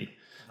humanity.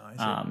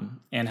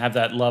 and have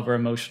that love or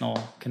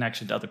emotional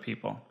connection to other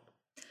people.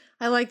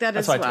 I like that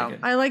That's as why I well. took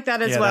it. I like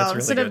that as Yeah, well. that's really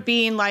Instead good. of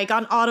being like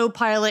on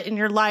autopilot in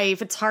your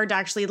life, it's hard to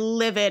actually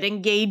live it,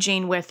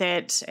 engaging with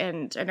it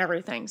and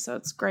everything. So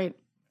it's great.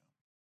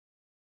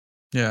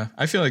 Yeah,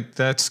 I feel like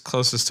that's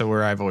closest to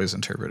where I've always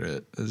interpreted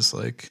it. Is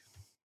like,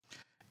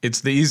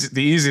 it's the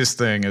easiest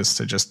thing is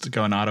to just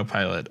go on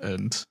autopilot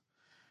and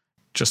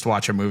just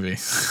watch a movie.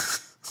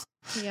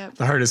 Yep.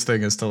 The hardest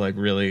thing is to like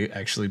really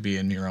actually be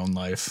in your own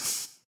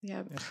life.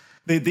 Yep.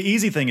 The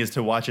easy thing is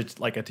to watch it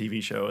like a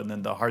TV show, and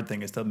then the hard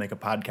thing is to make a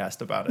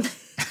podcast about it.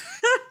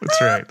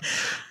 That's right.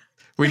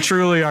 We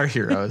truly are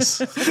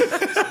heroes.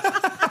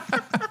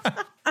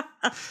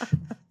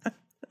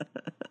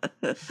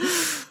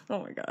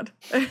 Oh my God.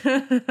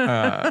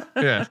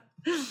 Yeah.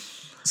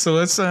 So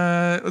let's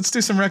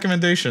do some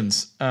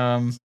recommendations.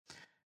 And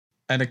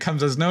it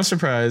comes as no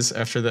surprise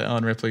after the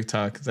Ellen Ripley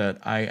talk that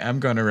I am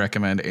going to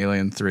recommend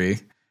Alien 3.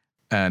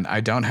 And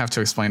I don't have to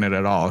explain it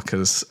at all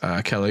because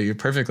Kelly, you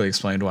perfectly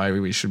explained why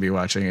we should be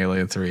watching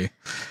Alien 3.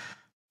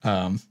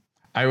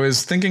 I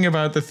was thinking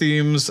about the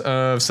themes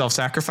of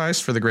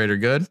self-sacrifice for the greater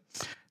good.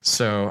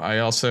 So I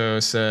also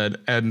said,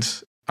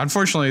 and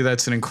unfortunately,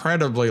 that's an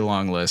incredibly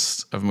long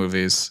list of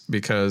movies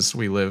because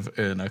we live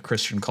in a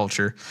Christian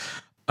culture.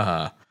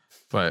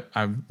 But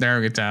I'm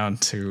narrowing it down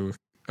to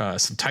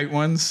some tight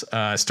ones.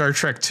 Star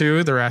Trek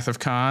II, The Wrath of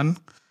Khan.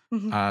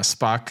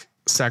 Spock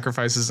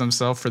sacrifices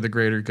himself for the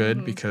greater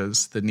good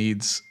because the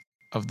needs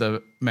of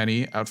the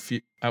many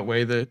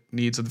outweigh the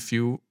needs of the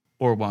few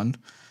or one.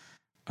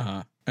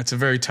 It's a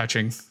very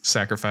touching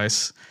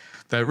sacrifice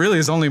that really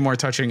is only more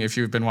touching if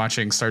you've been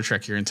watching Star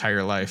Trek your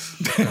entire life.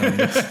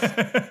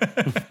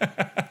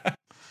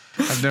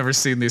 I've never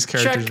seen these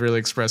characters really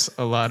express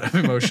a lot of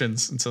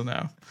emotions until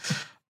now.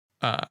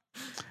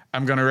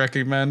 I'm going to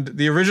recommend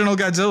the original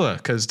Godzilla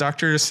because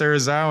Dr.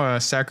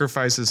 Serizawa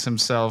sacrifices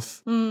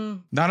himself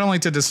not only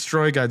to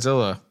destroy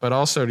Godzilla, but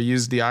also to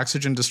use the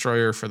oxygen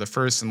destroyer for the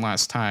first and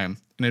last time,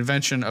 an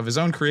invention of his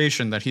own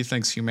creation that he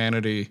thinks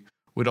humanity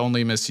would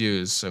only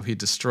misuse. So he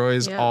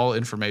destroys all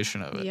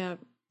information of it. Yeah.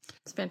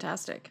 It's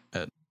fantastic.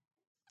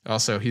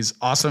 Also, he's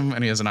awesome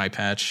and he has an eye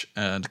patch.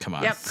 And come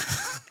on. Yep.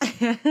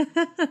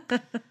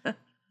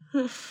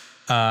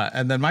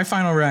 And then my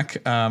final rec,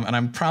 and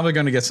I'm probably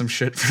going to get some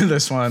shit for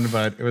this one,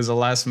 but it was the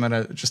last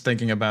minute just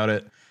thinking about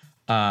it.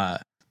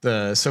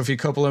 The Sofia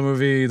Coppola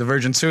movie, The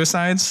Virgin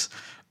Suicides,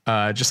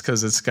 just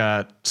because it's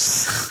a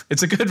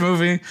good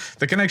movie.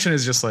 The connection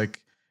is just like,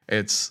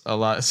 it's a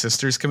lot of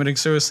sisters committing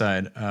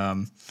suicide.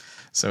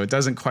 So it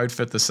doesn't quite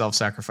fit the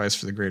self-sacrifice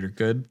for the greater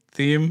good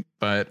theme,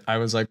 but I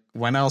was like,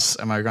 when else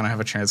am I going to have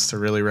a chance to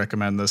really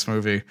recommend this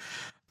movie?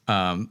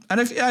 And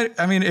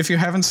if you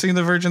haven't seen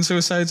The Virgin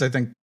Suicides, I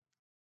think,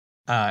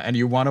 and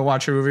you want to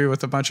watch a movie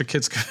with a bunch of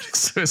kids committing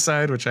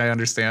suicide, which I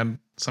understand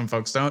some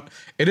folks don't,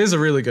 it is a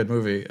really good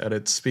movie, and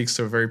it speaks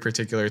to a very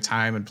particular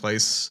time and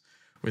place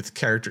with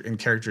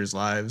characters'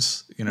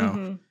 lives,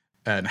 and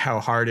how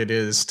hard it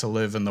is to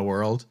live in the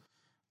world.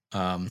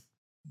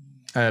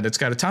 And it's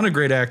got a ton of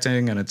great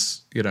acting, and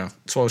it's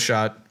well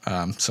shot.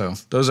 So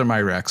those are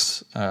my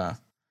recs.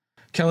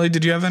 Kelly,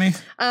 did you have any?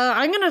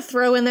 I'm going to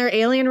throw in there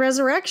Alien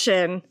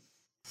Resurrection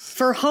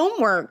for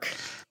homework.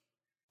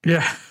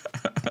 Yeah.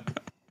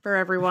 For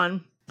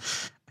everyone.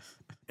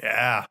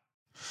 Yeah.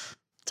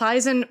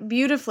 Ties in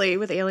beautifully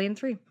with Alien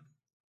 3.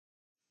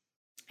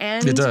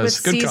 And it does.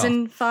 with Good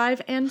season call.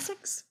 5 and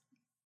 6.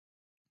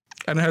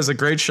 And it has a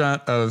great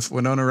shot of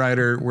Winona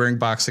Ryder wearing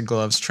boxing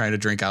gloves trying to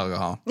drink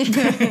alcohol,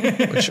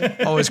 which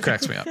always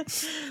cracks me up.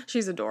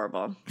 She's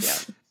adorable. Yeah.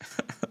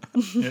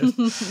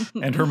 Yes.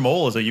 And her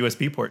mole is a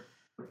USB port.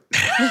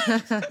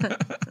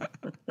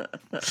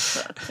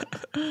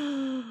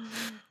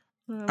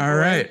 All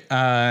right.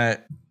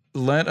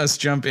 Let us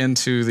jump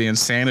into the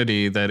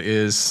insanity that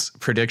is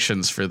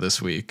predictions for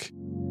this week.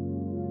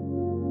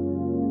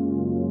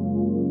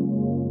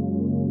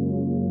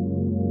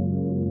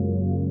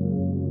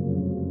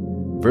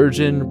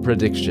 Virgin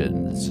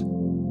Predictions.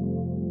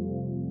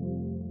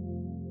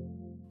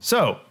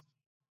 So,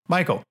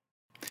 Michael,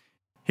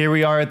 here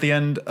we are at the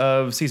end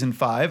of season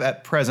 5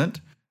 at present.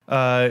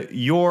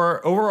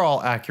 Your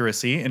overall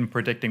accuracy in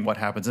predicting what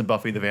happens in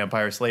Buffy the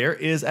Vampire Slayer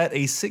is at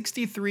a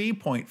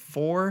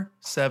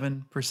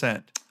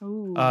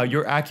 63.47%.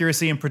 Your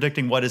accuracy in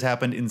predicting what has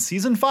happened in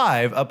season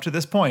 5 up to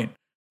this point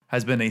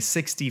has been a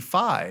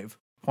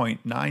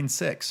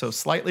 65.96, so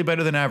slightly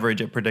better than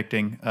average at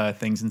predicting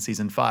things in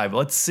season 5.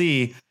 Let's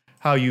see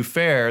how you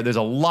fare. There's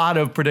a lot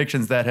of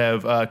predictions that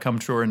have come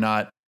true or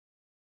not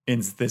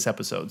in this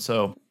episode.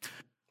 So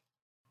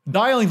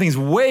dialing things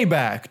way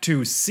back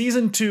to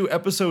season 2,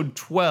 episode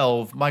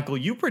 12, Michael,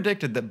 you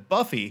predicted that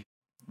Buffy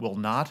will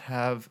not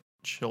have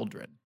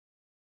children.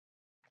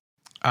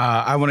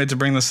 I wanted to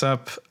bring this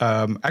up.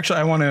 Actually,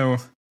 I want to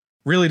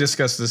really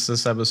discuss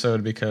this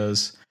episode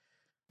because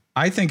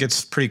I think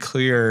it's pretty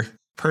clear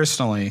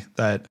personally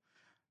that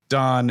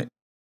Dawn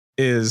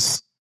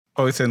is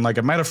both in like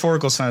a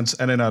metaphorical sense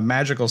and in a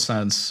magical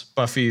sense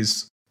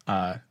Buffy's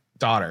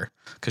daughter,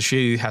 because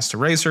she has to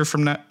raise her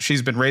from that.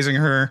 She's been raising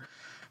her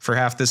for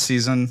half this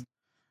season.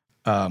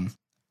 And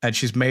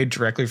she's made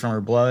directly from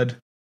her blood,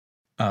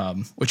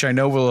 which I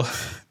know will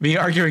me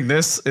arguing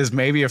this is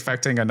maybe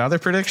affecting another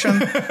prediction.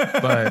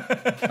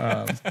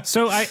 But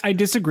So I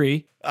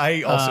disagree.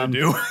 I also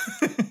do.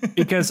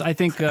 Because I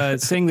think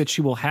saying that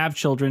she will have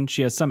children,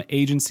 she has some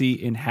agency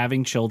in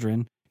having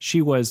children.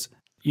 She was,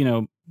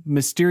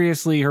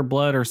 mysteriously her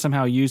blood or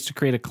somehow used to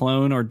create a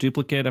clone or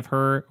duplicate of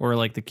her, or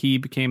like the key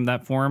became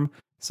that form.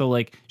 So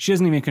like she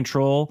doesn't even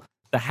control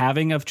the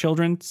having of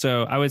children.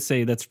 So I would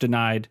say that's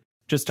denied.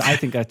 I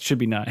think that should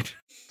be denied.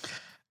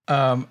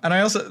 and I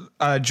also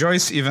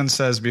Joyce even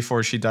says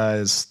before she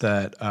dies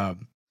that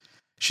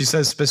she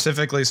says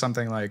specifically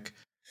something like,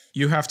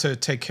 you have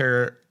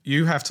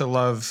to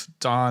love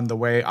Dawn the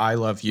way I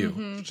love you.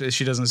 Mm-hmm.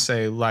 She doesn't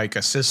say like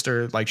a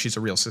sister, like she's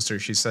a real sister.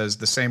 She says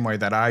the same way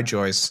that I,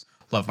 Joyce,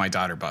 love my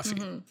daughter Buffy.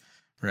 Mm-hmm.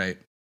 Right.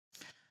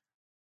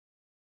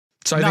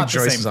 So I think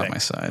Joyce is on my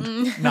side.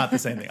 Not the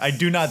same thing. I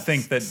do not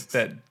think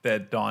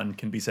that Dawn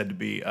can be said to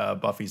be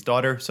Buffy's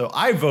daughter. So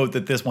I vote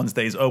that this one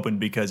stays open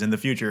because in the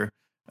future,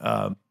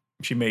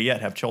 she may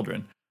yet have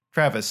children.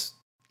 Travis,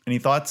 any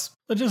thoughts?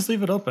 Let's just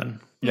leave it open.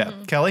 Yeah.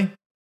 Kelly?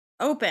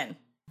 Open.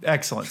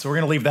 Excellent. So we're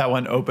going to leave that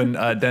one open.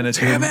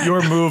 Dennis,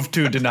 your move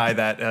to deny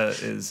that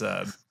is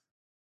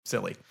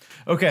silly.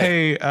 Okay.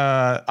 Hey,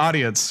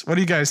 audience, what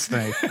do you guys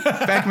think?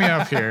 Back me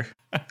up here.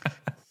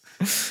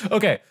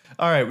 Okay.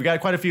 All right. We got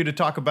quite a few to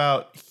talk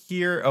about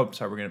here. Oh,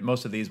 sorry.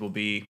 Most of these will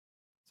be,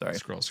 sorry.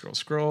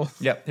 Scroll.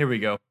 Yep. Here we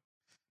go.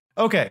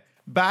 Okay.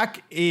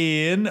 Back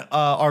in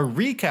our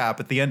recap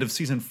at the end of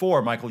season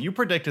 4, Michael, you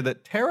predicted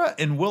that Tara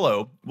and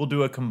Willow will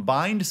do a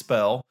combined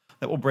spell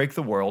that will break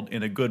the world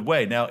in a good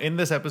way. Now, in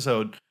this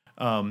episode,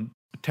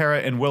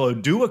 Tara and Willow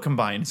do a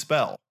combined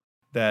spell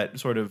that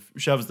sort of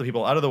shoves the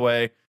people out of the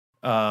way,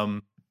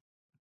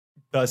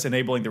 thus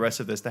enabling the rest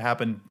of this to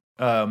happen.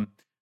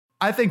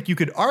 I think you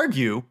could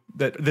argue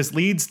that this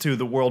leads to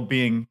the world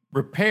being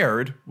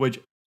repaired, which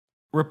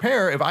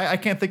repair, if I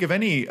can't think of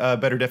any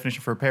better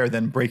definition for repair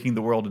than breaking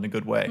the world in a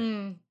good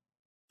way.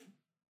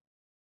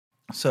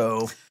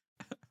 So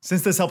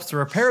since this helps to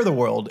repair the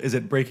world, is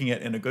it breaking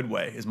it in a good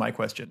way is my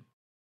question.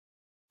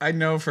 I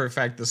know for a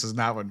fact this is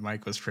not what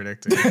Mike was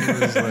predicting. He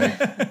was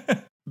like,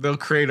 they'll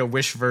create a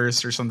wish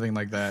verse or something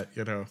like that,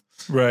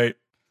 Right.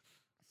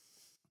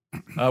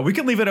 We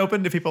can leave it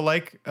open if people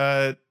like.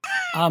 I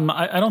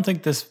don't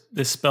think this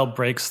spell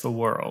breaks the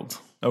world.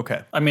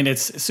 Okay. I mean,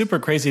 it's super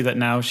crazy that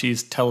now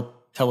she's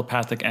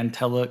telepathic and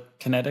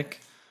telekinetic.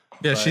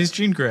 Yeah, she's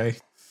Jean Grey.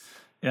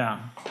 Yeah,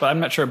 but I'm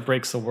not sure it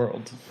breaks the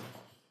world.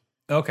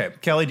 Okay.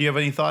 Kelly, do you have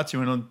any thoughts?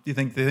 Do you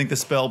think the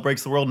spell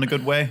breaks the world in a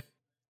good way?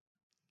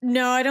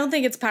 No, I don't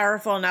think it's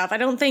powerful enough. I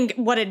don't think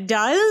what it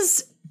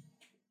does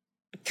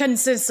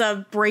consists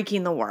of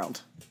breaking the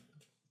world.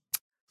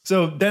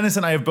 So Dennis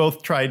and I have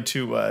both tried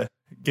to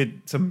get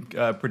some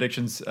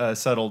predictions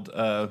settled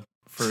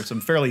for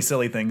some fairly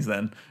silly things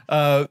then.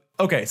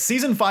 Okay,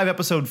 season 5,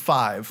 episode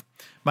 5.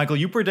 Michael,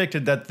 you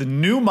predicted that the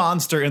new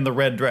monster in the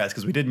red dress,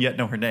 because we didn't yet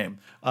know her name,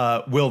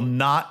 will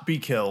not be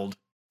killed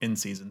in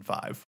season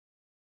 5.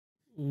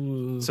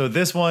 So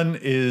this one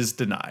is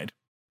denied.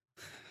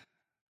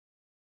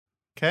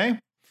 Okay.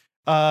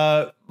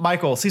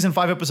 Michael, season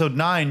 5, episode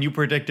 9, you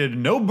predicted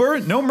no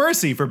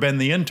mercy for Ben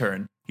the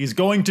intern. He's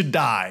going to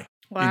die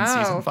in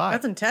season 5.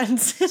 That's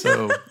intense.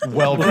 So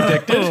well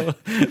predicted.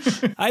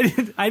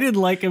 I didn't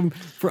like him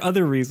for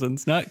other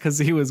reasons, not because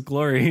he was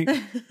Glory.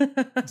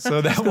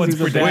 So that one's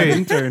He's a bad predicted.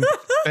 intern.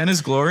 Ben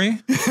is Glory?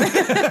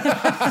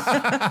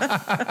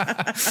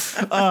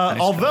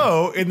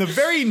 Although in the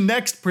very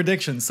next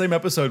prediction, same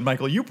episode,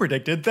 Michael, you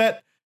predicted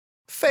that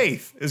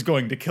Faith is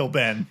going to kill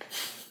Ben.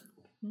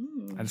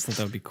 I just thought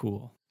that would be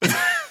cool.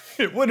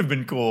 It would have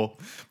been cool,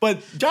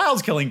 but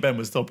Giles killing Ben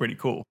was still pretty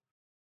cool.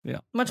 Yeah.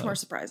 Much more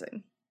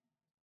surprising.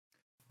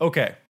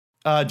 Okay.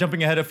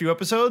 Jumping ahead a few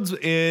episodes,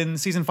 in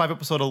season 5,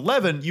 episode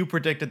 11, you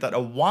predicted that a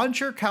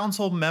Watcher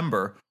Council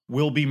member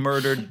will be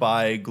murdered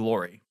by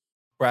Glory.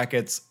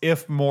 Brackets,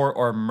 if more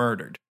are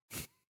murdered.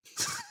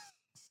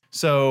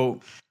 So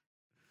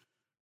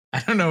I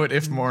don't know what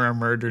if more are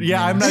murdered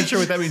yeah, I'm means. not sure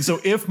what that means. So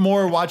if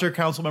more Watcher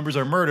Council members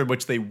are murdered,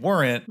 which they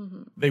weren't,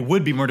 they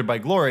would be murdered by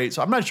Glory.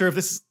 So I'm not sure how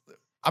to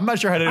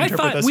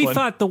interpret this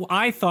one.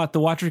 I thought the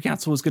Watcher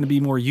Council was going to be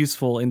more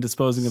useful in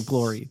disposing of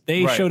Glory.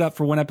 They Right. showed up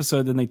for one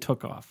episode, then they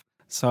took off.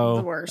 So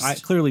The worst. I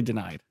clearly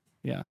denied.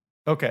 Yeah.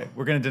 Okay,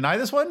 we're going to deny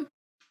this one,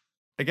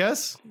 I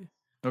guess.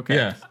 Okay.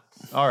 Yeah.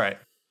 All right.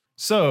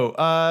 So,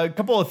 a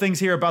couple of things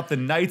here about the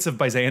Knights of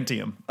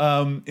Byzantium.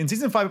 In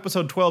season 5,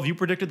 episode 12, you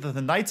predicted that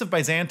the Knights of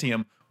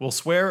Byzantium will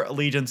swear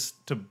allegiance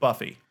to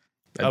Buffy.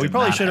 That We did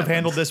probably not should have happen.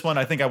 handled this one.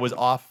 I think I was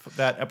off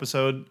that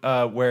episode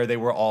where they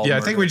were all Yeah,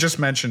 I think we murdered. just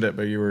mentioned it,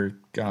 but you were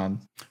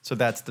gone. So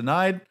that's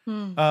denied.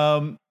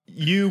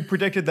 You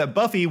predicted that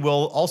Buffy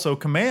will also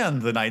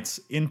command the Knights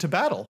into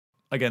battle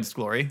against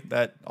Glory.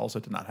 That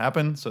also did not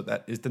happen, so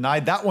that is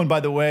denied. That one,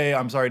 by the way,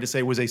 I'm sorry to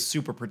say, was a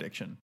super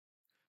prediction.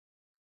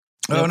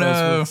 Oh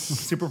no.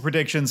 Super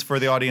predictions for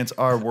the audience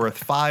are worth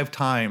 5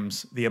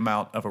 times the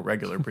amount of a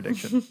regular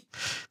prediction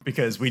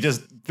because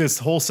this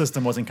whole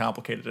system wasn't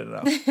complicated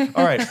enough.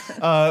 All right.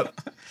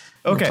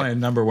 Okay. We're playing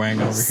number wang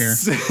over here.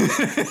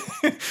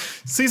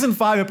 Season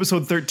 5,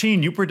 episode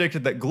 13, you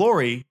predicted that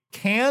Glory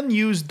can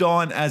use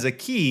Dawn as a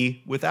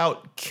key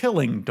without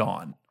killing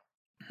Dawn.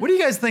 What do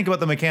you guys think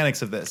about the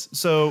mechanics of this?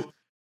 So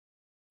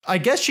I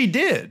guess she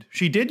did.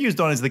 She did use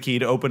Dawn as the key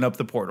to open up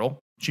the portal.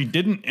 She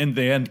didn't, in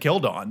the end, kill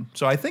Dawn.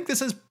 So I think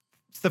this is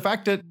the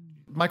fact that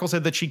Michael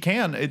said that she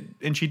can,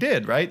 and she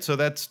did, right? So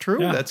that's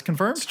true. Yeah. That's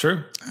confirmed. It's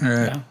true. All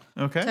right.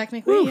 Yeah. Okay.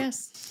 Technically,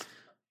 yes.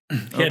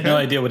 He had no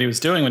idea what he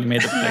was doing when he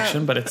made the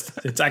prediction, but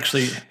it's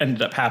actually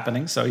ended up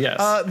happening. So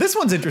yes. This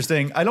one's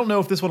interesting. I don't know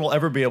if this one will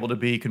ever be able to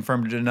be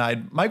confirmed or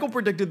denied. Michael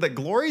predicted that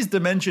Glory's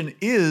dimension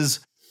is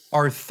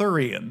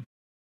Arthurian.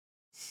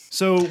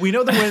 So we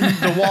know that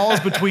when the walls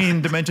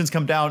between dimensions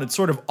come down, it's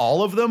sort of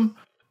all of them.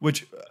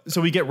 So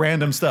we get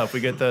random stuff.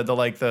 We get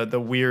the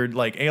weird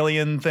like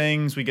alien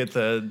things. We get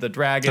the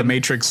dragon. The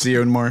Matrix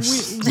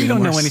Xenomorphs. We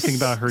don't know anything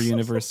about her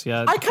universe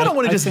yet. I kind of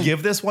want to just think-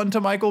 give this one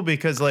to Michael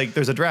because like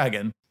there's a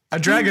dragon. A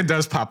dragon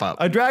does pop up.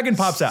 A dragon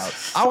pops out.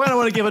 I kind of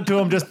want to give it to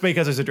him just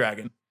because there's a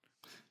dragon.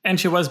 And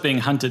she was being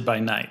hunted by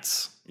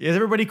knights. Is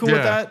everybody cool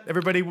with that?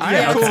 Everybody? I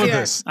am cool with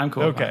yeah. this. I'm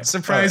cool. Okay.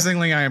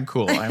 Surprisingly, I am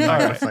cool. I'm not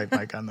going to fight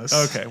Mike on this.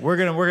 Okay, we're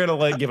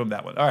gonna give him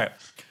that one. All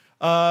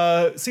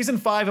right. Season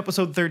 5,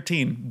 episode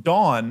 13.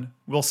 Dawn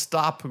will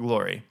stop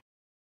Glory.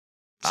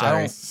 I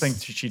Sorry. don't think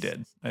she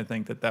did. I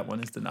think that one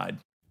is denied.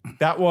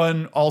 That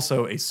one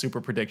also a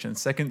super prediction.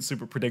 Second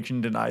super prediction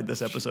denied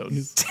this episode.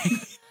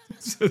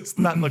 So it's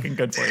not looking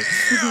good for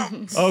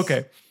you.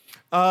 Okay.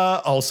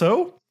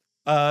 Also,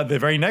 the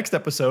very next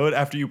episode,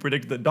 after you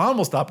predicted that Dawn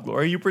will stop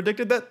Glory, you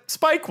predicted that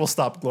Spike will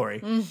stop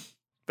Glory.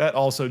 That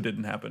also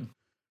didn't happen.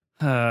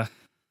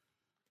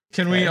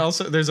 Can we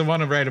also? There's a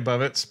one right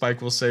above it.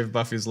 Spike will save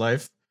Buffy's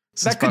life.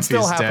 Since That could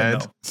still Buffy's happen,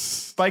 dead. though.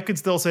 Spike could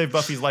still save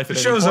Buffy's life. The at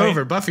show's any point.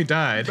 over. Buffy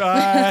died.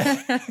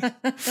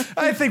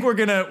 I think we're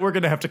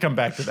gonna have to come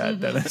back to that,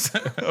 Dennis.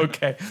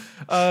 Okay.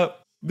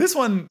 This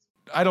one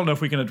I don't know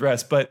if we can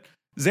address, but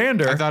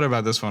Xander, I thought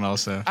about this one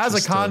also. as a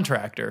Just,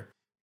 contractor.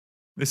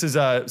 This is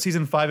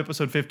season 5,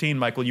 episode 15.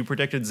 Michael, you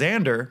predicted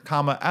Xander,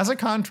 as a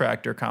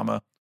contractor,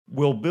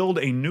 will build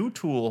a new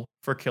tool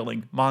for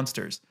killing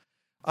monsters.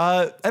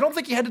 I don't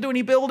think you had to do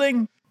any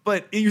building,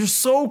 but you're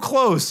so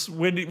close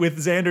with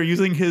Xander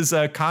using his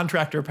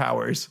contractor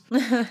powers.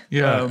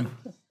 Yeah.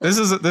 This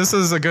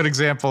is a good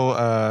example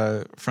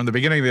from the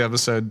beginning of the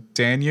episode.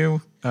 Danu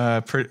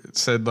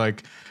said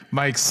like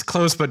Mike's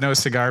close but no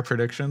cigar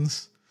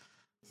predictions.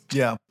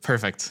 Yeah.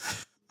 Perfect.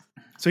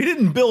 So he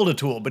didn't build a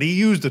tool, but he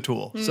used a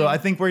tool. So I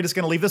think we're just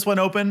going to leave this one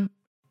open.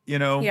 You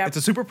know, Yep. It's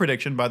a super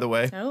prediction, by the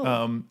way.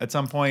 Oh. At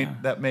some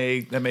point that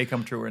may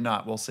come true or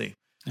not. We'll see.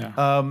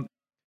 Yeah.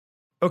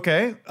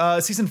 Okay.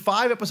 Season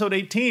 5, episode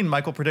 18,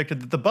 Michael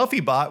predicted that the Buffy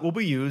bot will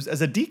be used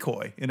as a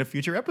decoy in a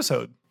future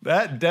episode.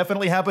 That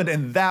definitely happened.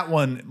 And that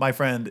one, my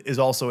friend, is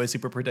also a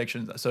super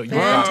prediction. So you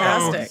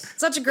Fantastic.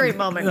 Such a great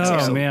moment,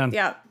 Oh, too. man.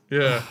 Yeah.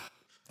 Yeah.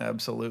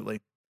 Absolutely.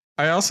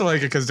 I also like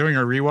it because doing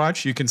a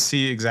rewatch, you can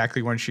see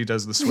exactly when she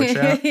does the switch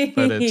out,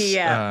 but it's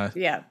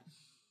yeah.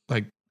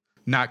 like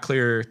not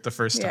clear the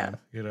first Yeah. time.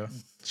 You know,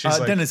 she's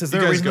like, Dennis, is "You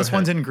there a guys reason go this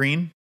one's ahead." in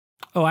green?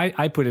 Oh,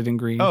 I put it in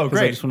green. Oh, 'cause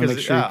I great. just want to make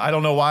 'Cause, sure. I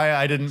don't know why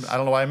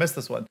I missed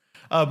this one.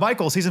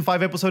 Michael, season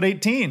 5, episode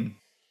 18.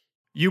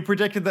 You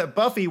predicted that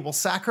Buffy will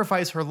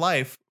sacrifice her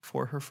life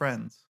for her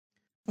friends.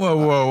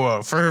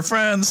 Whoa! For her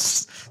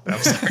friends. I'm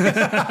sorry.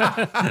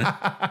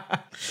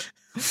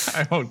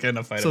 I won't get in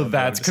a fight. So about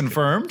that. that's I'm just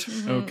kidding.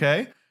 confirmed.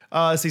 Okay.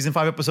 Season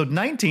 5, episode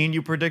 19,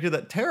 you predicted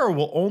that Tara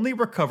will only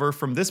recover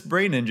from this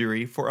brain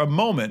injury for a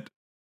moment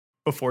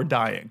before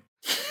dying.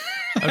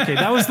 Okay,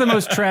 that was the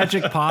most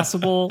tragic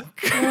possible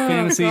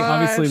fantasy. gosh.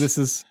 Obviously, this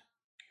is.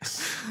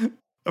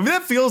 I mean,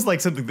 that feels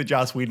like something that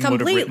Joss Whedon would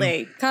have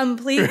written.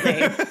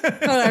 Completely.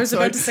 Oh, I was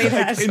about to say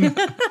that.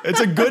 It's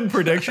a good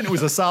prediction. It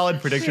was a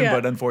solid prediction, Yeah.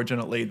 but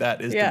unfortunately,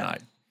 that is Yeah.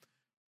 denied.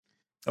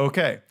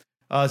 Okay.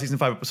 Season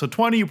 5, episode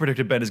 20, you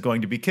predicted Ben is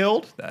going to be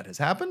killed. That has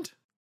happened.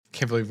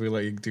 Can't believe we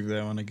let you do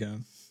that one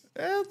again.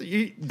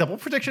 Double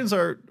predictions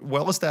are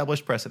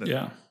well-established precedent.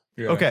 Yeah.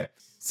 Okay.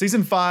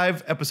 Season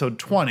 5, episode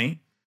 20,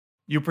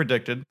 you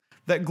predicted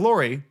that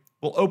Glory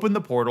will open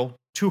the portal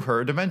to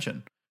her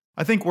dimension.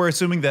 I think we're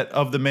assuming that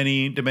of the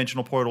many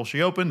dimensional portals she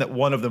opened, that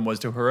one of them was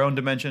to her own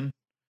dimension.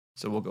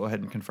 So we'll go ahead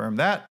and confirm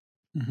that.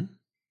 Mhm.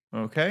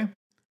 Okay.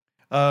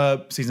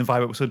 Season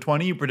 5, episode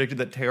 20, you predicted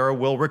that Tara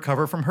will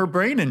recover from her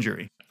brain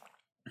injury.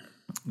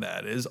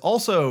 That is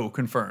also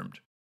confirmed.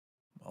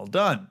 Well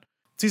done.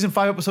 Season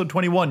 5, episode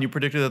 21, you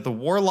predicted that the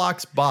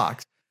Warlock's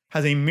box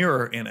has a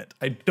mirror in it.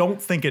 I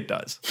don't think it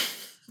does.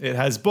 It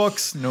has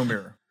books, no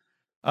mirror.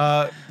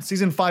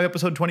 Season 5,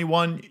 episode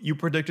 21, you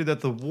predicted that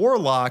the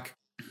Warlock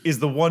is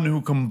the one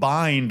who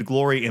combined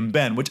Glory and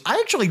Ben, which I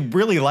actually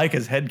really like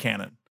as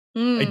headcanon.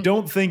 I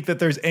don't think that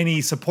there's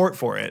any support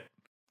for it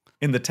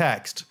in the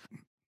text.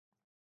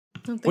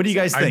 What do you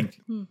guys think?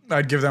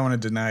 I'd give that one a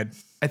denied.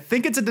 I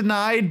think it's a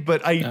denied,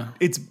 but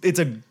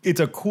it's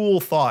a cool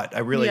thought. I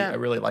really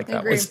like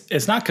that one.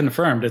 It's not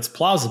confirmed. It's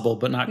plausible,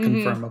 but not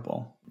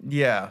confirmable.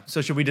 Yeah.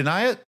 So should we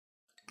deny it?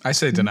 I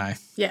say deny.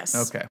 Yes.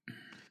 Okay.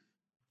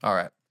 All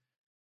right.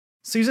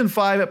 Season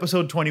 5,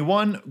 episode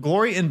 21,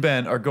 Glory and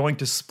Ben are going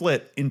to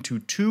split into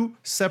 2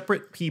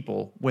 separate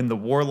people when the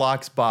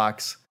Warlock's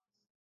box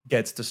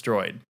gets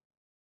destroyed.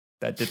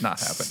 That did not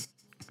happen.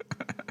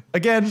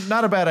 Again,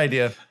 not a bad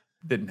idea.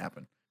 Didn't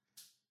happen.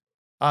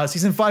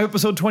 Season 5,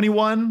 episode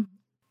 21,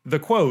 the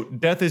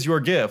quote, "Death is your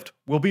gift,"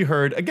 will be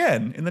heard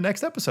again in the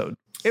next episode.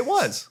 It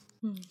was.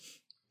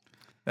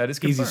 That is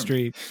confirmed. Easy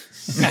street.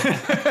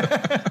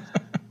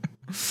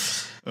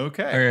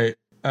 Okay. All right.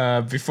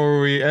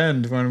 Before we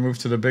end, want to move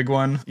to the big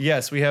one?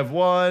 Yes, we have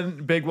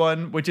one big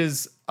one, which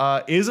is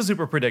a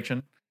super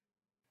prediction.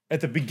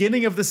 At the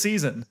beginning of the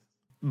season,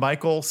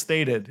 Michael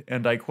stated,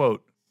 and I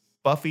quote,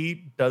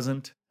 "Buffy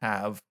doesn't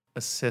have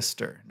a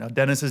sister." Now,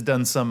 Dennis has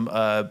done some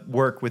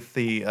work with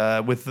the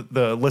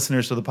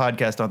listeners to the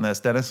podcast on this.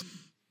 Dennis?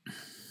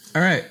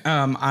 All right.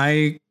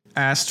 I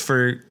asked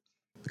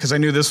because I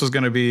knew this was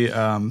going to be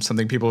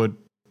something people would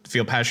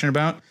feel passionate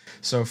about.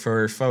 So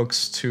for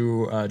folks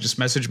to just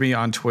message me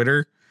on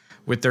Twitter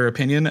with their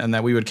opinion and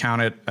that we would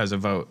count it as a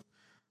vote.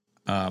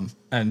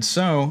 And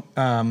so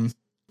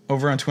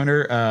over on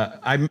Twitter,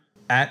 I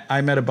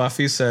Met a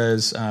Buffy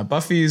says,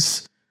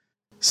 Buffy's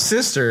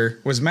sister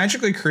was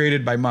magically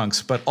created by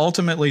monks, but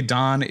ultimately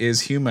Dawn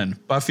is human.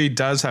 Buffy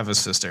does have a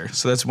sister.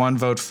 So that's one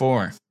vote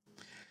for.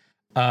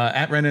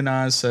 At Renan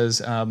Oz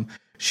says,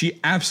 she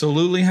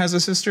absolutely has a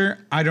sister.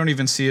 I don't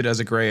even see it as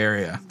a gray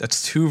area.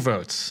 That's 2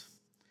 votes.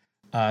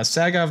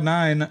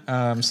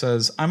 Sagov9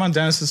 says, I'm on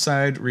Dennis's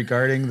side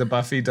regarding the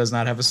Buffy does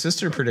not have a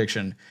sister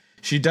prediction.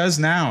 She does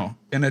now.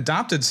 An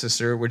adopted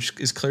sister, which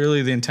is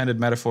clearly the intended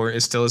metaphor,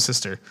 is still a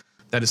sister.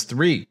 That is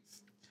 3.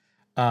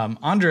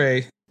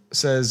 Andre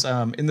says,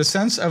 in the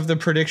sense of the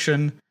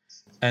prediction,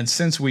 and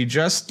since we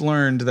just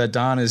learned that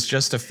Dawn is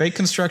just a fake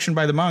construction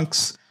by the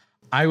monks,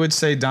 I would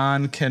say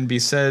Dawn can be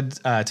said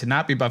to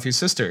not be Buffy's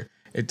sister.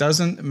 It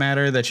doesn't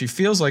matter that she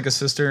feels like a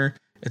sister,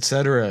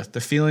 etc. The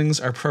feelings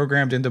are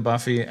programmed into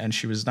Buffy, and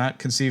she was not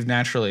conceived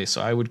naturally.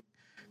 So I would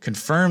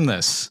confirm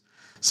this.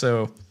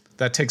 So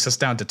that takes us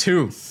down to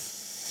 2.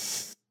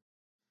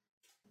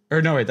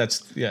 Or no, wait, that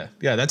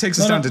takes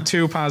us down to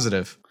 2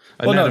 positive.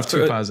 A net of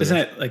 2 positive. Isn't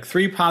it like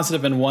 3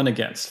 positive and 1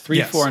 against? 3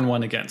 Yes. for and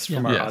 1 against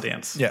from our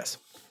audience. Yes.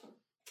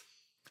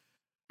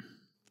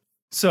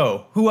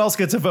 So who else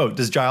gets a vote?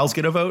 Does Giles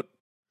get a vote?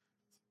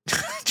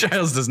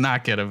 Giles does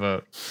not get a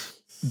vote.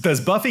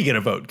 Does Buffy get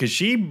a vote? Because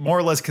she more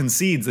or less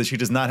concedes that she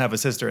does not have a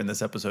sister in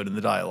this episode in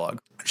the dialogue.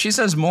 She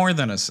says more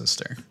than a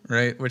sister,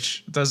 right?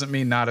 Which doesn't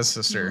mean not a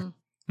sister.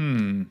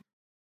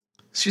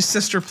 She's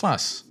sister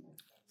plus.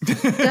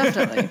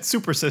 Definitely.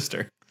 Super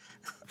sister.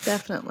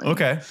 Definitely.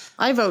 Okay.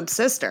 I vote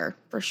sister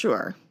for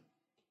sure.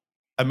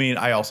 I mean,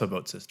 I also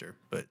vote sister,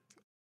 but.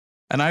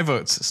 And I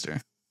vote sister.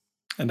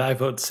 And I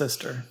vote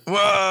sister.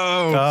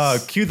 Whoa.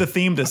 Cue the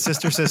theme to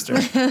Sister Sister.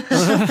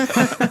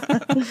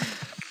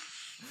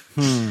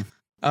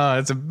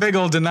 It's a big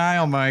old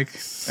denial, Mike.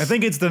 I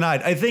think it's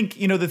denied. I think,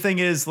 the thing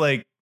is,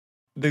 like,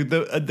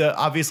 the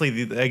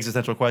obviously the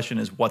existential question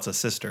is, what's a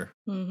sister?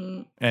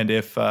 Mm-hmm. And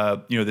if,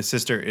 the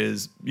sister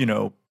is,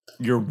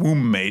 your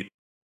womb mate,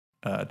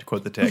 to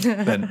quote the tag,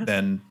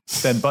 then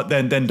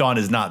Dawn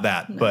is not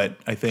that. No. But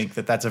I think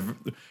that's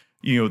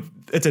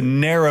it's a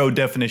narrow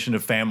definition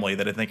of family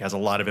that I think has a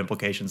lot of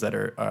implications that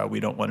are we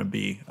don't want to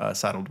be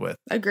saddled with.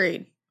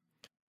 Agreed.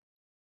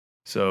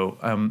 So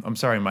I'm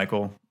sorry,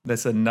 Michael.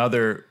 That's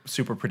another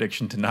super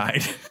prediction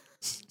denied.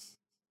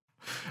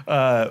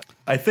 I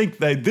think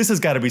that this has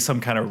got to be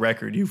some kind of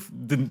record.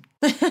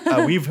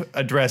 We've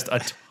addressed a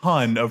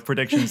ton of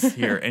predictions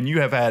here, and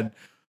you have had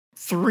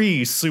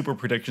 3 super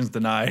predictions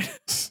denied.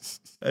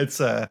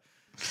 That's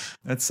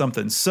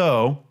something.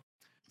 So,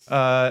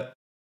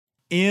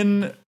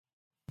 in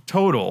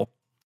total,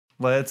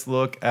 let's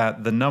look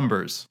at the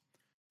numbers.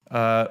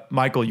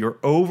 Michael, your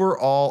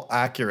overall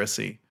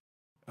accuracy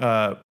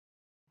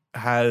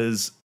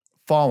has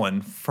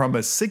fallen from a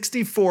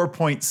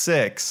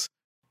 64.6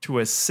 to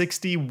a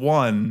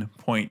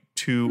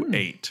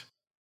 61.28.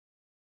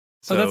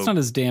 So that's not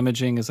as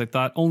damaging as I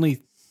thought.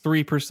 Only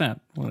 3%.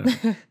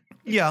 Whatever.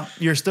 Yeah,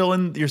 you're still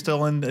in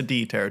the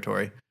D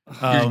territory.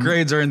 Your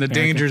grades are in the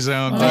danger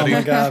zone, buddy. Oh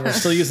my God, we're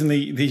still using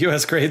the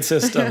U.S. grade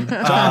system.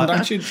 John,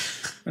 aren't you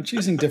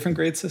using different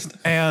grade system?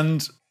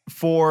 And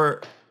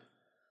for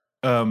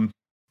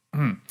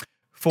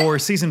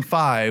season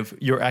 5,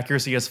 your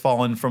accuracy has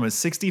fallen from a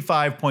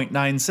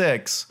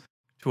 65.96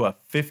 to a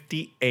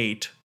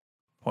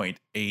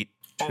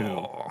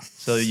 58.82.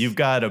 So you've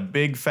got a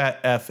big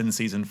fat F in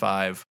season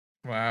 5.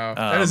 Wow,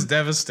 that is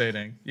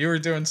devastating. You were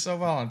doing so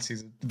well on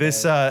season 5.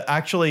 This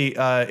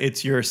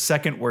it's your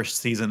second worst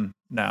season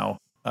now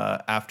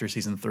after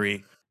season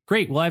 3.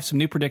 Great. Well, I have some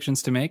new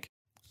predictions to make.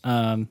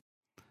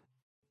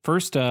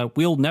 First,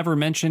 we'll never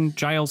mention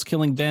Giles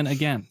killing Ben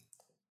again.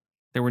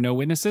 There were no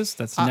witnesses.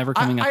 That's never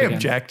coming up again. I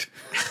object.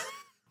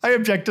 I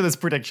object to this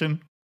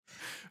prediction.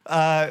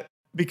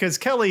 Because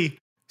Kelly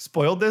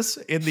spoiled this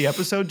in the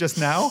episode just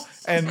now.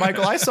 And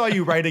Michael, I saw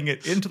you writing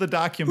it into the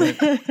document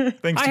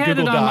thanks to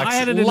Google Docs. I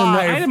had it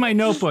in my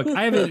notebook.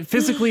 I have it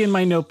physically in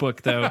my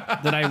notebook, though,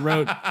 that I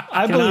wrote.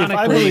 I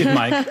believe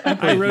Mike.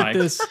 I wrote Mike.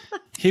 this.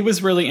 He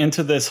was really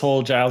into this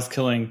whole Giles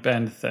killing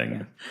Ben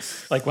thing.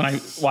 Like when I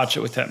watch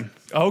it with him.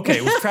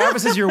 Okay, well,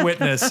 Travis is your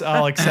witness.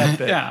 I'll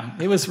accept it. Yeah,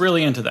 he was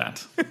really into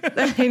that.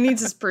 He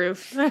needs his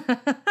proof.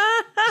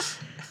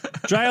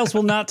 Giles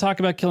will not talk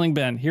about killing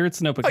Ben. Here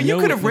it's a notebook. Oh, you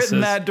No could have written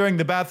witnesses. that during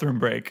the bathroom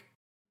break.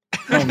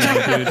 Oh, no,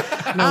 dude.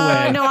 No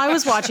way. No, I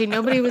was watching.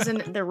 Nobody was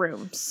in the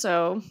room,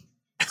 so.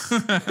 All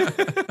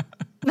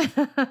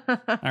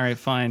right,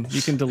 fine.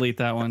 You can delete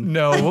that one.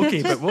 No, we'll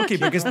keep it. We'll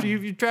keep it because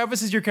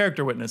Travis is your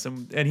character witness,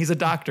 and he's a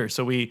doctor,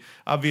 so we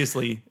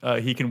obviously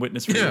he can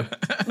witness for you.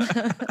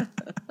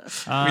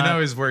 We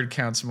know his word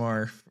counts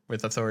more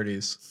with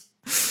authorities.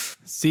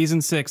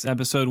 Season 6,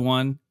 episode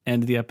 1,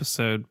 end of the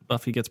episode.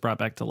 Buffy gets brought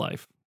back to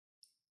life.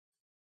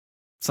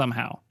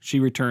 Somehow. She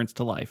returns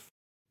to life.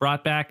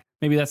 Brought back,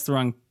 maybe that's the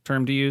wrong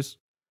term to use.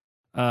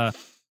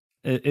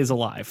 Is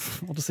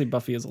alive. We'll just say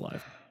Buffy is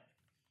alive.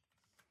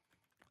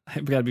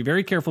 I've got to be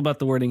very careful about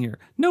the wording here.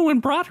 No one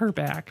brought her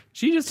back.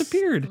 She just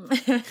appeared.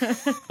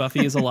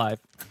 Buffy is alive.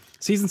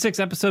 Season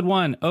 6, episode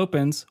 1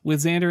 opens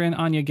with Xander and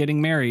Anya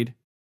getting married.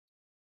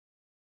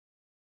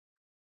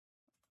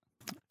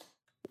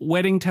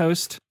 Wedding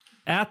toast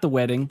at the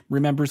wedding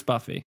remembers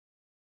Buffy.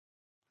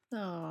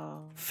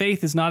 Oh.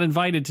 Faith is not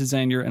invited to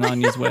Xander and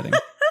Anya's wedding.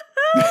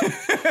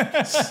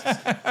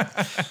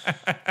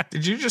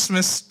 Did you just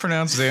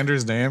mispronounce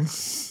Xander's name?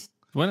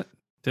 What?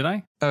 Did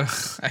I? I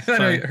thought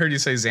Sorry. I heard you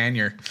say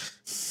Xanier.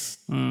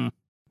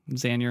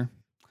 Xander.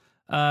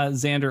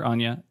 Xander,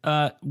 Anya.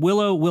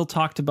 Willow will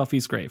talk to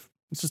Buffy's grave.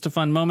 It's just a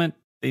fun moment.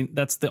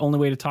 That's the only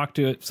way to talk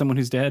to someone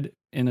who's dead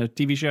in a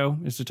TV show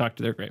is to talk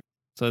to their grave.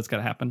 So that's got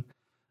to happen.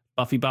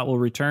 Buffy Bot will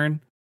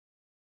return.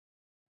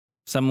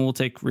 Someone will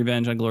take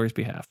revenge on Glory's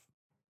behalf.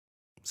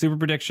 Super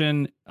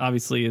prediction,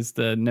 obviously, is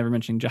the never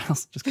mentioning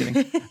Giles. Just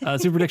kidding.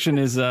 Super prediction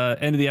is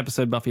end of the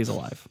episode, Buffy is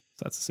alive.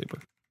 So that's a super.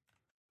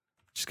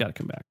 She's got to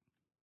come back.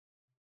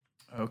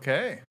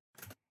 Okay.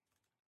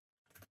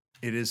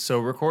 It is so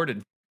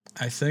recorded.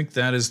 I think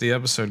that is the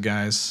episode,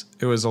 guys.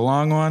 It was a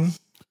long one,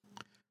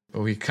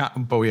 but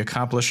we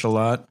accomplished a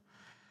lot.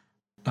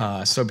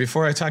 So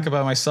before I talk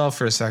about myself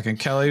for a second,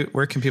 Kelly,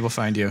 where can people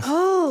find you?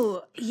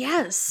 Oh,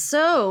 yes.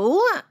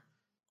 So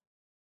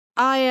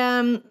I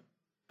am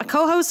a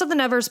co-host of the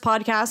Nevers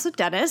podcast with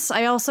Dennis.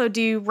 I also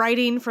do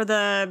writing for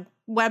the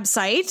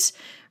website.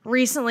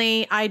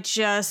 Recently, I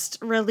just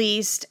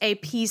released a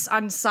piece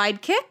on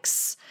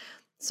sidekicks.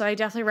 So I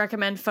definitely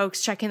recommend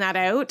folks checking that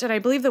out. And I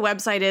believe the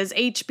website is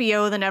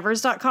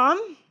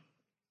hbothenevers.com.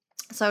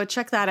 So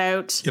check that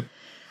out. Yep.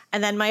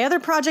 And then my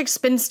other project,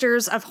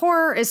 Spinsters of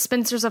Horror, is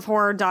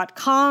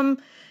spinstersofhorror.com.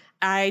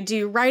 I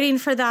do writing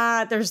for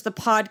that. There's the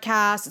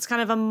podcast. It's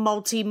kind of a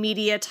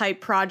multimedia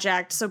type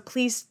project. So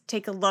please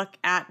take a look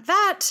at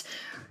that.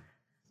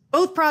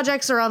 Both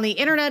projects are on the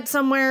internet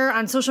somewhere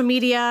on social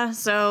media.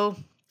 So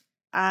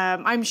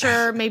I'm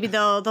sure maybe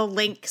they'll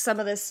link some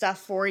of this stuff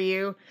for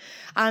you.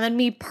 And then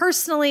me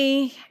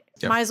personally,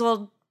 might as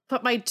well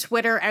put my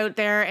Twitter out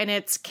there, and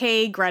it's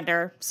K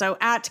Gredner. So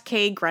at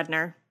K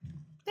Gredner.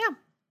 Yeah.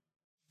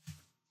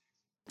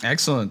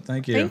 Excellent.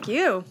 Thank you. Thank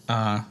you.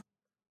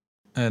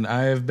 And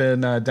I have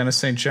been Dennis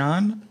St.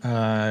 John.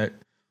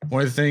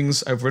 One of the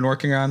things I've been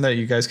working on that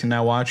you guys can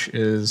now watch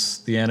is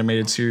the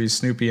animated series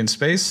Snoopy in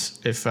Space.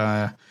 If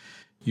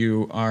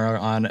you are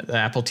on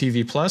Apple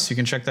TV Plus, you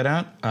can check that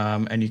out.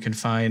 And you can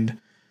find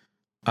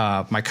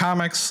my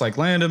comics like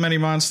Land of Many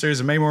Monsters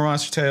and Many More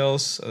Monster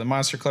Tales, the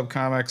Monster Club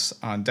comics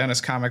on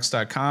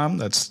DennisComics.com.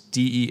 That's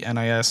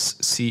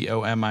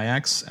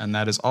DennisComix. And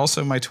that is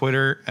also my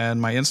Twitter and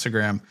my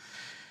Instagram.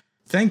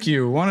 Thank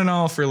you, one and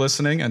all, for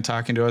listening and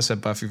talking to us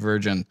at Buffy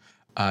Virgin.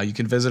 You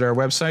can visit our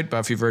website,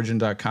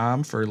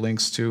 buffyvirgin.com, for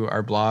links to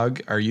our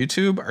blog, our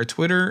YouTube, our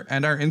Twitter,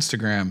 and our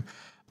Instagram.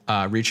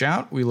 Reach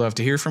out. We love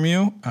to hear from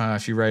you.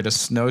 If you write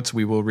us notes,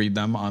 we will read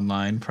them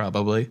online,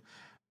 probably.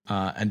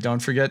 And don't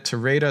forget to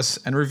rate us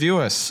and review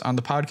us on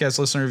the podcast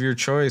listener of your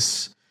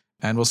choice.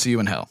 And we'll see you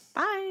in hell.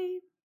 Bye.